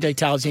put your bank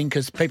details in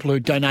because people who are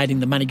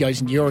donating, the money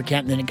goes into your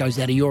account and then it goes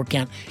out of your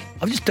account.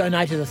 I've just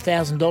donated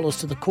 $1,000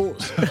 to the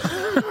cause.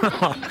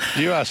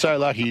 You are so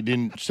lucky you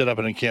didn't set up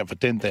an account for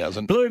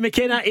 $10,000. Blue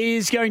McKenna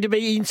is going to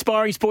be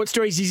inspiring sports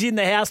stories. He's in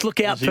the house.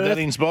 Look out, Is he that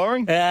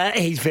inspiring?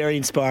 He's very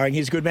inspiring.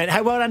 He's a good man. Hey,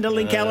 well done to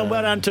Link Allen.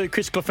 Well done to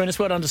Chris Clefurnis.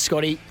 Well done to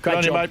Scotty. Great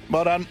Good job. on you, mate.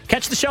 Well done.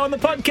 Catch the show on the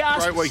podcast.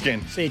 Great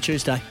weekend. See you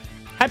Tuesday.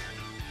 Happy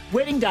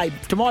wedding day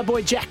to my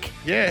boy Jack.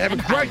 Yeah, have a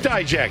great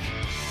day, Jack.